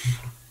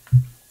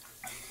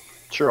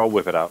 Sure, I'll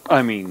whip it out.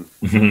 I mean,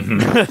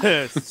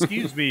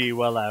 Excuse me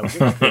while I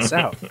whip this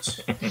out.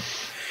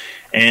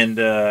 And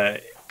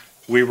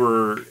we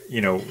were,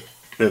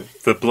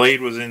 the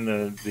blade was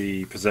in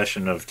the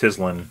possession of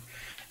Tislin,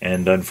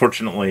 and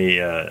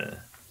unfortunately,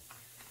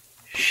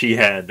 she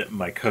had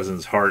my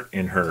cousin's heart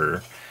in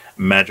her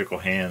magical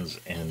hands,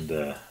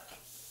 and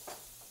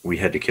we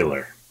had to kill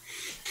her.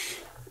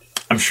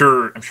 I'm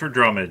sure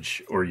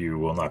Drawmage or you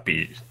will not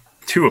be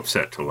too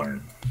upset to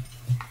learn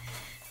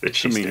that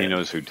she's he dead.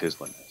 knows who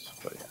Tislin is.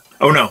 But yeah.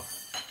 Oh no,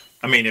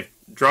 I mean if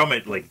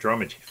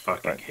Drawmage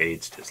fucking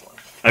hates Tislin.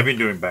 I've been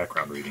doing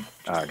background reading.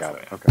 I got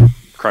it. Okay.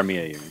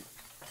 Crimea, you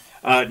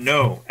mean?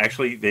 No,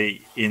 actually, they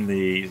in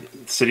the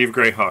city of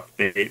Greyhawk,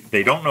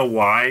 they don't know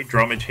why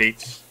Drawmage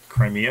hates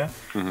Crimea,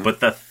 but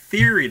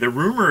the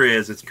rumor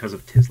is it's because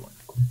of Tislin.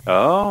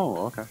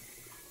 Oh, okay.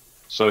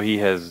 So he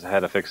has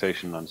had a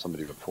fixation on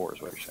somebody before,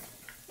 is what you're saying.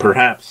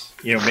 Perhaps,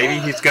 maybe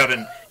he's got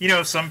an.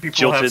 Some people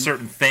Jilted. have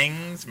certain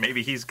things.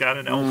 Maybe he's got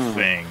an elf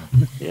thing.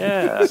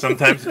 Yeah.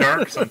 Sometimes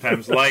dark,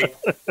 sometimes light.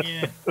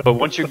 Yeah. But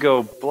once you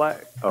go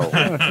black,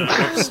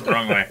 Whoops,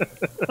 wrong way.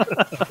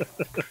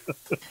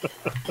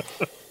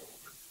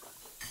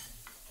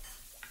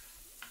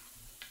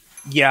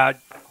 Yeah,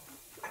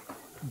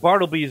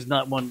 Bartleby is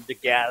not one to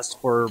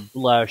gasp or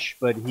blush,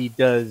 but he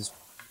does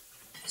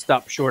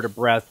stop short of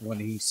breath when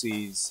he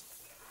sees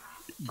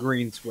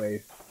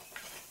Greenswave.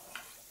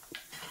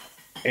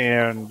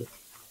 And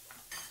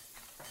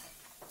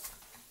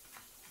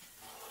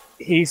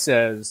he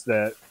says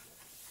that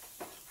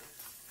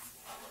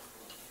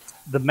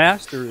the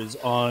Master is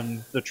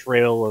on the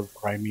trail of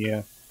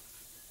Crimea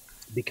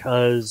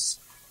because,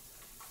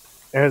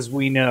 as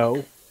we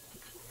know,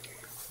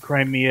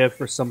 Crimea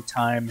for some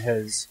time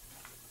has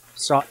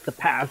sought the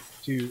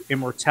path to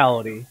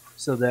immortality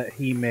so that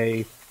he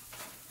may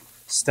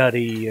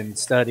study and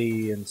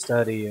study and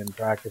study and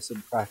practice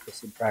and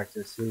practice and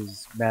practice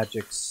his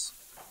magics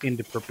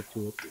into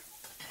perpetuity.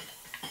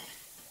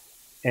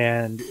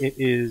 And it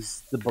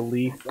is the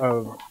belief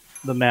of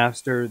the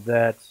Master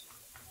that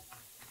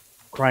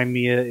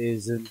Crimea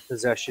is in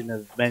possession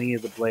of many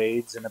of the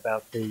blades and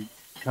about to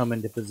come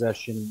into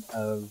possession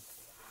of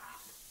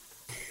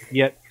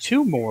yet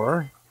 2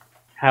 more.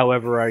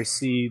 However, I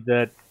see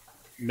that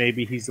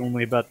maybe he's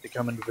only about to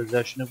come into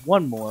possession of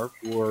 1 more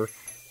for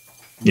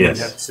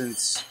Yes.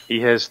 Since he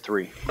has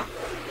 3.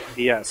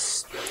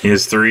 Yes. He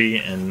has 3,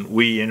 and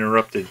we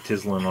interrupted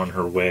Tislin on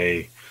her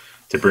way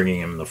to bringing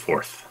him the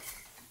 4th.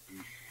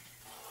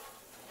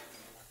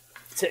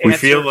 We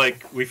feel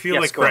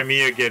like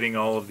Crimea getting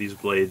all of these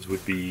blades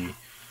would be,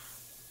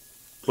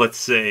 let's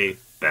say,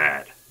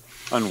 bad.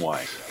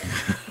 Unwise.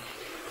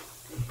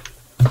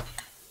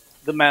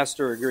 The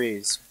Master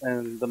agrees,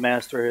 and the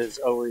Master has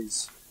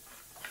always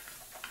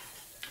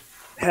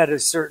had a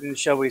certain,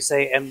 shall we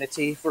say,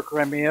 enmity for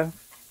Crimea,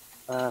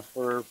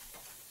 for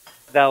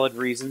valid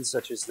reasons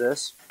such as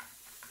this.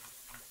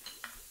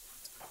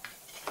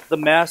 The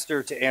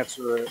Master, to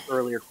answer an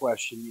earlier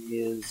question,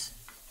 is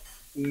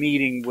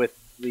meeting with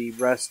the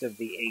rest of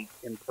the 8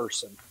 in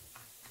person.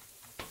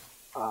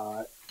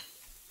 I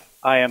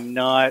am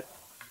not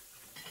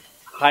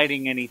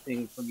hiding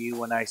anything from you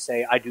when I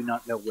say I do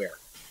not know where.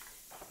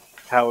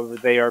 However,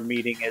 they are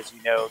meeting, as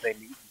you know, they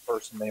meet in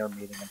person, they are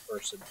meeting in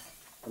person.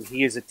 And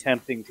he is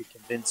attempting to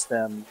convince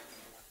them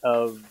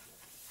of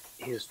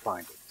his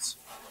findings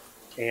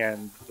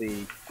and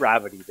the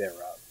gravity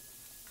thereof.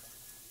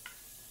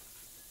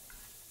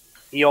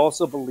 He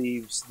also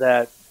believes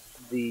that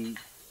the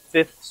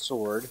 5th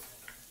sword,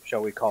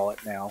 shall we call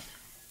it now,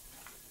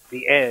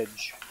 the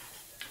Edge,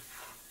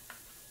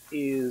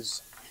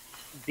 is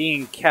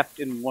being kept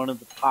in one of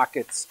the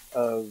pockets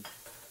of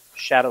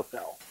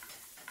Shadowfell.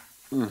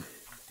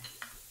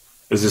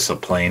 Is this a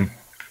plane?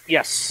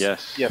 Yes.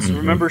 Yes. Yes. Mhm.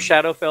 Remember,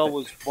 Shadowfell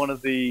was one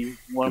of the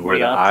Where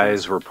the options?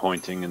 eyes were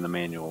pointing in the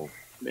manual.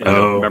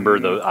 Oh. Remember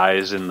the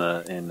eyes in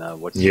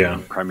what's Yeah.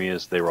 in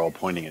Crimea's? They were all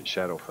pointing at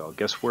Shadowfell.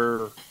 Guess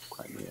where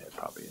Crimea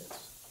probably is.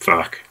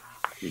 Fuck.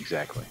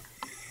 Exactly.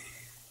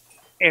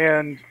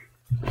 And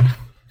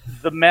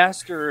the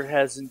Master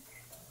hasn't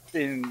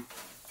been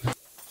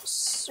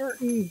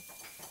certain,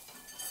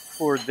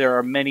 for there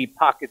are many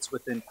pockets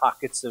within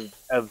pockets of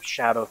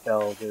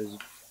Shadowfell. There's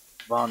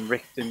Von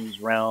Richten's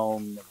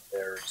realm,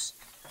 there's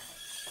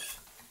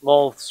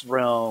Lolth's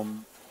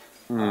realm,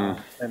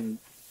 and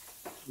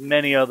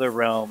many other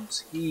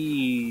realms.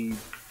 He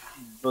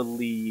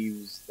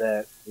believes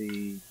that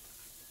the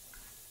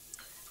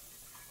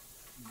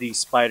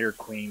Spider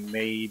Queen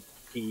may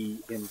be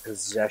in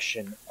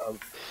possession of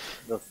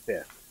the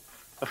 5th.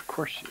 Of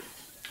course she is.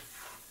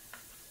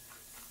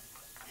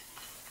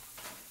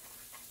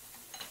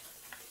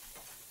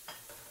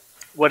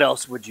 What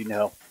else would you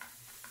know?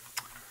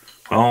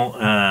 Well,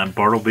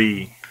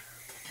 Bartleby,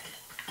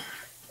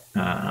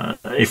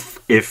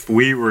 if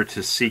we were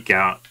to seek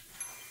out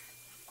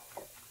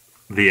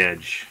the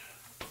Edge,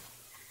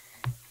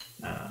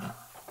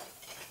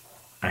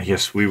 I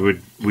guess we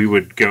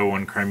would go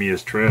on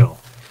Crimea's trail.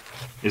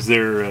 Is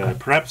there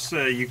perhaps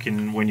you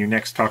can, when you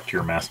next talk to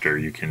your master,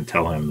 you can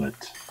tell him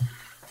that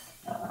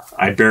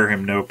I bear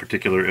him no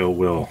particular ill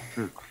will,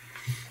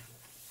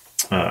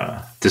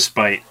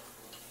 despite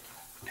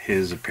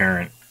his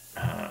apparent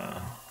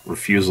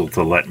refusal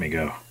to let me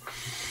go.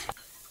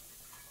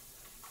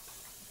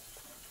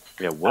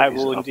 Yeah, what I is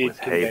will up indeed with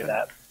convey Haven?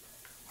 that.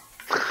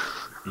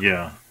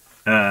 Yeah.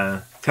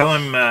 Tell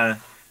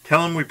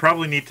him we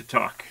probably need to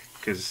talk,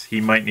 because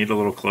he might need a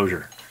little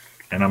closure,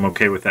 and I'm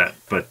okay with that.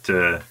 But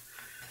I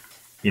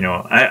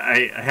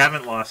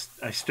haven't lost.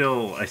 I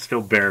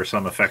still bear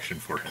some affection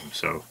for him,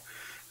 so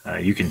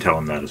you can tell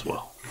him that as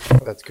well.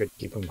 That's good.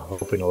 Keep him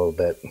hoping a little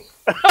bit.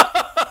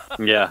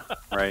 Yeah,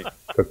 right.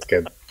 That's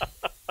good.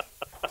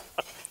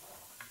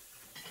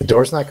 The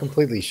door's not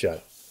completely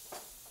shut.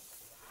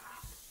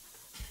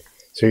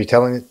 So you're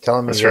telling him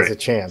That's he has right. a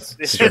chance.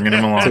 Stringing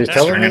him along. So you're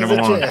telling him Stringing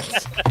he him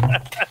has a along.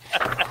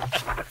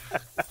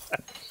 chance.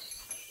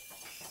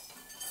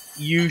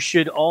 You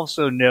should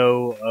also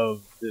know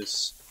of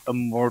this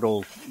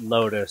immortal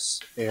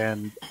lotus,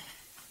 and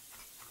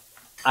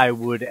I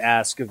would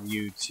ask of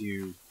you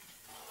to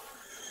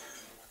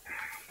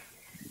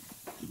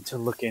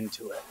look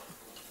into it.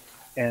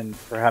 And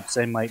perhaps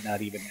I might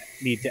not even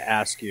need to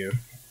ask you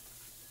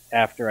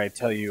after I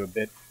tell you a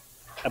bit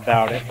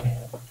about it.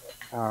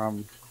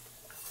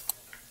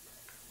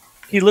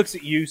 He looks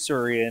at you,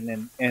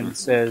 Surian, and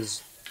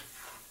says,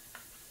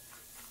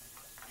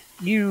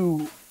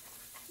 "You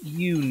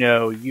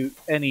know,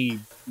 any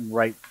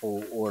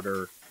rightful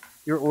order.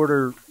 Your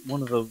order,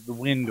 one of the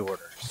wind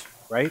orders,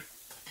 right?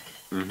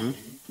 Mm-hmm.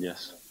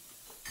 Yes.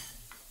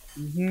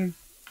 Mm-hmm.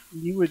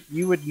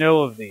 You would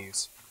know of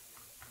these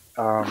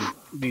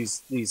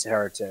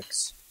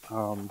heretics.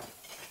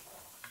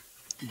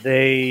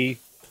 They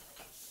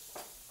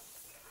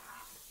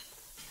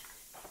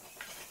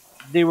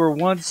were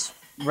once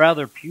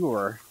rather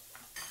pure,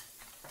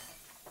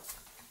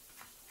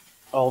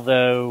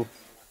 although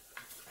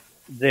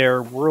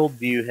their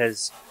worldview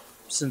has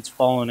since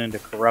fallen into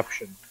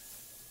corruption.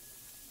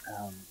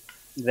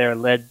 They're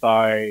led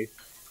by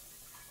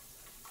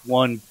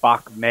one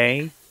Bak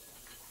Mei,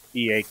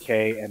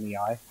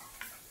 Bakmei,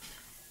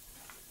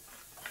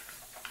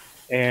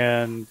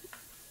 and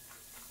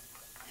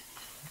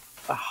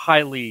a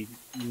highly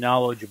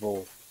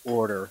knowledgeable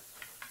order,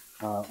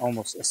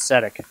 almost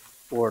ascetic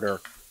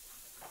order,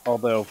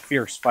 although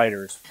fierce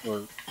fighters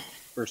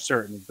for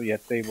certain, but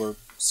yet they were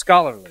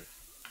scholarly.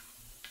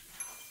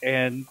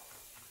 And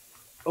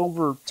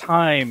over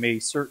time, a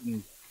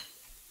certain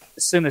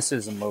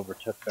cynicism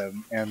overtook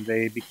them, and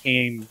they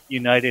became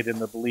united in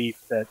the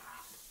belief that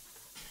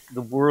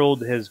the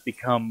world has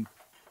become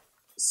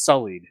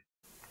sullied.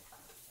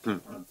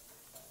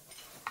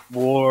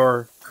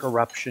 War,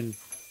 corruption.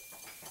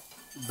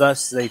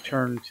 Thus, they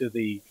turned to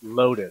the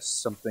lotus,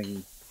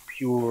 something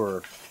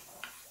pure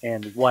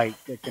and white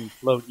that can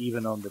float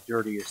even on the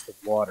dirtiest of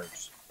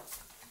waters.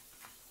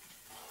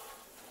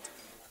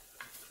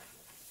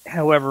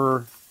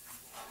 However,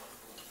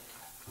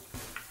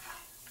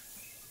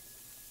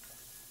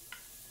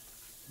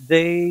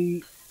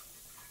 they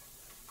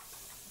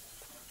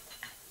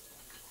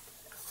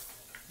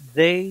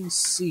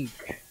seek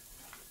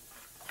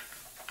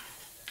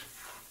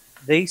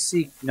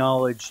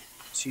knowledge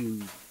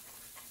to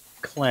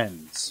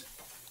cleanse.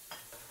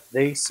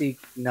 They seek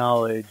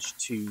knowledge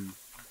to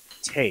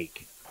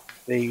take.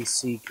 They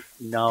seek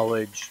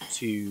knowledge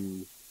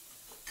to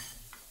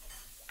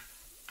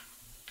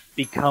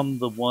become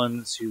the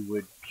ones who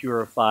would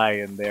purify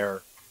in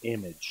their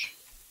image.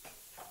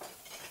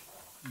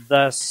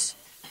 Thus,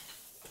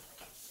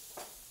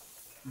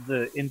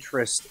 the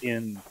interest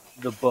in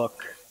the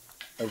book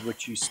of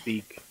which you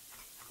speak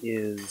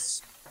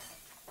is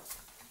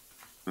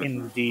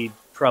indeed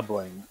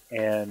troubling.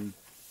 And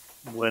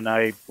when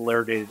I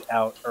blurted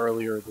out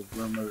earlier the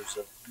rumors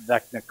of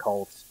Vecna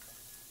cult,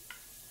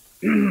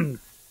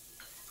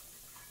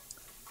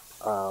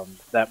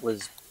 that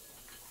was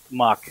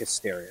mock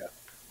hysteria.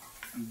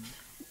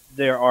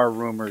 There are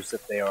rumors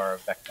that they are a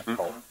Vecna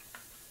cult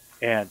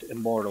and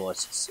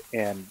immortalists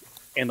and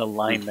in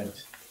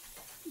alignment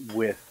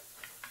with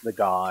the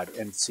god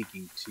and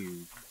seeking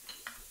to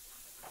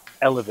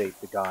elevate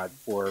the god.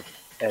 For,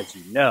 as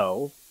you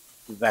know,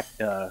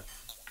 Vecna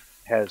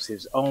has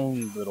his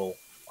own little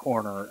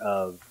corner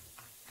of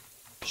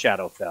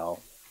Shadowfell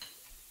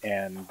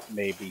and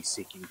may be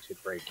seeking to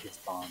break his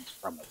bonds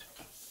from it.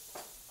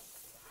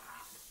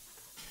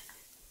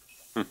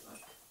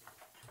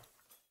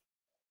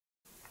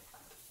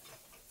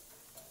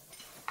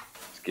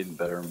 It's getting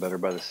better and better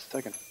by the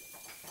second.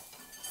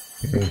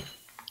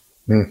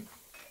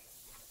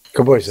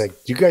 Good boys, like,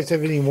 do you guys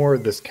have any more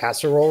of this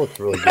casserole? It's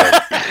really good.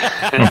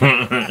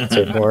 Is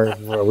there more?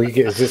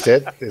 Is this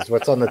it? Is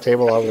what's on the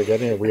table all we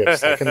getting? We have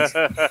seconds.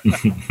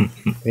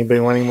 Anybody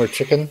want any more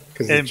chicken?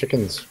 Because the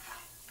chicken's.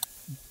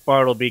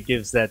 Bartleby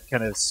gives that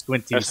kind of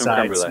squinty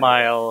side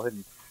smile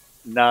and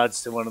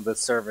nods to one of the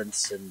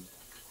servants and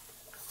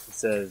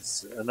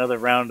says, "Another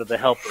round of the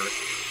helper."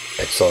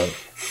 Excellent.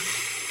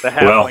 The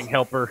halfling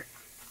helper.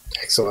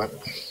 Excellent.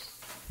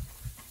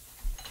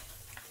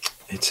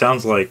 It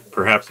sounds like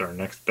perhaps our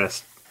next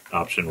best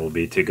option will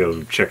be to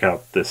go check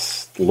out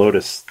this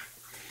Lotus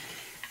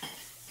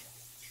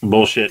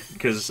bullshit,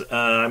 because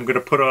I'm going to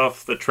put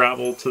off the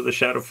travel to the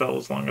Shadowfell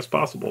as long as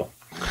possible.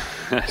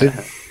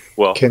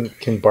 Well,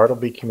 can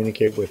Bartleby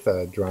communicate with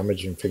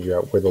Dromage and figure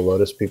out where the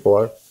Lotus people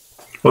are?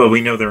 Well,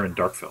 we know they're in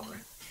Darkfell, right?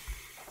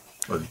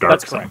 Or Darkfell.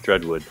 That's correct.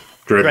 Dreadwood.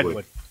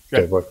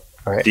 Dreadwood.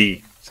 All right.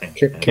 D. Same.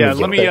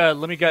 Let me get. I don't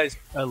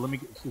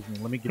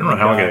know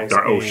how I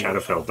got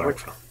Shadowfell,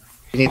 Darkfell.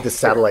 You need the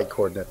satellite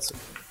coordinates.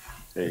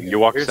 You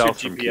walk Here's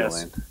south your from GPS.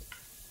 Keeland.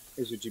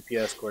 Here's your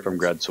GPS coordinates. From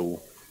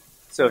Gradsul.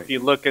 So if you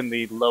look in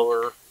the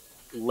lower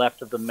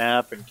left of the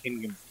map in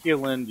Kingdom of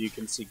Keeland, you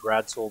can see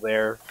Gradsul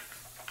there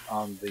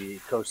on the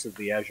coast of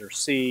the Azure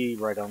Sea,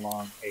 right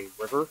along a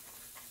river.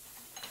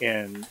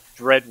 And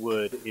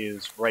Dreadwood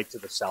is right to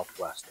the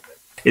southwest of it.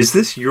 Is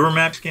this your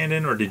map scanned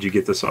in, or did you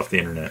get this off the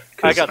internet?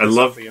 I got this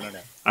off the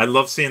internet. I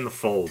love seeing the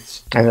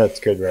folds. I know it's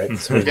good, right?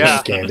 So we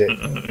just scanned it.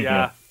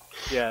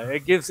 Yeah,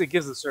 it gives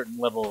a certain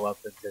level of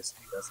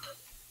authenticity, doesn't it?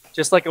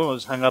 Just like when it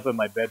was hung up in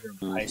my bedroom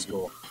in high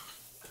school.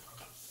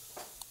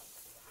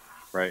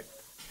 Right.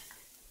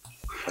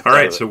 All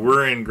right, so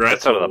we're in Gradsul.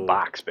 That's out of the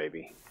box,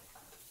 baby.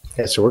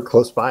 Yeah, so we're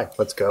close by.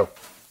 Let's go.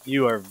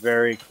 You are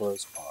very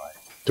close by.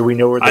 Do we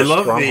know where I the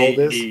love stronghold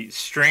is? the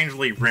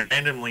strangely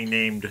randomly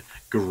named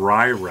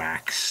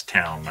Gryrax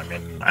town. I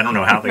mean, I don't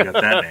know how they got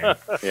that name.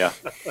 Yeah.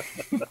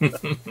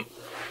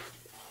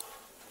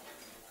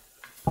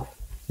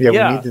 Yeah,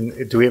 we need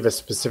to. Do we have a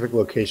specific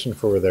location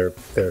for where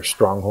their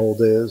stronghold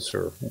is,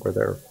 or where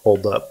they're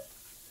holed up?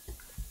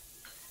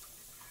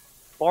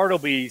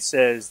 Bartleby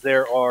says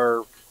there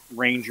are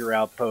ranger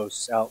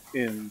outposts out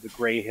in the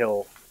Gray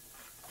Hill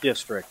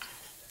district,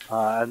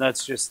 and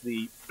that's just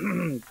the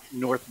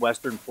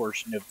northwestern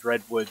portion of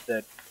Dreadwood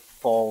that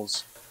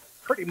falls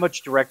pretty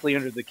much directly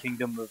under the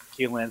Kingdom of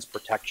Keelan's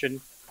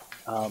protection.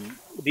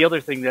 The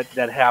other thing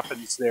that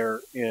happens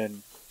there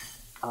in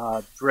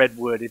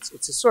Dreadwood,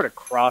 it's a sort of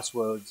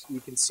crossroads.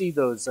 You can see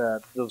those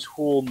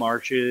Hool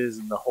marshes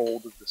and the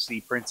hold of the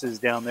Sea Princes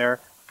down there.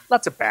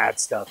 Lots of bad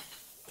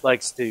stuff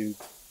likes to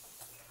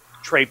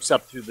traipse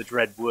up through the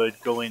Dreadwood,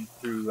 going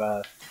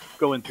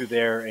through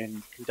there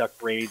and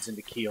conduct raids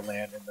into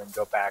Keelan and then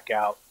go back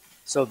out.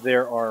 So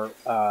there are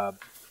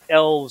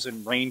elves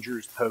and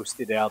rangers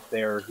posted out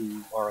there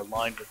who are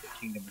aligned with the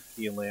Kingdom of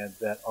Keelan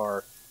that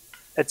are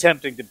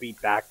attempting to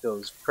beat back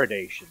those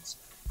predations.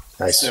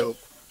 Nice. So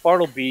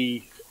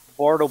Bartleby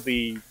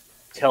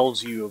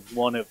tells you of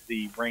one of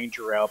the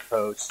ranger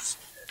outposts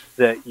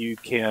that you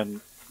can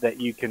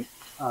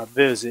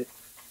visit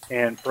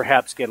and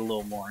perhaps get a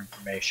little more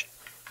information.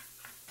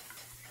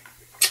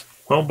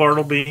 Well,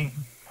 Bartleby,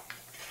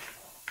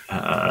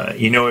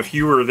 if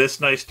you were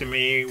this nice to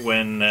me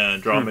when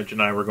Drawmage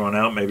and I were going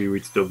out, maybe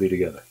we'd still be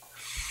together.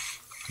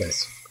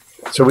 Yes.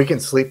 So we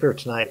can sleep here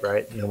tonight,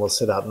 right? And then we'll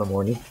sit out in the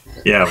morning.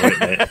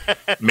 Yeah,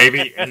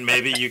 maybe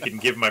you can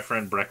give my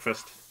friend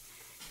breakfast,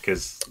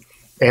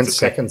 and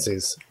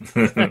secondsies.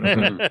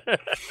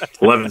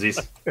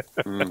 11sies.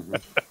 Mm-hmm.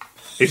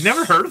 He's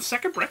never heard of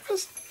second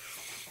breakfast?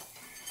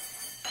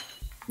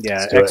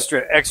 Yeah,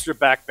 extra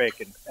back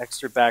bacon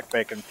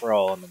for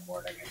all in the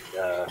morning,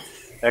 and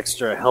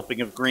extra helping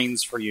of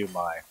greens for you,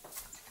 Mai.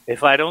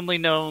 If I'd only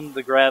known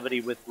the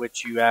gravity with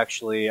which you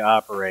actually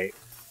operate,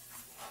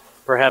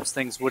 perhaps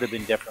things would have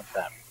been different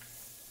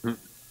then.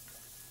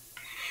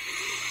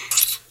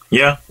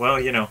 Yeah, well,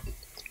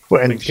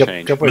 Well, and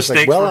mistakes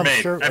like, well, were I'm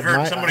made. sure I've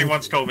heard somebody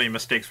once told me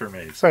mistakes were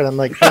made. Right, I'm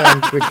like,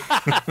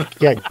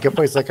 yeah,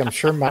 Gilboy's like, I'm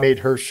sure made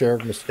her share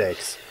of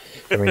mistakes.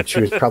 I mean,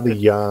 she was probably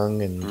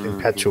young and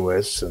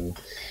impetuous, and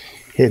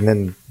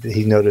then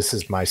he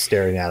notices my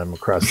staring at him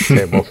across the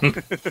table.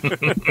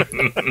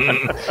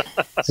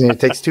 So it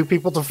takes two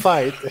people to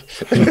fight.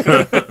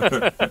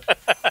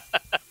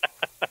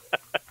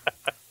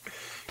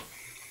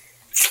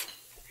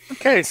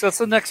 Okay, so it's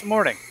the next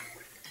morning,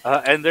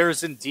 and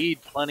there's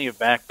indeed plenty of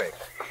back bacon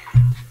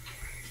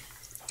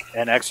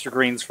and extra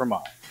greens for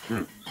mine.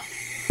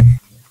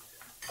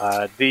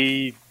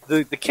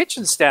 The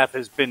kitchen staff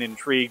has been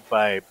intrigued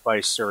by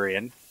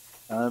Surian.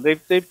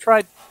 They've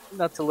tried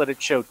not to let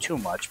it show too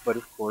much, but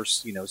of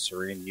course,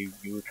 Surian,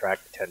 you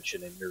attract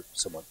attention and you're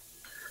somewhat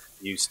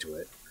used to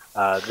it.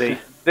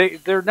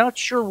 They're not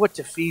sure what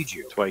to feed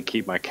you. That's why I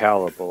keep my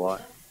cow up a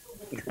lot.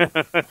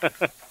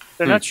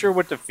 They're not sure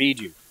what to feed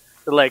you.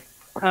 They're like,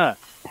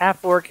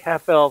 half orc,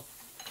 half elf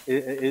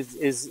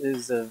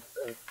is a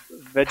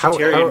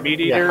vegetarian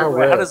meat eater.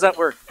 How does that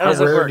work? How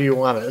rare do you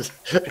want it?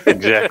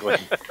 Exactly.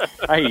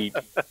 I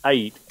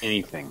eat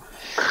anything.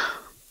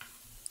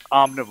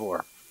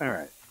 Omnivore. All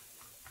right.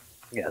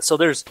 Yeah. So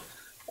there's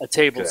a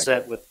table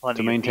set with plenty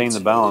to maintain of the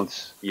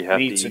balance. You have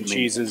meats to eat and meat.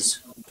 cheeses.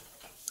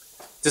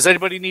 Does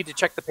anybody need to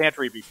check the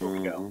pantry before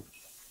we go?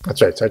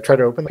 That's right. So I try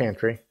to open the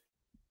pantry.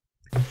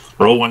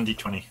 Roll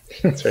 1d20.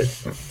 That's right.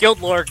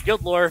 Guild lore.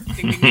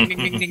 Ding, ding, ding,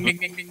 ding, ding, ding, ding,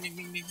 ding, ding,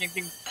 ding, ding, ding,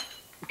 ding.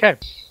 Okay.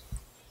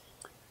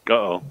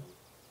 Uh-oh.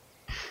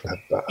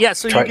 Yeah,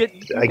 so Try, you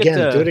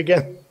get do it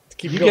again.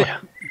 Keep going.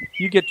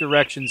 You get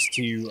directions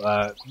to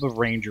the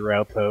ranger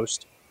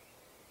outpost,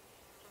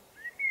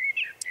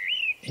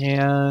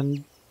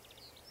 and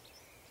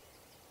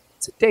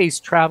it's a day's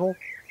travel,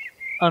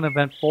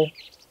 uneventful.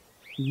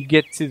 You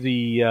get to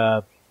the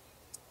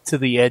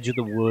edge of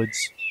the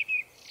woods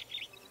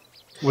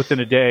within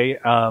a day.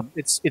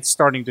 It's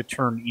starting to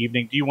turn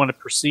evening. Do you want to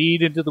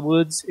proceed into the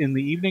woods in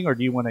the evening, or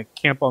do you want to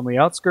camp on the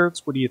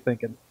outskirts? What are you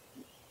thinking?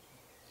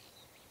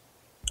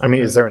 I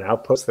mean, is there an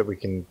outpost that we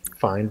can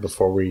find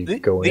before we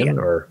go in,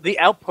 or the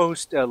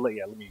outpost? Let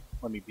me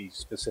be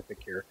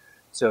specific here.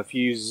 So if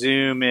you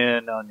zoom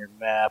in on your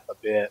map a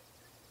bit,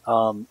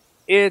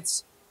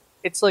 it's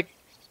like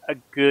a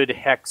good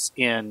hex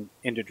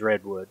into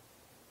Dreadwood.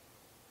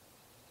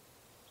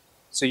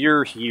 So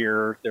you're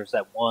here. There's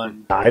that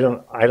one. I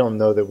don't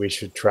know that we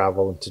should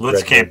travel into.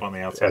 Let's Dreadwood camp on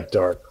the outside at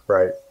dark,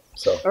 right?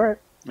 So all right,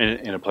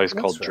 in a place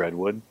called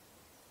Dreadwood.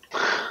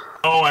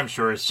 Oh, I'm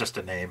sure it's just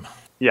a name.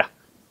 Yeah.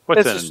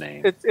 What's in a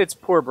name? It's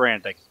poor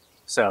branding,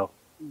 so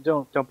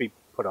don't be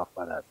put off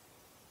by that.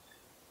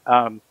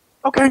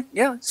 Okay,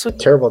 yeah. So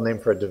terrible name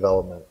for a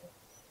development.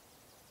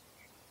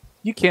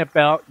 You camp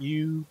out.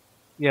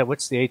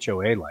 What's the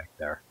HOA like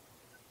there?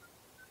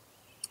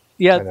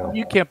 Yeah,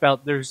 you camp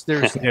out. There's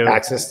no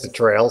access to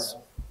trails.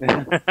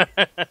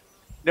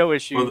 No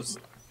issues.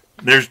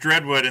 There's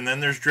Dreadwood, and then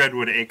there's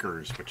Dreadwood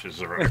Acres, which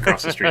is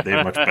across the street. They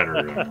have much better.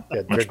 Much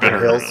Dreadwood better.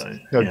 Hills.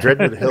 No,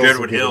 Dreadwood Hills. Dreadwood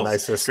would be the Hills.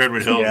 nicest.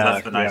 Dreadwood Hills. Yeah,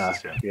 That's the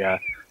nicest. yeah.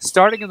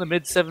 Starting in the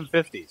mid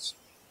 750s.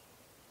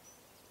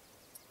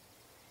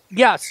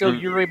 Yeah, so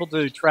you're able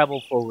to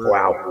travel forward.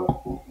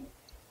 Wow.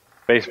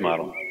 Base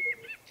model.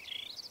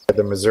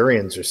 The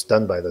Missourians are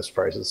stunned by those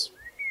prices.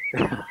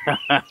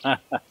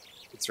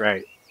 That's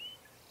right.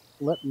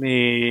 Let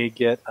me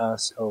get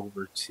us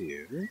over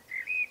to.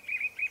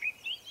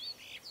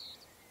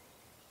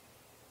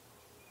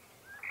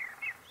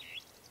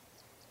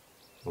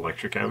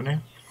 Electric Avenue.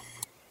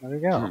 There we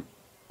go.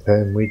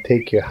 And we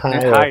take you high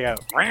up.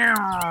 High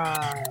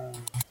up.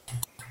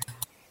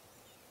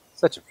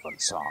 Such a fun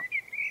song.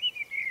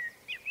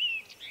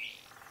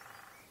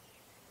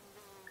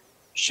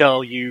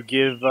 Shall you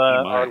give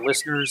our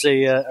listeners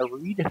a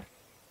read?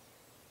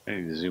 I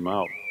need to zoom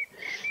out.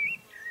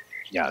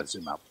 Yeah,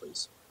 zoom out,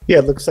 please. Yeah,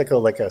 it looks like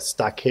a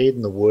stockade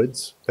in the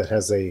woods that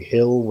has a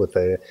hill with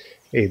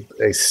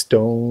a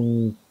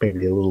stone,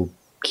 maybe a little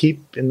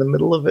keep in the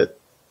middle of it,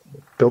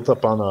 built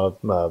up on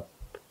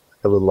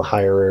a little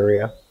higher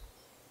area.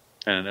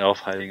 And an elf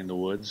hiding in the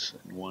woods.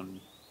 And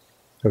one.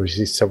 We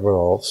see several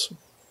elves.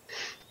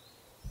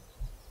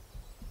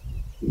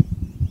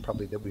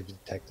 Probably that we've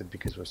detected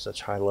because we're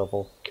such high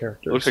level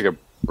characters. It looks like a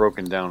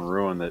broken down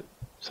ruin that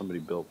somebody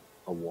built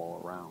a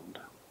wall around.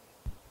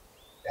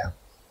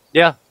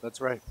 Yeah, that's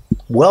right.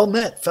 Well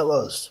met,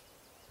 fellows.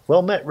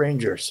 Well met,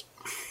 Rangers.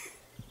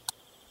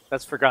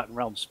 That's Forgotten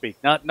Realms speak.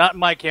 Not in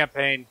my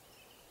campaign.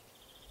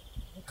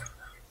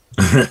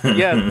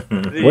 Yeah.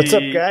 What's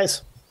up,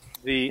 guys?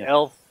 The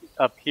elf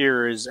up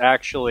here is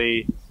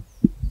actually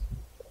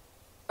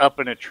up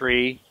in a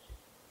tree,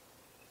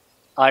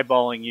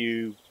 eyeballing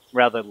you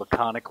rather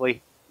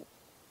laconically.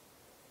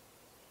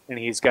 And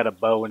he's got a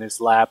bow in his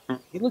lap.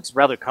 He looks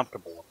rather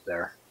comfortable up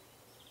there.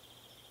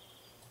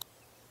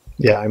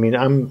 Yeah, I mean,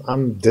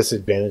 I'm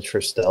disadvantaged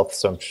for stealth,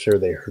 so I'm sure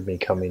they heard me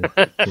coming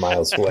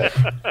miles away.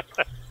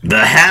 The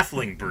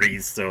halfling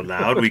breathes so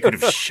loud we could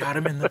have shot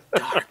him in the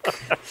dark.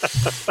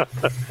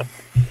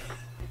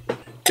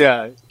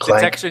 Yeah,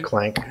 Clank, detection.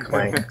 clank,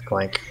 clank,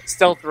 clank.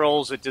 Stealth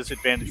rolls at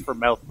disadvantage for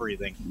mouth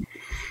breathing.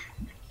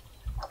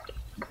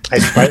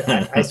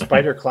 I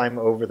spider climb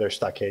over their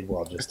stockade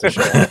wall just to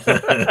show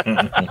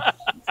off.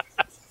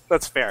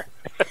 That's fair.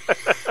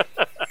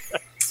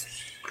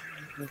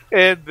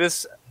 And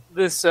this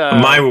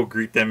Mai will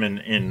greet them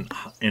in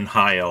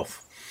high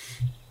elf.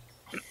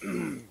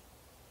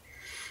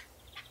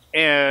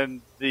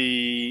 And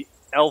the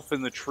elf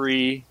in the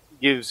tree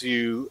gives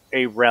you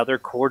a rather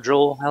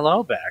cordial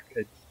hello back.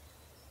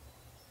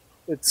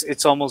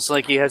 It's almost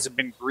like he hasn't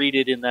been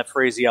greeted in that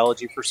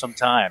phraseology for some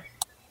time.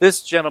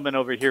 This gentleman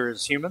over here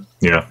is human,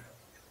 Yeah.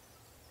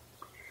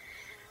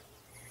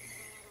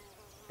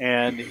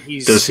 and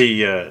he's Does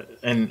he? I'll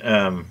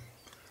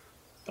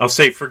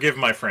say, forgive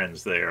my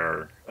friends. They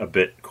are a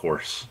bit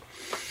coarse.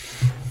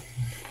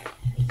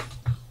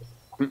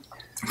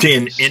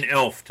 In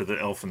elf to the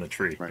elf in the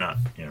tree, Right.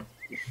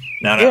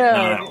 not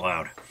out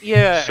loud.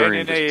 yeah, Surian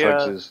and just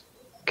tucks his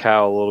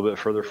cow a little bit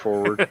further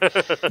forward.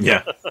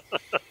 Yeah.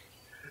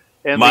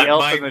 and the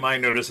elf in the my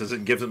notices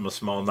and gives him a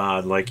small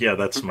nod, like, yeah,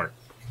 that's smart.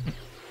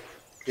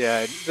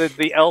 Yeah,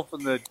 the elf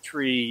in the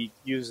tree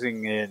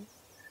using an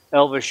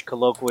elvish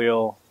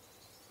colloquial,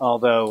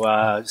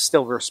 although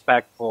still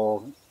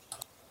respectful,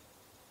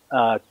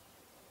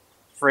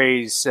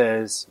 phrase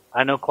says,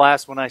 "I know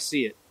class when I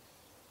see it,"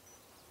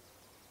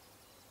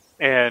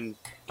 and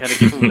kind of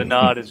gives him the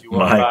nod as you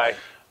walk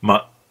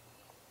by.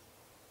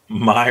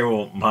 My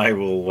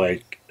will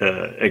like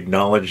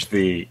acknowledge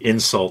the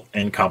insult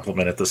and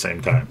compliment at the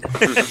same time.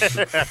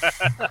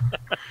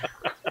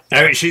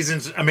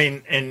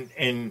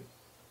 And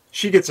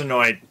she gets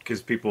annoyed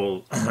because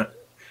people,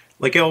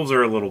 like elves,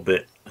 are a little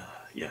bit.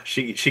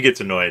 She gets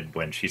annoyed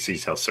when she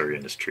sees how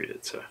Surian is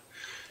treated. So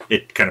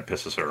it kind of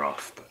pisses her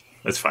off, but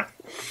that's fine.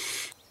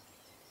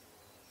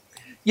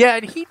 Yeah,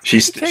 and he She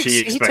takes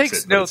expects it, but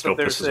it note still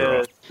that pisses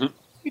her off.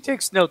 he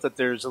takes note that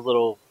there's a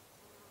little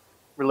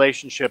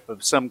relationship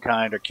of some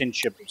kind or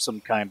kinship of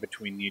some kind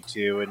between you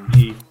two, and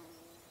he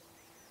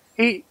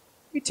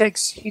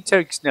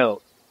takes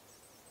note.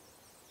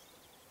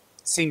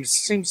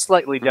 Seems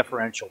slightly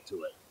deferential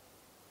to it.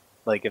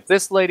 Like, if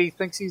this lady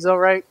thinks he's all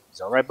right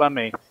by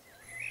me.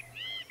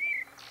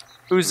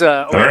 Who's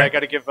right. I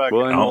got to give. Well,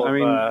 control I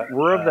mean, of,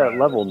 we're of that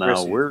level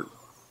now. Chrissy.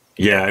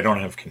 Yeah, I don't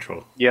have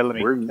control. Yeah, let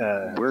me. We're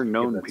give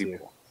known that to you.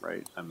 people,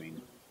 right? I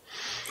mean,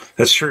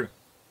 That's true.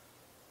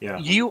 Yeah,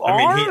 You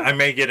I are. mean, I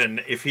may get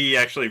if he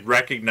actually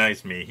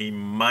recognized me, he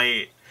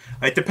might.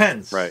 It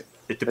depends. Right.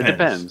 It depends.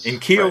 depends. In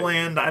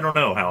Keoland, I don't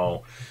know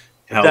how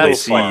That they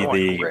is see far.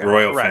 the Correct.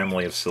 royal Correct.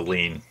 family of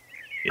Selene.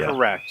 Yeah.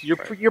 Correct. You're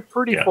Right. you're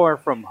pretty Yeah. far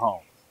from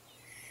home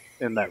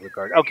in that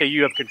regard. Okay,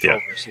 you have control.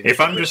 Yeah. over seeing If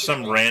it. I'm just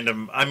some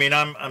random, I mean,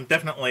 I'm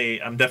definitely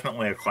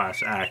a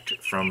class act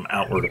from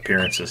outward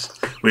appearances.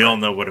 We all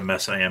know what a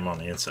mess I am on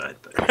the inside.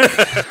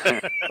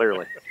 But.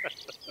 clearly.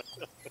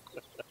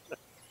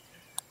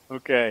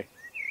 Okay.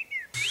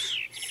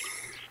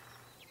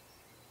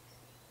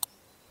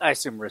 I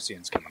assume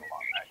Rissian's coming along,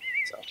 right?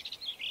 So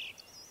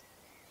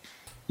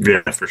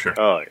Yeah, for sure.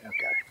 Oh, yeah.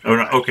 okay. Oh,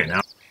 no, okay,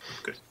 now.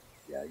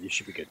 Yeah, you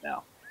should be good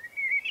now.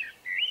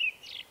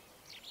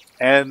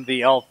 And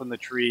the elf in the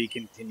tree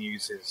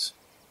continues his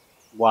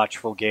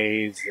watchful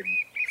gaze and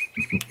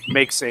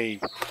makes a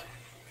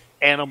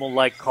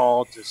animal-like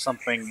call to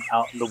something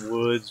out in the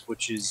woods,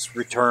 which is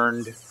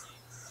returned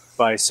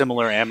by a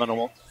similar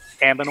animal-like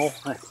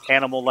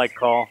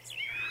call.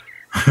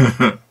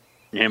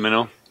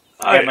 Yamino.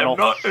 I Aminal. am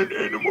not an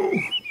animal.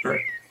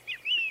 Right.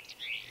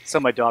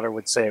 So my daughter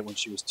would say it when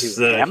she was 2. Is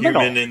the Aminal.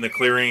 human in the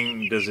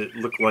clearing? Does it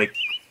look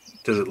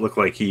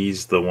like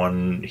he's the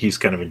one? He's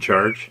kind of in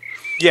charge.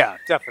 Yeah,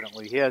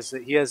 definitely. He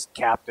has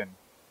captain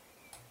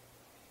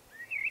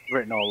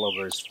written all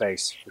over his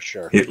face for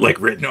sure. Like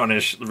written on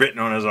his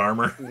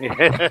armor.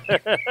 Right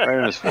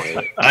on his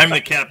forehead. I'm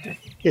the captain.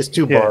 He has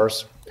 2 Yeah.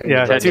 bars.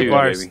 Yeah, Tattoo, 2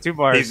 bars. baby. 2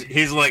 bars.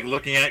 He's like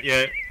looking at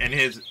you, and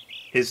his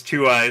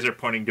 2 eyes are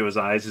pointing to his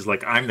eyes. He's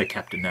like, I'm the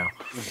captain now.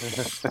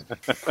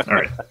 All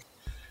right.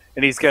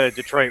 And he's got a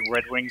Detroit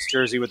Red Wings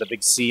jersey with a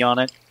big C on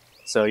it.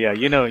 So yeah,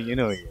 you know he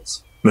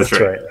is. That's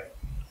That's right. right.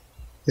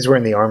 He's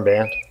wearing the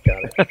armband.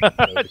 Got it.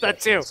 That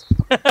too.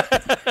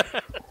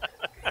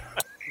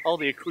 All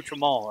the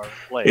accoutrements are in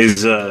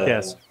place.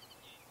 Yes.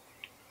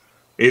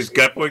 Is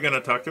Gutboy going to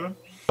talk to him?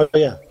 Oh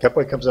yeah,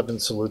 Catboy comes up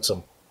and salutes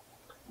him.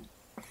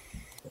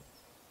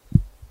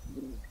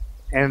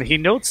 And he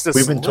notes the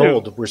We've been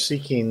salute. told we're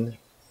seeking.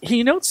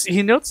 He notes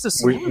the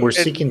salute. We're and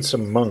seeking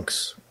some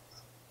monks.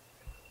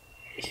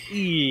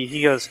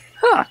 He goes,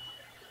 huh?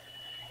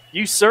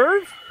 You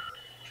serve?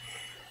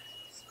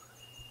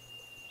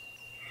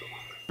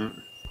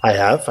 I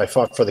have. I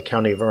fought for the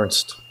county of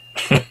Ernst.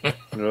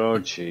 Oh,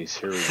 jeez.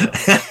 Here we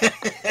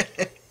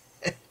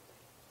go.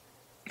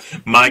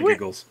 My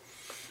giggles.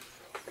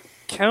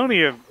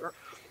 County of,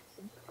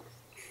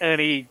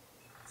 and he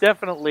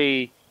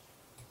definitely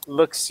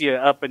looks you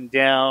up and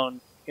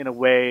down in a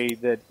way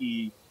that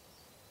he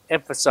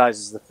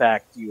emphasizes the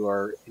fact you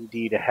are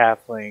indeed a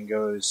halfling. And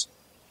goes,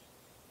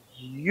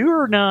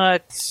 you're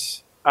not.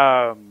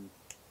 I'm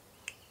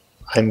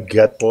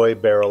Gutboy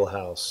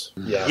Barrelhouse.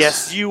 Yes.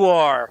 Yes, you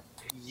are.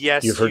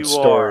 Yes, You've heard you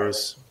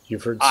stories.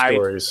 You've heard I-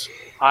 stories.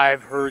 are.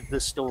 I've heard the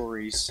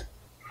stories.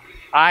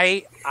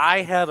 I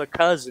have a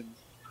cousin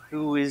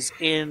who is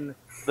in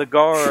the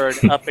guard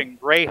up in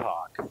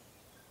Greyhawk.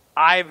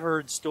 I've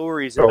heard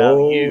stories about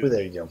Oh, you.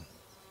 there you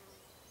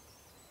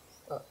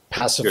go.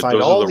 Pacified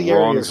those are all the the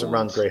wrong areas around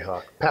ones.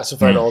 Greyhawk.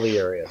 Pacified all the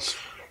areas.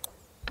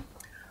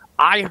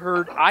 I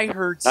heard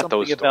Not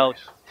those something about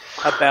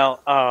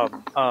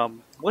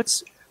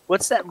what's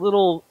that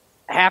little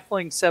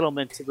halfling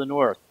settlement to the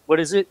north? What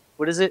is it?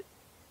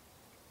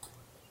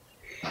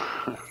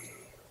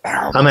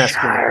 I'm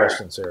asking the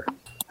questions here.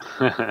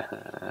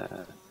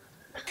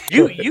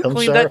 You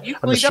cleaned that. You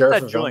I'm the cleaned up sheriff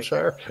that of joint.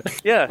 Elmshire.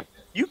 Yeah,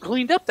 you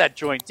cleaned up that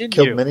joint, didn't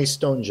Killed you? many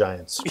stone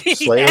giants.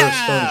 Slayer of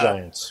Yeah. stone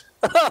giants.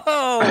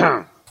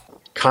 Oh,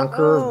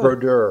 Conqueror Oh. of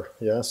Brodeur.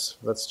 Yes,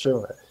 that's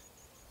true.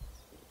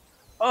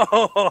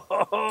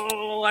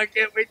 oh! I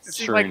can't wait to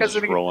see my Shireen's cousin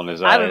just again. rolling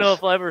his eyes. I don't know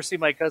if I'll ever see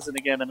my cousin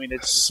again. I mean,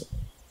 it's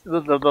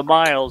the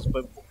miles,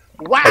 but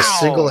wow! I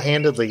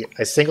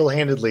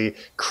single-handedly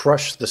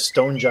crushed the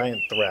stone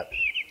giant threat,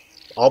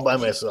 all by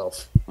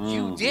myself.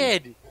 You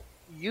did,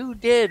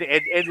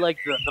 and like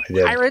I the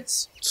did.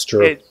 pirates, It's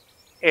true.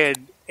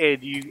 and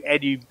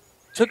you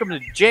took him to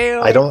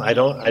jail. I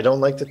don't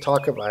like to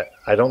talk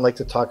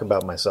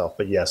about myself,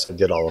 but yes, I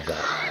did all of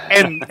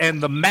that.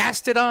 and the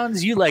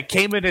mastodons, you like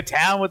came into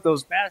town with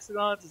those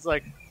mastodons. It's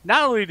like,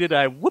 not only did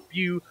I whoop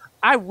you,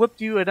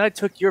 and I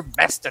took your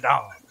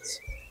mastodons.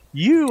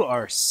 You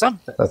are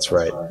something. That's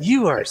right.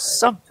 You are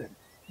something.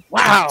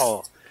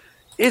 Wow,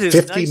 it is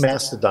 50 nice to-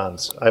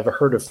 mastodons. I've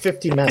heard of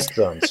 50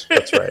 mastodons.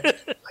 That's right.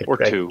 Or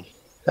 2.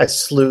 I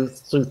slew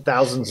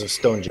thousands of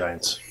stone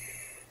giants.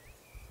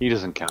 He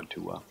doesn't count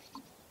too well.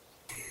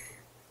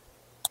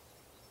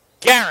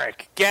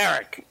 Garrick.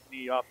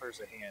 He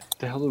offers a hand.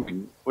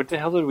 What the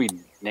hell did we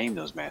name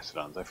those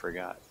mastodons? I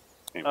forgot.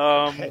 They had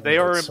are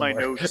notes in my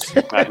somewhere. notes.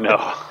 I know.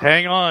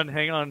 Hang on.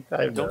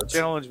 I have Don't notes.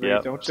 challenge me. Yeah,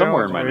 Don't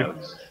somewhere in my challenge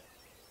me. notes.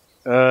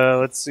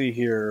 Let's see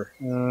here.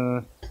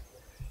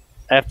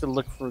 I have to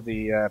look for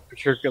the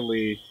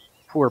particularly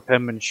poor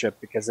penmanship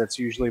because that's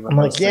usually when I'm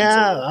like, those things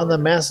yeah, are on the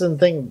mastodon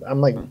thing.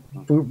 I'm like,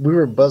 we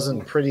were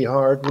buzzing pretty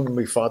hard when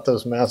we fought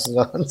those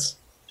mastodons.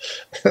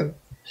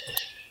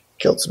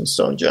 Killed some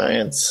stone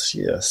giants.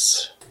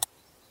 Yes,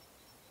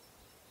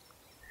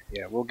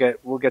 Yeah, we'll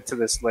get to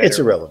this later. it's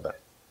irrelevant.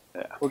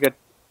 We'll get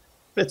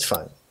It's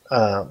fine.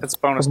 it's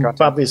bonus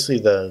content. Obviously,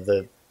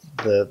 the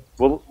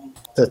Well,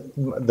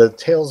 the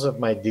tales of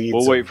my deeds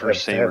We'll wait for have,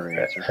 Samer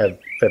have, answer.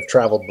 have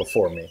traveled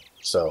before me.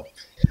 So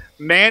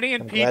Manny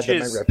and I'm glad that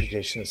Peaches. my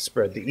reputation has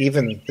spread to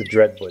even the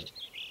Dreadwood.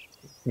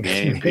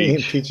 Manny and Manny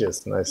and Peach.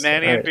 Peaches. Nice.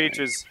 Manny All and right.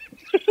 Peaches.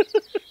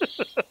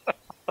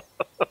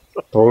 But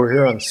we're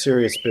here on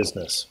serious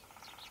business.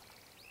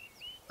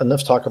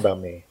 Enough talk about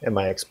me and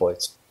my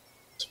exploits.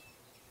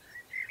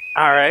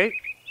 All right.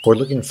 We're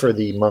looking for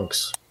the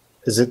monks.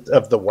 Is it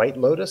of the White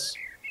Lotus?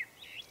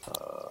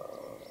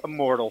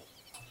 Immortal.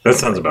 That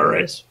sounds about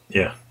right.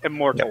 Yeah.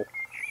 Immortal.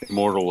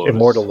 Immortal Lotus.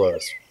 Immortal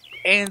Lotus.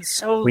 And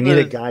so We need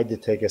a guide to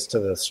take us to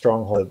the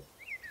stronghold,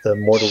 the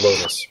Immortal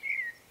Lotus.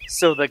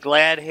 So the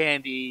glad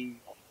handy,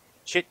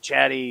 chit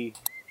chatty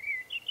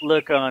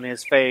look on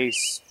his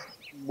face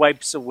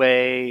wipes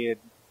away, and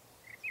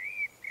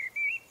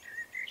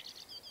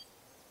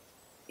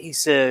he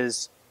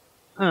says,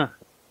 "Huh?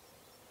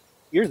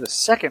 You're the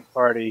second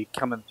party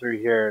coming through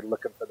here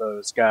looking for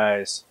those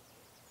guys.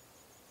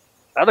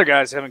 Other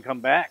guys haven't come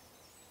back."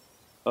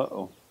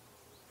 Uh-oh.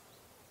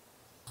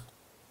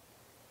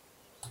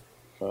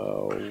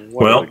 What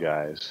Well- are the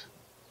guys?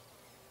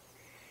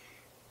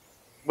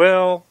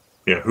 Well,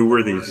 Yeah. Who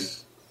were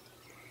these?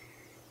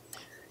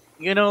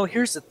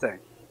 here's the thing.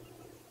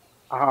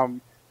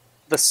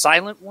 The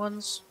silent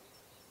ones,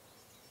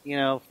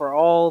 for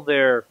all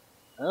their,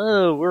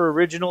 we're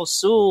original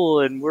Soul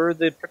and we're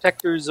the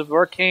protectors of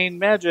arcane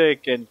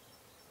magic, and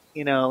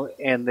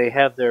and they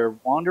have their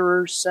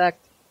wanderers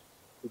sect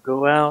who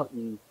go out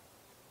and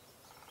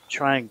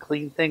try and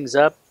clean things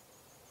up.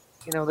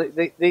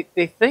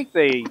 They think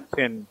they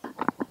can.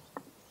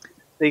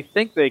 They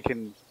think they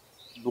can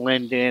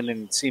blend in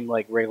and seem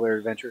like regular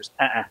adventurers.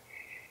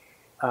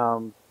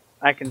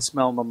 I can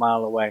smell them a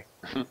mile away.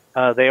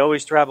 They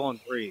always travel in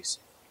threes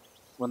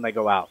when they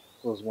go out.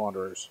 Those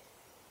wanderers.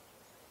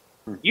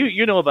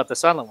 You know about the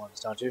silent ones,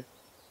 don't you?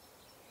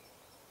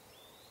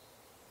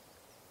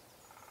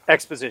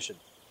 Exposition.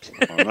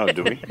 Oh, no,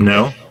 do we?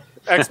 No.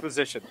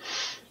 Exposition.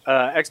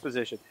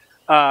 Exposition.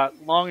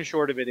 Long and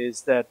short of it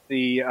is that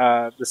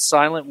the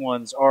silent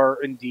ones are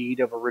indeed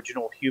of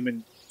original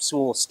human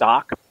soul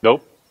stock,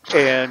 Nope.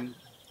 and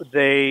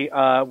they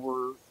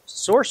were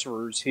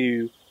sorcerers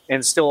who,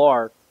 and still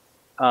are,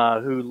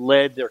 who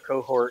led their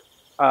cohort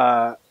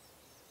out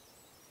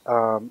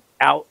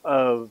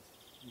of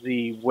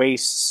the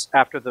wastes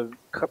after the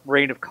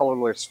reign of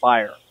colorless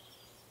fire.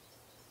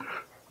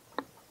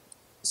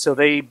 So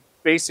they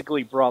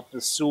basically brought the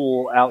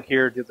Soul out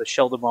here to the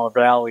Sheldamar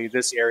Valley,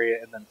 this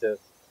area, and then to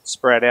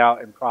spread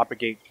out and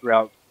propagate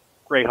throughout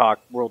Greyhawk,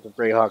 world of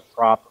Greyhawk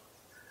proper.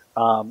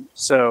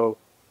 So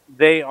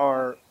they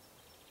are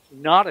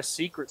not a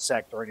secret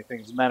sect or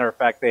anything. As a matter of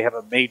fact, they have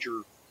a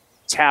major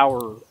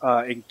tower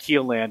in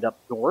Keeland up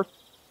north.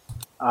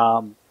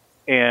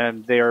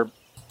 And they are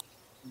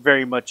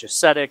very much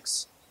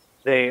ascetics.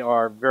 They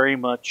are very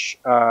much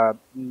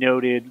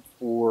noted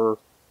for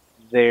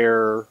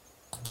their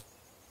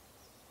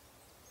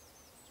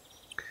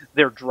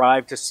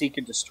drive to seek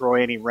and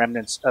destroy any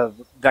remnants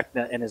of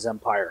Vecna and his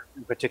empire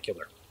in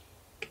particular.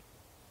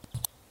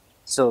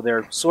 So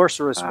they're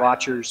sorceress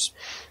watchers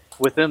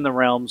within the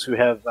realms who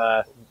have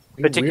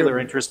particular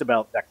interest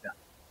about Vecna.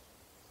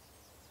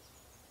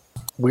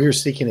 We are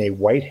seeking a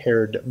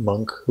white-haired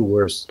monk who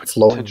wears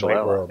flowing Potential white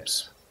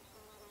allies.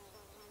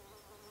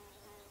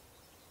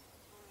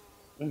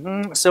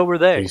 robes. So were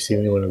Have they. you seen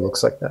anyone who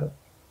looks like that?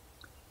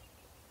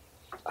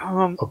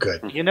 Oh,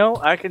 good.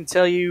 I can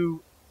tell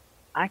you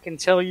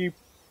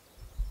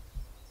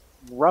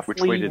roughly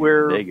Which way did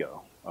where they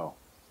go? Oh.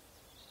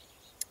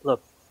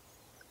 Look,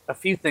 a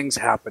few things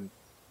happen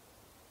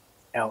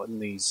out in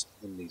these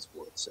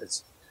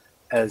woods,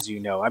 as you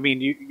know. I mean,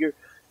 you're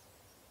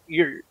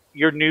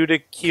new to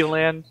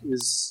Keeland.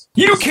 Is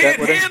that can't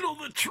what I- handle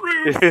the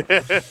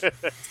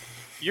truth.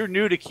 You're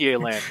new to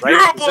Keeland, right? You're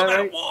up Is on that that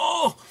right?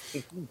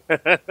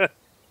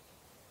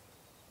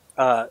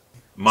 wall.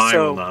 Mine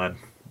So- will nod.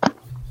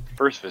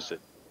 First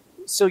visit.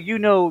 So you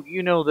know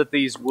that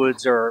these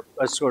woods are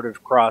a sort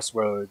of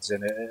crossroads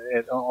and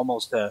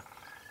almost a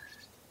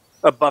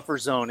buffer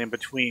zone in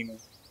between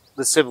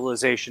the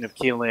civilization of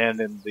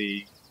Keeland and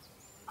the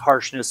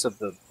harshness of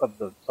the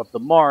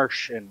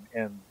marsh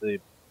and the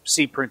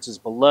sea princes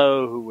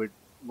below who would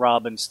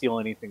rob and steal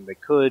anything they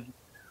could.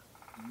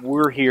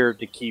 We're here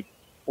to keep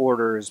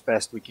order as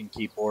best we can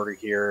keep order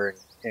here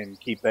and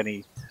keep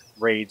any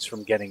raids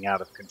from getting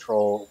out of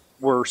control.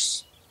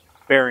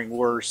 Bearing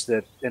worse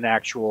that an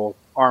actual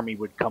army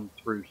would come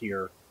through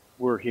here.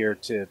 We're here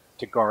to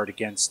guard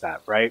against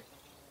that, right?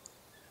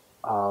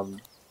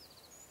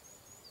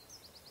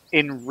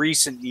 In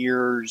recent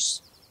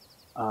years,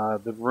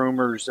 the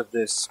rumors of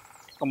this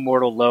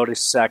Immortal Lotus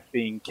sect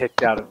being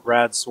kicked out of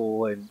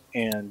Radsoul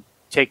and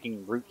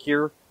taking root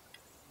here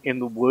in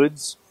the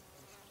woods,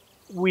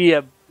 we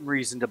have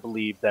reason to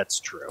believe that's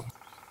true.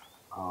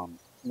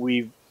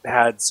 We've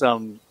had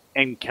some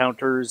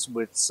encounters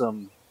with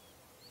some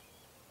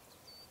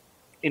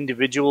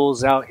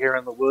individuals out here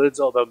in the woods,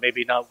 although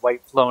maybe not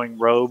white flowing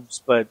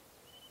robes, but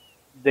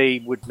they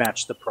would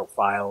match the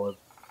profile of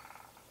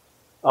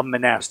a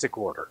monastic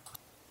order,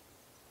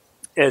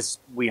 as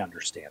we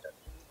understand it.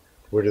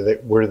 Where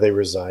do they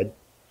reside?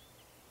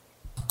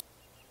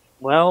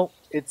 Well,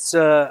 it's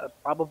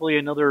probably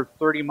another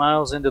 30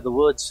 miles into the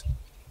woods.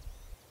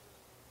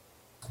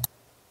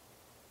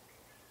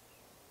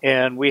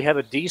 And we have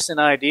a decent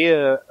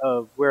idea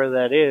of where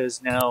that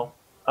is. Now,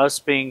 us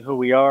being who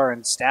we are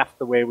and staffed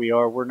the way we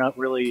are, we're not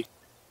really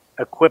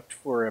equipped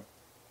for a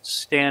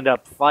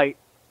stand-up fight.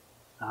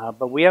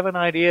 But we have an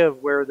idea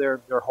of where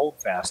their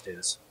holdfast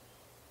is.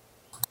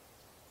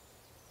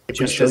 If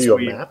we Just show as you a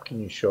we- map, can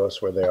you show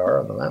us where they are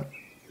on the map?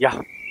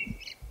 Yeah.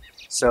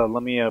 So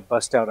let me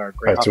bust out our All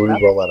Greyhawk right, so we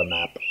map. roll out a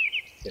map.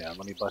 Yeah,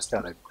 let me bust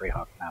out a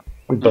Greyhawk map.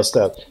 We bust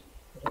out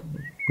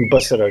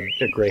a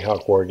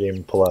Greyhawk war game,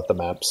 and pull out the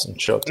maps, and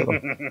show it to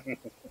them.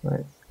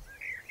 Right.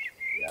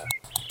 Yeah.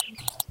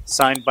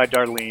 Signed by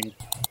Darlene.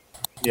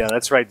 Yeah,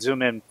 that's right.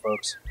 Zoom in,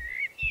 folks.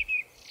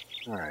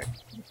 All right.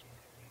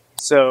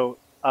 So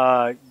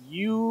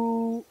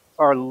you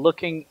are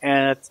looking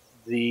at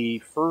the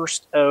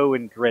first O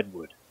in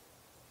Dreadwood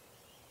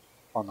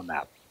on the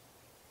map.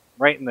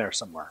 Right in there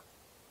somewhere.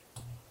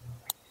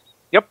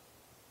 Yep.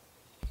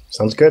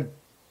 Sounds good.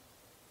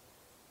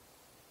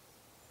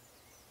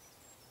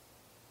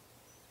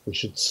 We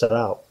should set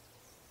out.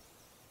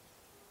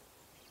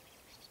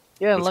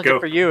 Yeah, Let's lucky go.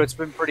 for you, it's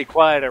been pretty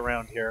quiet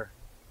around here.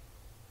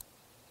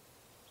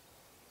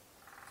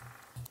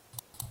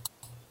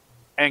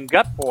 And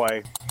Gut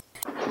Boy,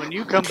 when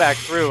you come back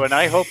through, and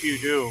I hope you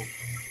do,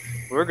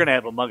 we're going to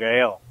have a mug of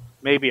ale.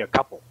 Maybe a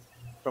couple,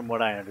 from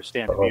what I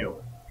understand from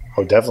you.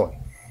 Oh, definitely.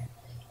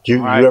 You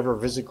All right. you ever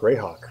visit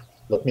Greyhawk?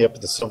 Look me up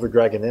at the Silver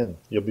Dragon Inn.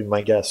 You'll be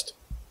my guest.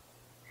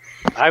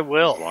 I As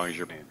will. long as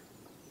you're paying.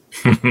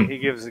 He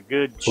gives a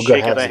good We'll go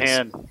shake of the halvesies.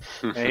 hand.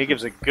 And he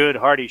gives a good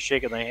hearty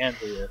shake of the hand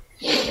to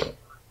you.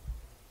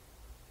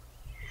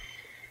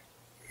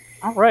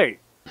 All right.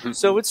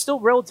 So it's still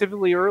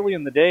relatively early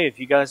in the day. If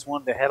you guys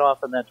wanted to head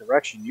off in that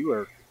direction, you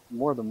are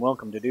more than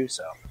welcome to do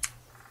so.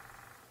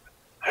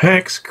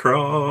 Hex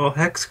crawl,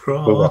 hex Move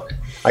crawl. on.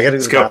 I gotta go to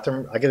Let's the go.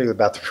 bathroom. I gotta go to the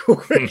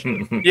bathroom real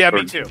quick. Yeah,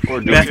 me too. Or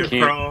do Hex we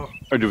camp, crawl.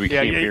 or do we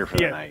Yeah, camp yeah, here for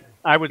yeah. the night?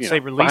 I would You say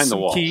know, release behind the some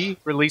walls. key,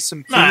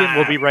 and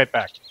we'll be right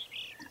back.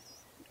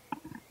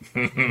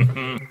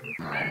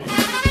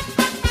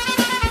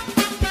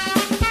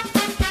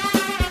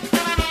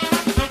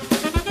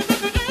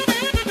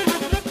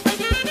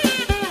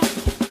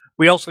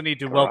 We also need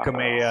to welcome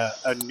a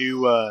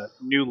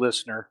new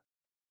listener.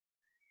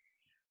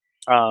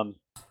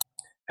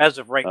 As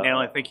of right now,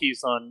 I think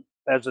he's on.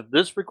 As of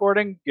this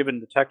recording,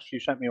 given the text you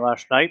sent me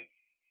last night,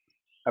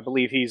 I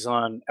believe he's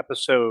on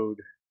episode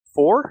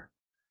 4.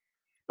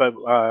 But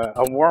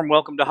a warm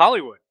welcome to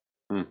Hollywood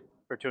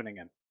for tuning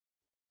in.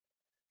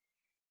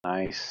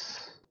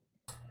 Nice.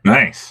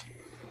 Nice.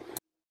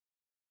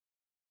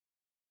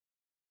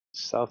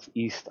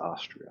 Southeast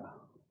Austria.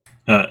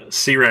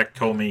 C-Rack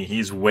told me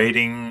he's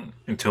waiting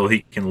until he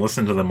can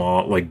listen to them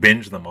all, like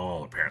binge them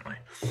all, apparently.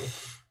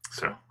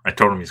 So I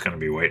told him he's going to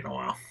be waiting a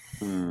while.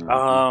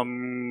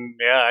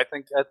 Yeah, I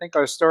think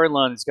our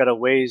storyline's got a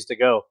ways to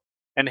go.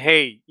 And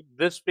hey,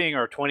 this being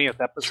our 20th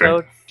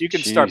episode, you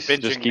can start Jeez,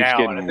 binging just keeps now.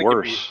 getting And I think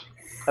worse.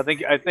 I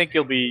think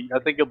you'll be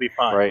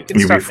fine. Right. You can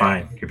You'll be start now.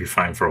 fine. You'll be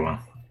fine for a while.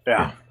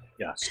 Yeah.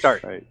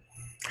 Start. Right.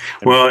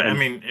 Well, And I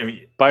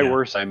mean by yeah.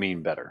 worse, I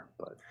mean better.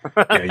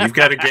 But Yeah, you've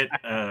got to get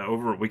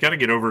over. We got to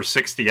get over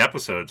 60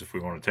 episodes if we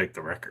want to take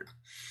the record.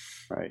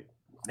 right.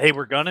 Hey,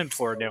 we're gunning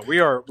for it now. We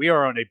are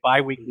on a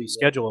bi-weekly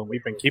schedule, and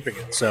we've been keeping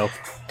it. So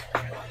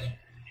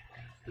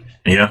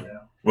Yeah.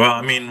 Well,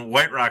 I mean,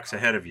 White Rock's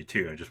ahead of you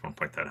too. I just want to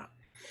point that out.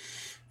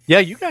 yeah,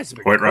 you guys have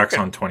been White Rock's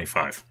cooking. on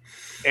 25.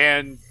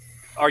 And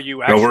are you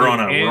No, actually we're on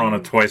a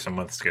in- twice a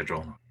month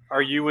schedule.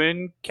 Are you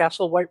in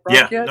Castle White Rock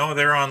Yeah. yet? No,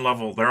 they're on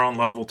level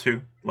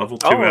 2. Level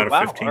 2 Oh, out of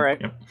wow, 15. all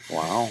right. Yep.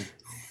 Wow.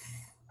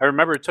 I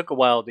remember it took a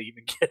while to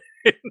even get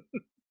it.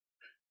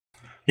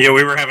 Yeah,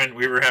 we were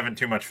having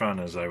too much fun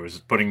as I was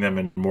putting them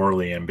in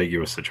morally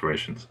ambiguous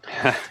situations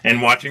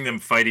and watching them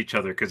fight each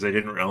other because they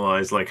didn't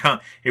realize, like,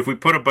 if we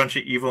put a bunch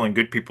of evil and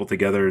good people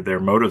together, their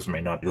motives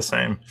may not be the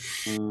same.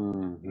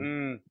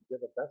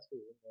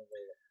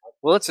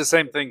 Well, it's the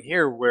same thing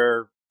here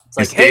where it's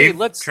like, Is hey, Dave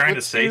let's trying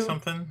let's to say do-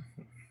 something?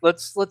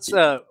 Let's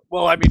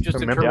well, I mean, just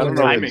in Remember terms when of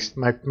they timing. was,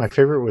 my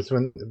favorite was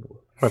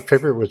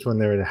when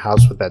they're in the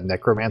house with that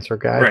necromancer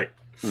guy. Right.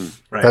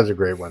 Right. That was a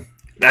great one.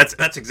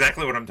 That's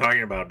exactly what I'm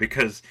talking about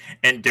because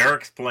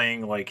Derek's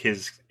playing like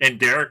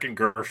Derek and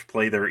Gersh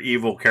play their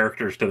evil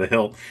characters to the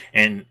hilt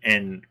and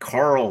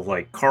Carl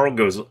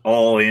goes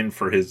all in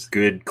for his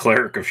good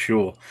cleric of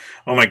Shul.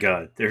 Oh my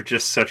god, they're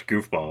just such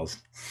goofballs.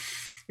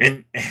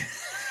 And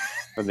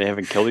But they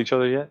haven't killed each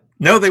other yet?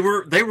 no, they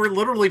were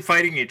literally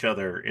fighting each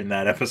other in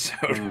that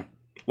episode.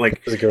 Like,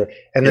 It was a good one.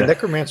 And the Yeah.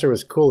 necromancer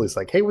was cool. He's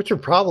like, "Hey, what's your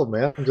problem,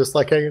 man? I'm just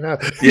like hanging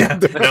out." yeah, no,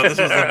 this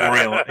was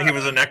Memorial. He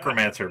was a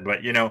necromancer,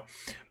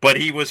 but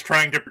he was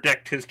trying to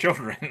protect his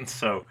children.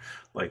 So,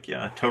 like,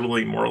 yeah,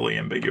 totally morally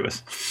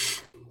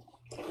ambiguous.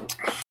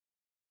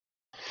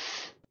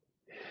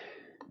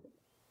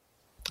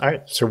 All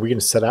right, so we're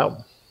gonna set out.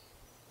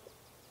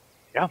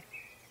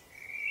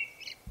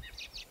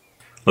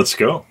 Let's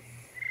go.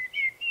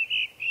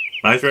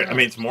 I mean,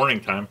 it's morning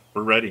time.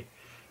 We're ready.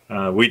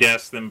 We'd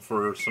ask them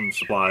for some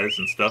supplies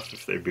and stuff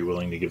if they'd be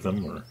willing to give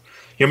them, or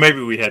maybe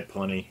we had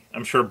plenty.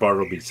 I'm sure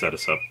Bartleby set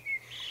us up.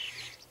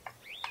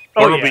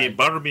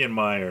 Bartleby and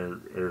Mai are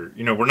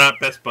we're not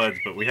best buds,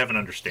 but we have an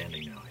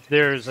understanding now. I think.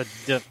 There's a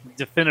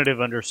definitive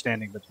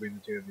understanding between the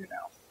two of you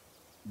now.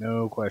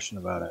 No question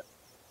about it.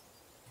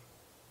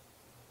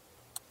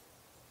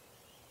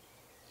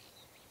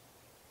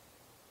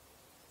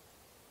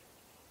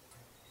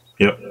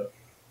 Yep.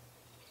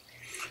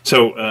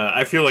 So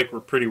I feel like we're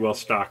pretty well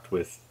stocked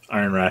with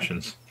iron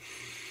rations.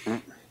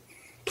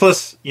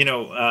 Plus,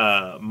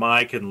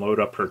 Mai can load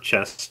up her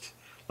chest.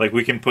 Like,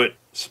 we can put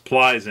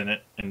supplies in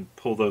it and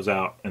pull those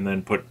out, and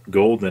then put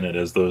gold in it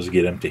as those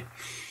get empty.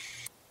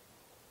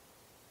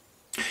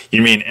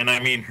 You mean, and I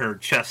mean her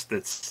chest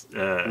that's,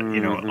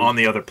 on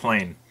the other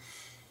plane.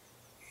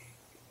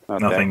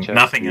 Nothing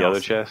else. The other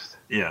chest?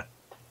 Yeah.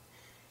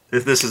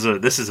 This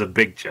is a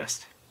big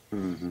chest.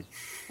 Mm-hmm.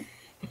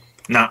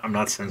 No, I'm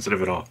not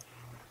sensitive at all.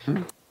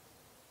 Did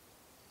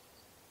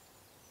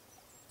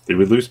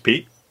we lose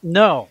Pete?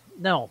 No.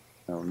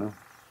 Oh, no.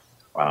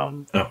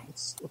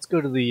 Let's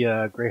go to the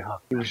Greyhawk.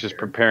 He was just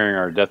preparing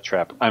our death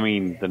trap. I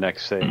mean, the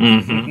next save.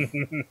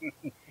 Mm-hmm.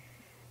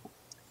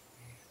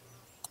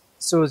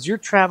 So as you're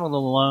traveling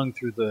along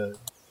through the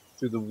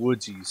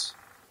woodsies,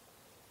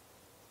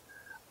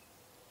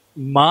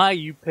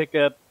 you pick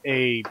up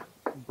a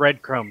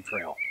breadcrumb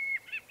trail,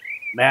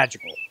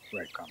 magical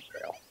breadcrumb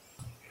trail.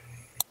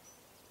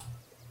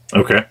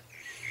 Okay.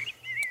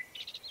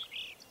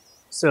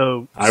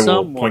 So I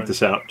will point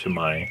this out to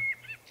my.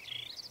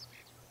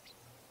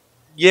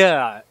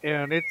 Yeah,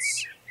 and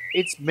it's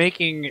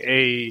making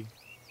a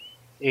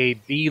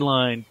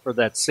beeline for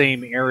that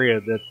same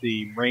area that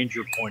the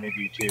ranger pointed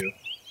you to.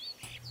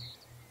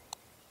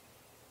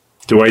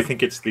 Do I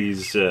think it's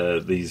these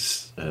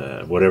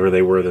whatever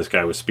they were this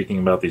guy was speaking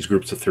about, these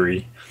groups of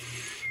 3?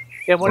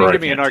 Yeah, why don't you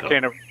give me an can't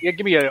arcana? Yeah,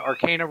 give me an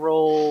arcana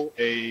roll,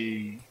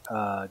 a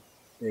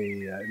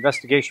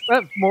investigation.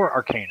 More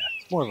arcana.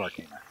 It's more of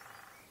arcana.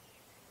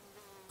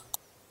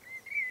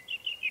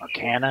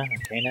 Arcana. What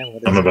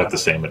is I'm it? about the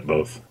same at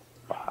both.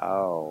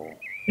 Wow.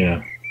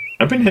 Yeah,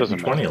 I've been hitting Doesn't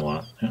 20 matter. a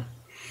lot. Yeah.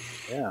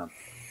 Yeah.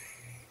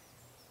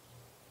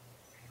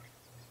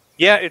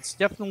 Yeah, it's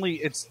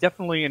definitely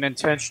an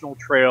intentional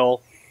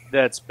trail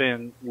that's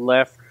been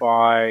left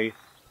by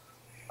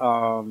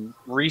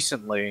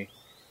recently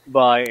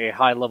by a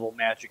high level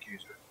magic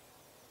user.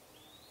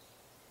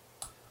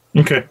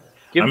 Okay.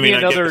 Give I me mean, I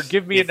another. guess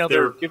Give me if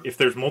another. If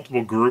there's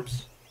multiple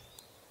groups,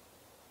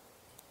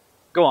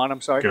 Go on.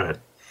 I'm sorry. go ahead.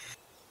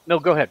 No,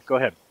 go ahead. Go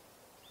ahead.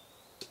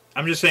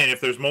 I'm just saying,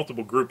 if there's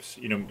multiple groups,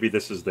 maybe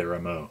this is their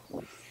MO.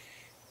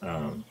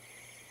 That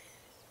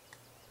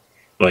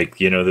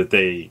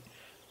they,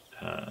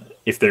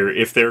 if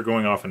they're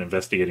going off and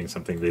investigating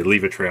something, they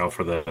leave a trail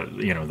for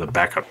the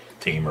backup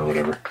team or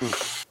whatever.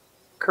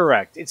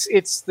 Correct.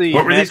 It's the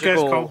What were these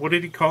magical, guys called? What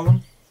did he call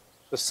them?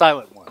 the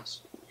silent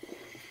ones.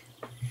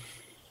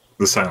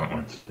 The silent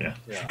ones. Yeah.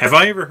 Yeah. Have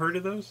I ever heard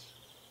of those?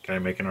 Can I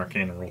make an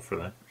arcana roll for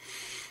that?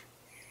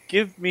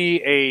 Give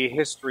me a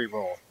history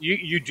roll.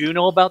 You do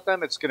know about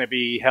them. It's going to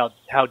be how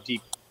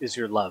deep is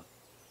your love?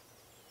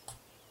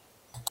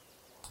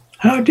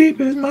 How deep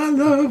is my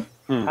love?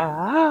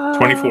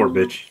 24,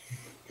 bitch.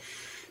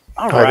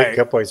 All I right. think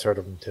Gut Boy's heard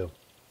of them too.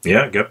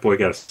 Yeah, Gut Boy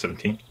got a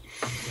 17.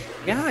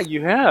 Yeah,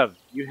 you have.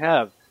 You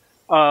have.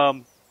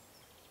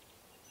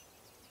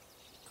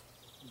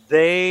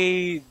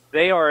 They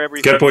are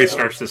everything. Gut Boy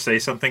starts to say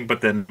something,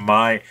 but then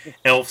my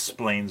elf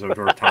splains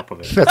over top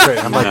of it. That's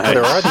right. I'm like,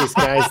 there are these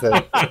guys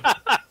that.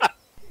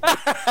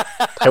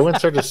 I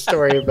once heard a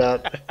story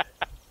about.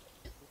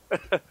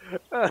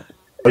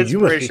 Oh, you must be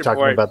Inspiration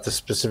talking point. about the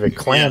specific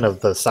clan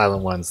of the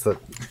Silent Ones that.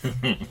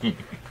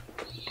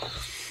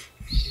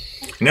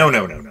 No.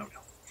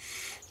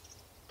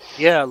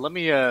 Yeah, let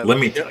me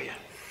tell you.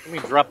 Let me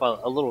drop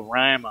a little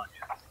rhyme on you.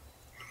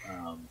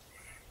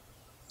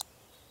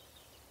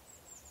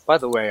 By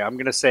the way, I'm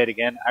going to say it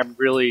again.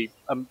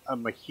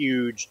 I'm a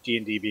huge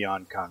D&D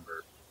Beyond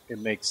convert. It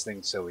makes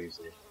things so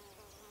easy.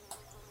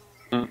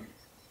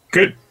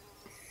 Good.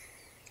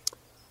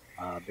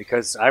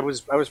 Because I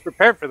was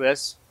prepared for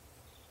this.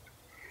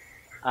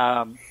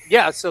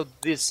 So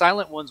the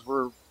Silent Ones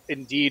were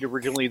indeed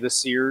originally the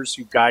seers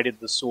who guided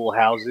the Soul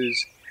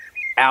Houses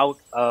out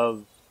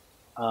of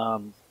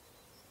the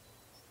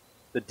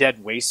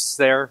dead wastes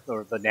there,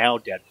 or the now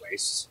dead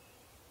wastes.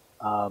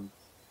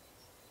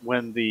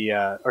 When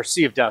or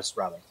Sea of Dust,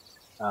 rather,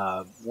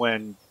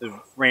 when the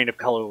Rain of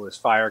Colorless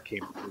Fire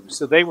came through.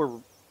 So they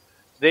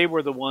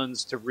were the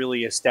ones to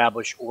really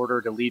establish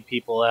order, to lead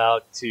people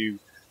out, to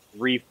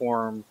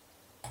reform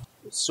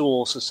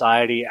Soul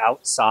society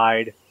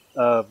outside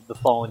of the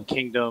Fallen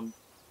Kingdom.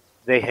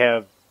 They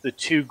have the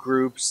two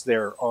groups.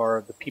 There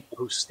are the people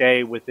who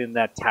stay within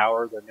that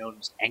tower. They're known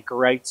as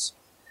anchorites,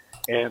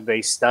 and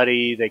they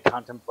study, they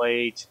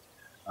contemplate,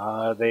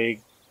 they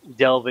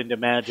delve into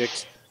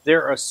magics.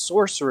 They're a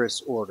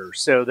sorceress order,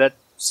 so that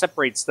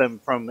separates them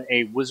from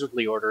a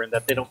wizardly order in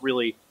that they don't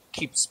really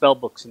keep spell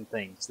books and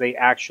things. They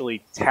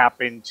actually tap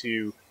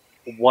into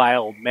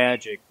wild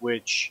magic,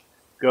 which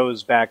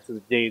goes back to the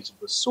days of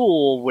the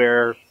Soul,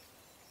 where,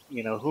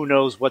 who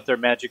knows what their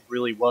magic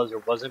really was or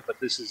wasn't, but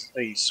this is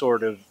a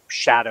sort of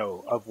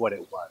shadow of what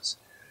it was.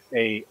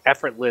 A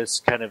effortless,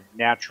 kind of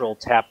natural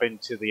tap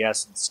into the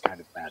essence kind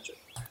of magic.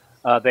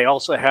 They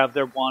also have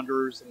their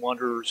wanderers and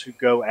wanderers who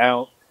go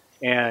out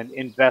and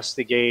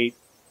investigate.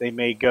 They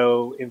may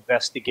go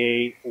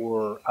investigate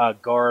or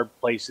guard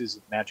places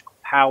of magical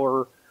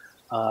power.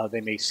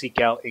 They may seek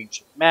out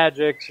ancient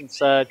magics and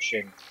such,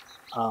 and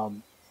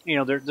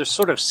they're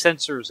sort of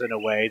sensors in a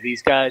way.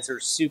 These guys are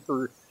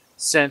super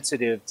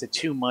sensitive to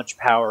too much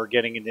power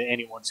getting into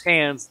anyone's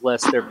hands,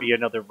 lest there be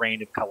another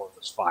rain of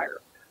colorless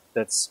fire.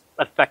 That's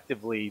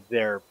effectively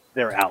their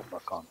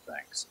outlook on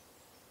things.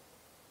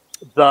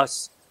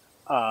 Thus,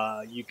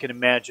 you can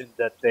imagine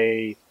that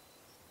they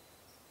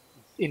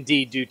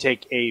indeed do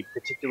take a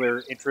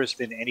particular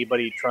interest in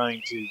anybody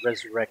trying to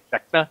resurrect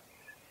Vecna,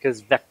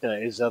 because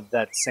Vecna is of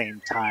that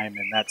same time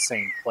and that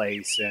same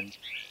place, and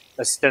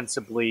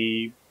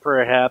ostensibly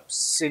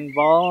perhaps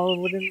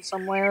involved in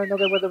some way or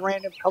another with a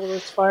random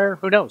colorless fire.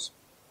 Who knows?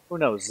 Who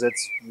knows?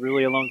 That's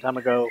really a long time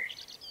ago.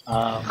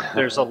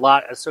 There's a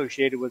lot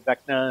associated with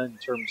Vecna in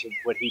terms of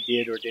what he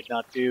did or did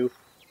not do.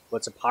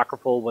 What's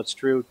apocryphal, what's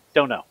true,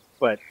 don't know.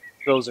 But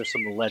those are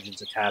some of the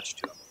legends attached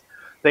to him.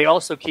 They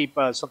also keep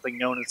something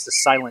known as the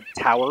Silent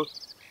Tower,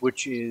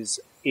 which is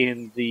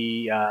in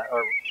the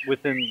or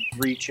within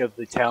reach of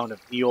the town of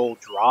Neol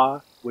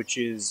Dra, which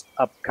is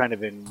up kind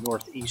of in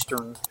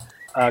northeastern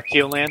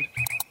Keelland.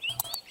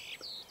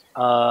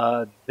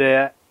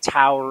 That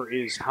tower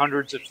is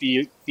hundreds of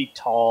feet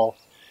tall,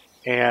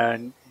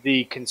 and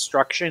the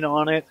construction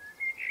on it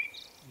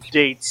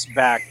dates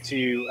back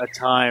to a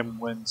time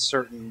when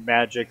certain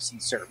magics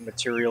and certain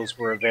materials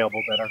were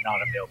available that are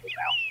not available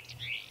now.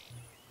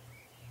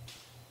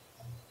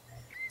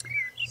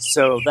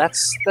 So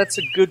that's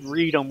a good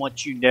read on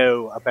what you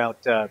know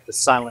about the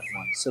Silent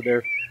Ones. So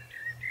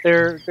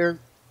they're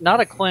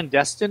not a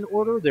clandestine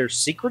order; they're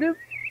secretive,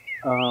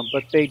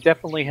 but they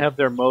definitely have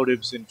their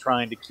motives in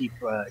trying to keep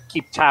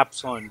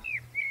taps on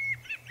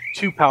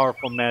too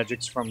powerful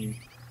magics from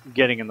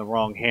getting in the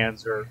wrong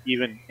hands or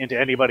even into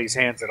anybody's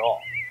hands at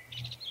all.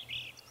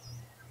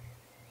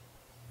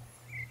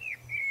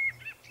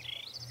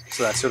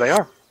 So that's who they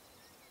are.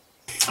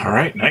 All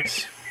right,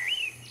 nice.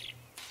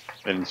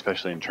 And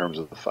especially in terms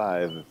of the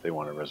 5, if they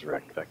want to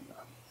resurrect Vecna,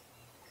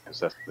 because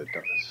that's what it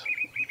does.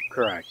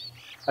 Correct.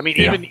 I mean,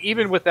 Yeah.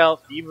 even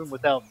without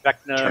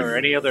Vecna or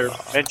any other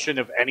mention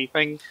of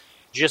anything,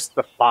 just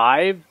the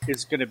 5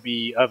 is going to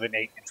be of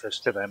innate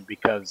interest to them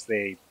because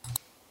they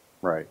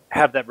Right.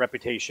 have that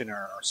reputation,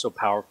 are so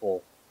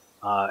powerful,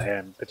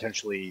 and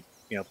potentially,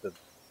 if the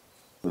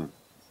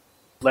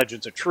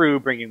legends are true,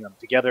 bringing them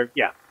together.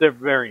 Yeah, they're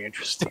very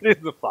interested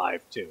in the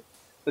 5 too.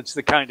 That's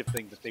the kind of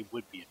thing that they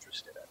would be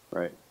interested in.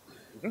 Right.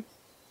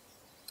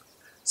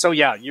 So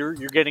yeah, you're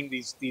getting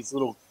these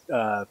little.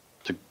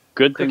 It's a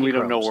good thing Cookie we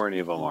don't know crumbs. where any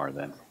of them are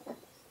then.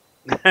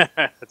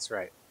 That's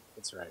right.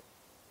 That's right.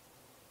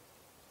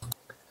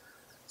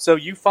 So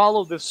you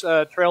follow this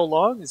trail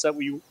along? Is that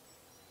what you,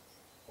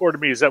 or to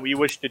me, is that what you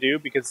wish to do?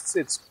 Because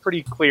it's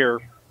pretty clear.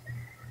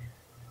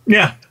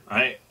 Yeah,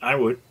 I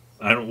would.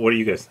 I don't. What do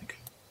you guys think?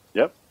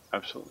 Yep,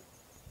 absolutely.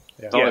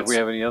 Yeah. It's not Yeah, like we it's-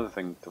 have any other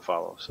thing to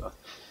follow. So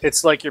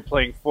It's like you're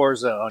playing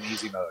Forza on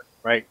easy mode,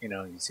 right?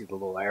 You see the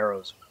little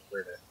arrows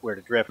where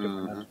to drift and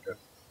when not to drift.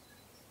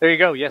 There you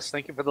go. Yes,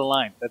 thank you for the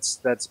line. That's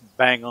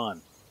bang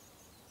on.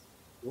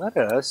 Let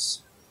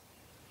us.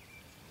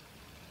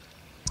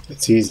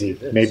 It's easy.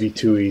 Maybe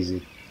too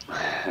easy.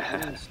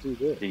 Let's do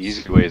this. the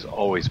easy way is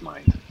always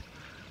mind.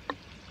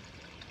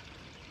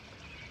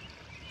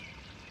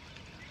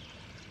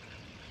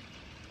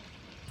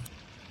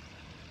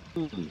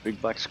 Big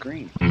black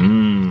screen.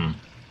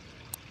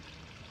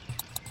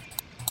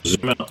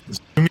 Zoom out.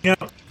 Zoom me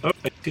out. Oh,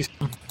 I see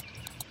some.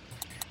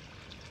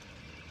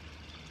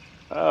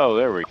 Oh,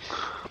 there we go.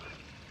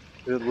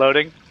 Is it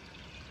loading?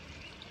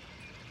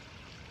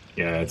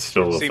 Yeah, it's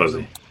still a little Seems-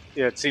 fuzzy.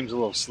 Yeah, it seems a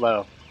little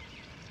slow.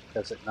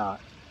 Does it not?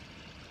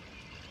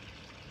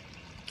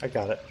 I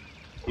got it.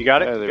 You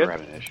got it? Yeah, they Good? were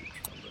having issues.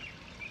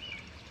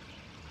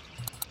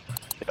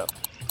 Yep.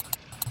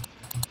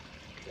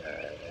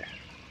 Okay.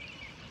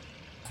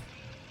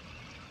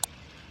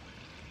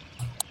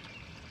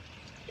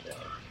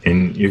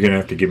 And you're gonna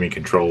have to give me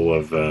control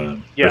of.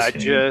 Yeah, I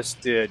listening.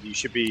 just did. You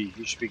should be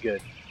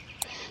good.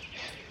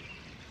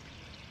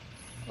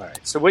 All right.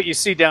 So what you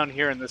see down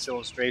here in this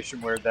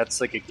illustration, where that's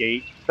like a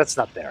gate, that's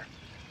not there.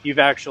 You've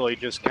actually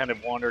just kind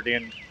of wandered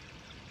in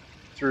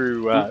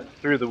through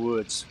the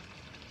woods.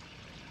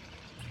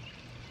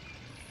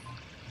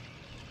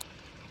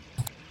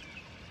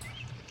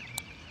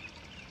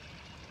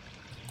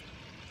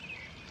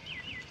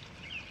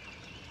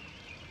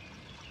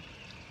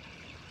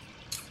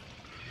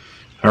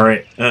 All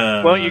right.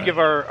 Well, you give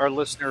our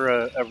listener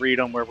a read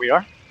on where we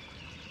are.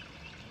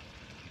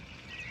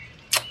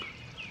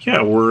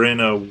 Yeah, we're in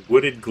a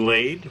wooded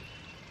glade.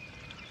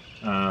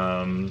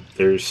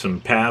 There's some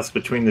paths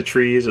between the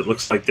trees. It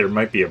looks like there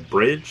might be a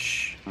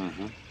bridge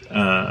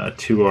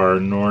to our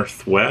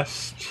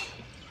northwest.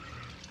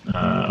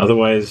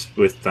 Otherwise,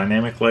 with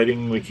dynamic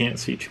lighting, we can't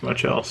see too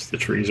much else. The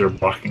trees are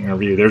blocking our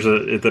view.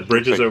 The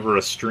bridge is over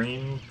a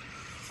stream.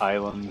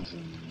 Islands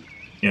and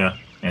Yeah,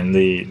 and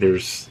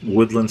there's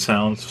woodland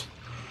sounds.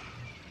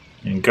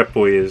 And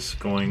Gutboy is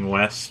going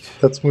west.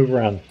 Let's move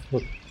around.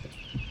 Yeah,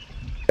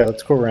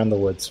 let's go around the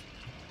woods.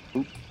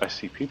 I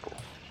see people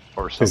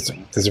or There's,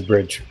 something. there's a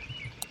bridge.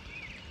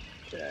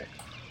 Okay.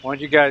 Why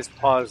don't you guys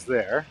pause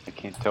there? I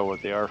can't tell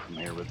what they are from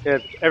here, but Yeah,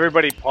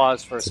 everybody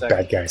pause for a It's second.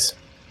 bad guys.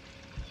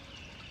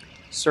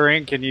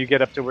 Surian, can you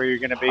get up to where you're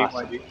going to be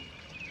Awesome.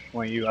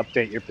 when you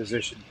update your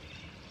position?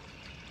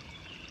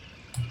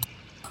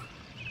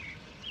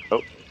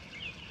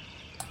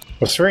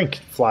 Well, Shrink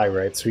can fly,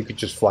 right? So we could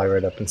just fly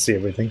right up and see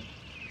everything.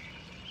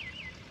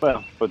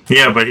 well, but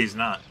Yeah, but he's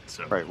not.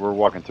 So right, we're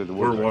walking through the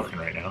we're woods. walking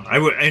right now. I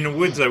would in the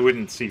woods. I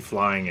wouldn't see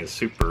flying as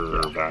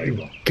super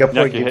valuable. Gut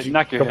Boy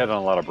Knock your head on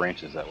a lot of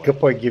branches that way. Gut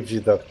Boy gives you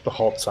the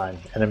halt sign,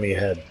 enemy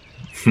ahead.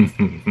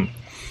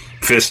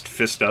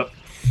 fist up.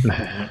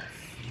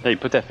 Hey,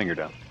 put that finger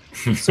down.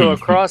 So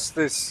across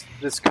this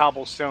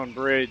cobblestone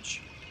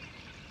bridge,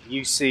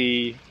 you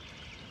see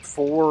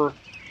 4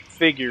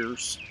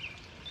 figures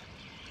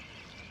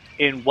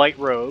in white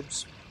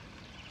robes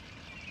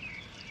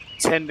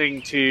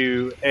tending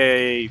to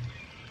a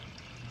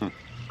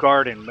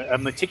garden, a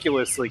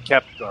meticulously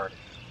kept garden.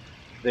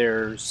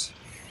 There's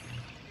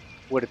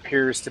what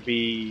appears to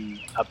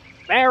be a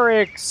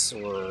barracks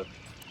or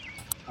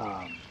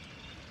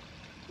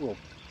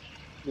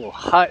little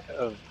hut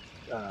of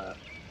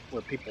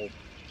where people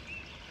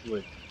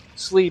would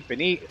sleep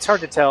and eat. It's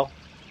hard to tell,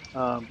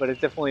 but it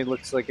definitely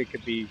looks like it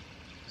could be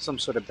some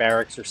sort of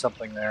barracks or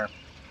something there.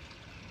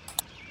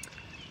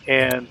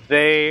 And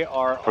they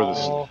are For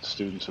all... the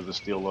students of the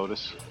Steel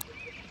Lotus.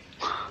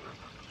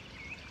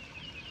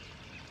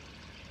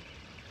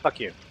 Fuck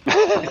you.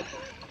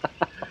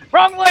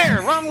 Wrong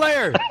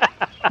layer!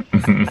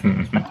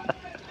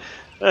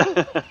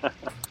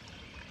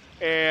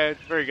 And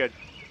very good.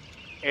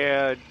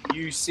 And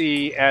you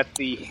see at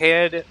the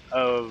head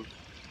of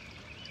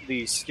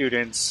these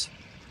students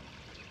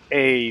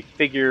a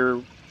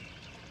figure,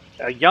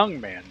 a young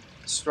man,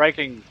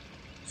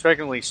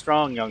 strikingly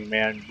strong young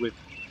man with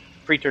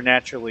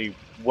preternaturally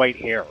white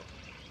hair.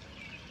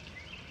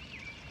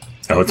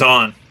 Oh, it's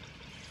on.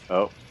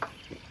 Oh.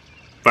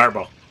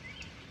 Fireball.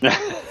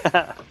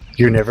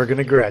 You're never going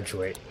to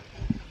graduate.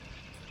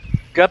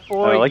 Gut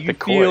Boy, I like you the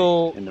koi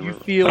feel in the you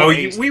river. feel Oh,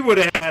 a- we would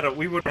have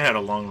had a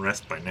long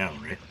rest by now,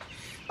 right?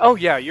 Oh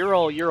yeah, you're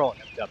all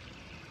nipped up.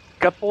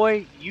 Gut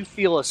Boy, you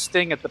feel a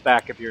sting at the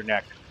back of your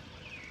neck.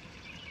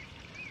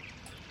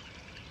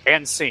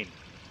 And scene.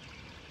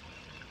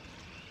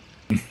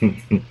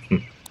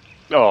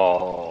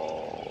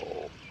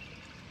 Oh.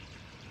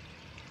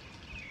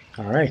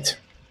 All right.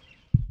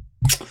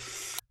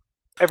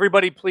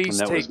 Everybody, And please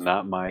that take was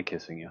not my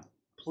kissing you.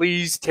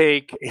 please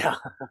take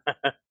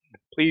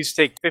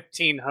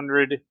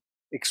 1,500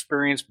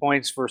 experience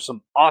points for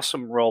some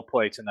awesome role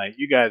play tonight.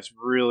 You guys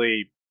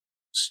really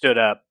stood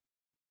up.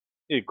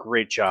 Did a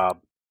great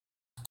job.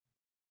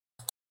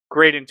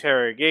 Great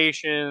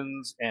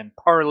interrogations and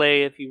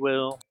parlay, if you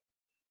will.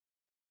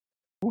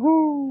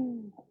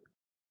 Woohoo!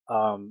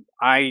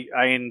 I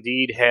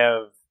indeed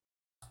have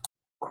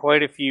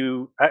quite a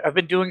few. I've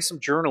been doing some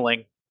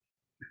journaling,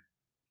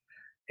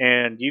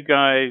 and you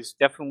guys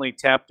definitely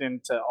tapped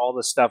into all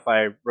the stuff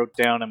I wrote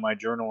down in my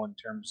journal in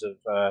terms of,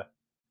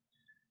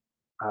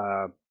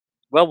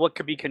 what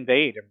could be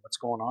conveyed and what's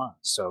going on.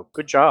 So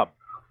good job.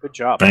 Good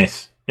job.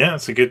 Nice. Yeah,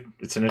 it's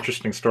an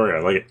interesting story.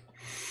 I like it.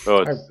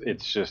 Oh,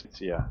 it's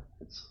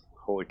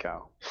holy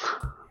cow.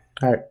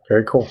 All right.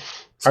 Very cool.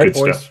 It's All good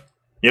right, boys. stuff.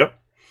 Yep.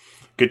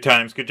 Good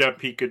times. Good job,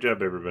 Pete. Good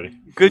job, everybody.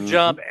 Good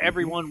job,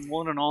 everyone,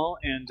 one and all.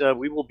 And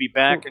we will be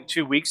back in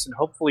 2 weeks, and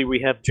hopefully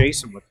we have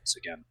Jason with us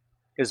again.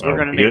 Because we're Oh,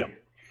 going to need good. him.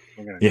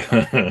 We're gonna need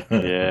him.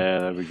 Yeah. Yeah,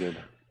 that'd be good.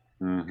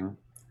 Mm-hmm. All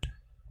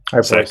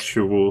right, boys.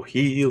 Sexual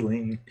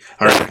healing.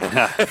 All right.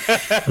 I'm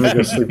going to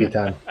go sleepy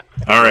time.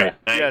 All right.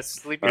 Yes,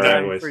 sleepy All right,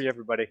 time boys. for you,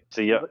 everybody.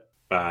 See ya.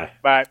 Bye.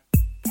 Bye.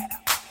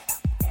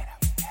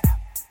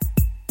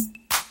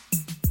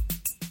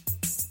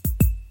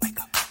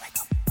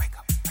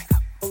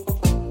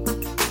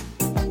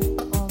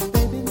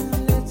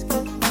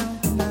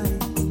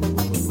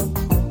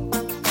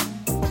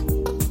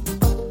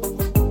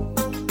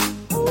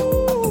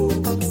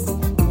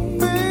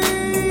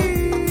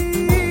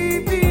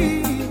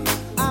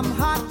 I'm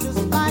hot just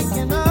like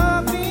an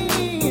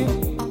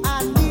oven.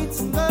 I need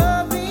some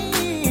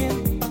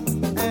loving.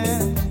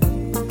 And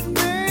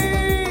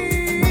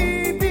baby,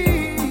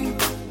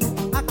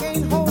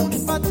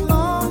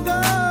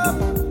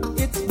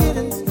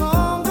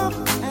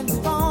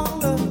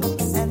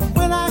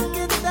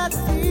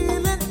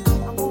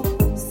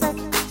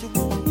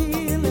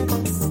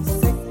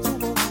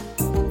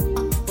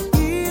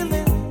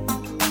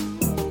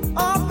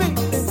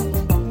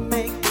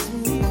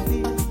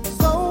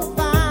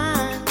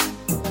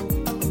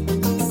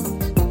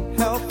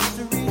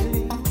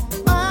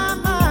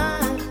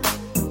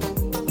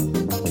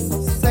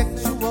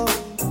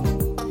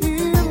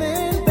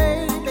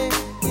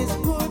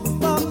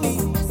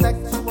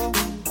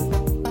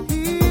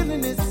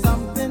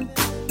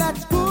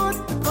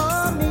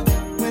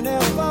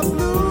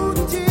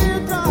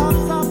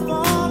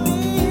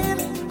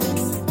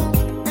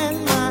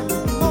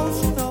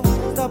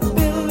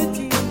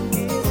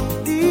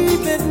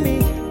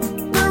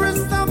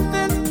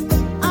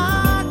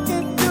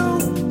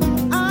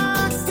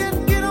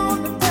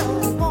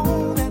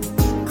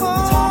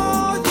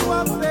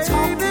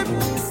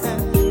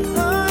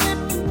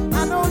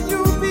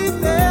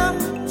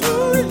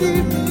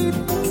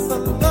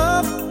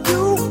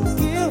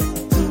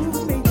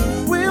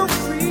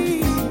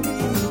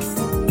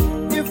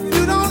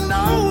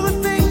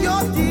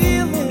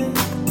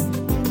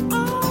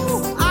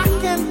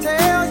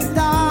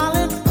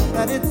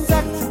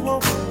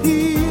 sexual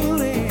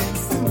healing.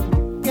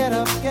 Get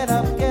up, get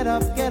up, get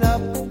up, get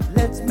up.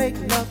 Let's make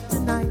love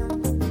tonight.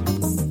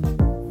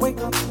 Wake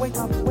up, wake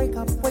up, wake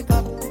up, wake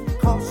up.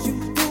 'Cause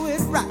you do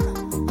it right.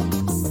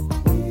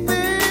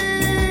 Baby,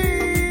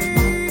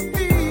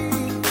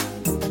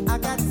 I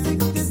got sick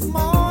this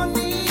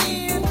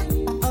morning.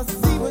 A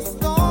sea was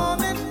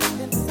storming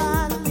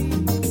inside me.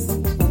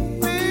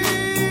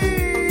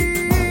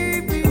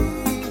 Baby,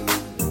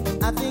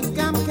 I think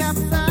I'm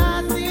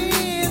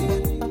capsizing.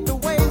 The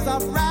waves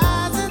are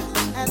rising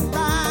and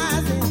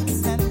rising.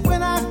 And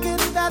when I get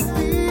that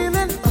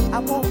feeling, I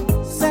want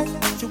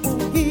sexual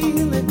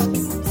healing.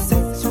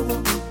 Sexual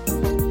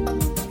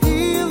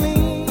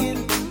healing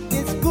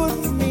is good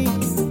for me.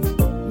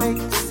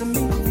 Makes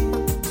me feel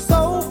so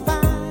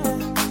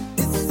fine.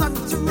 It's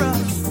such a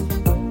rush.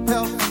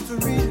 Helps to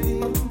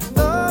relieve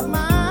the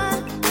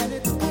mind. And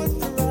it's good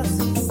for us.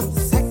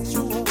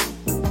 Sexual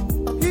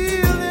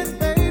healing,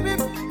 baby.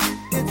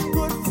 It's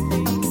good for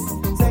me.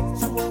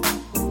 Sexual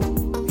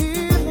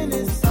healing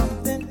is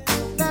something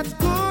that's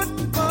good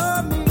for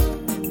me.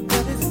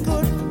 That is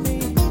good for me.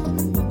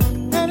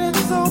 And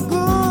it's so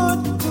good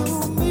to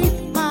me,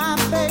 my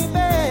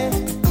baby.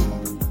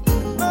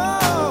 Oh,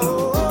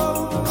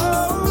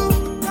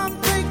 come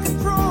take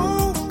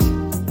control.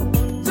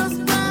 Just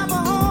grab a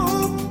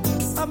hold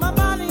of my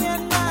body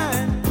and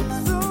mind.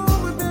 Soon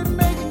we've been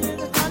making it,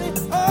 honey.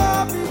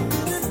 Oh, be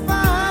feeling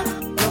fine.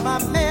 You're my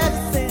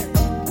medicine.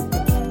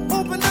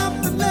 Open up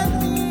and let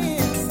me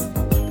in.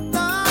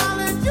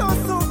 Darling, you're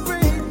so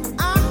great.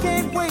 I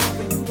can't wait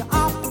for you to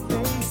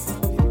operate.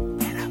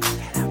 Get up,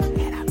 get up,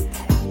 get up, get up.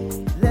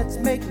 Let's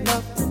make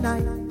love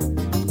tonight.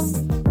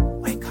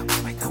 Wake up,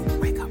 wake up,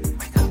 wake up,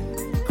 wake up.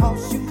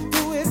 'Cause you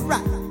do it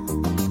right.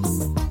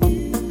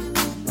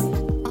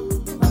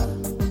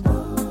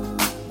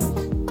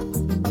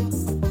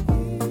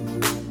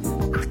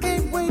 I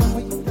can't wait for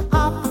you to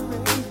operate.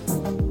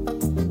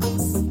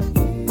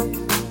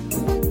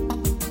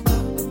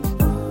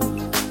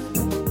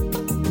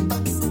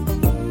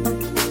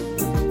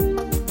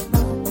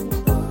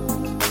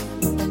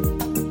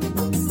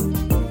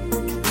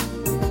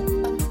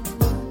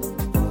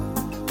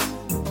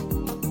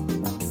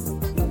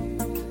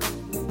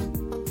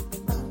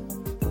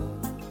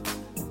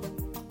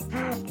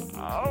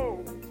 Oh,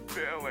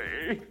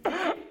 Billy.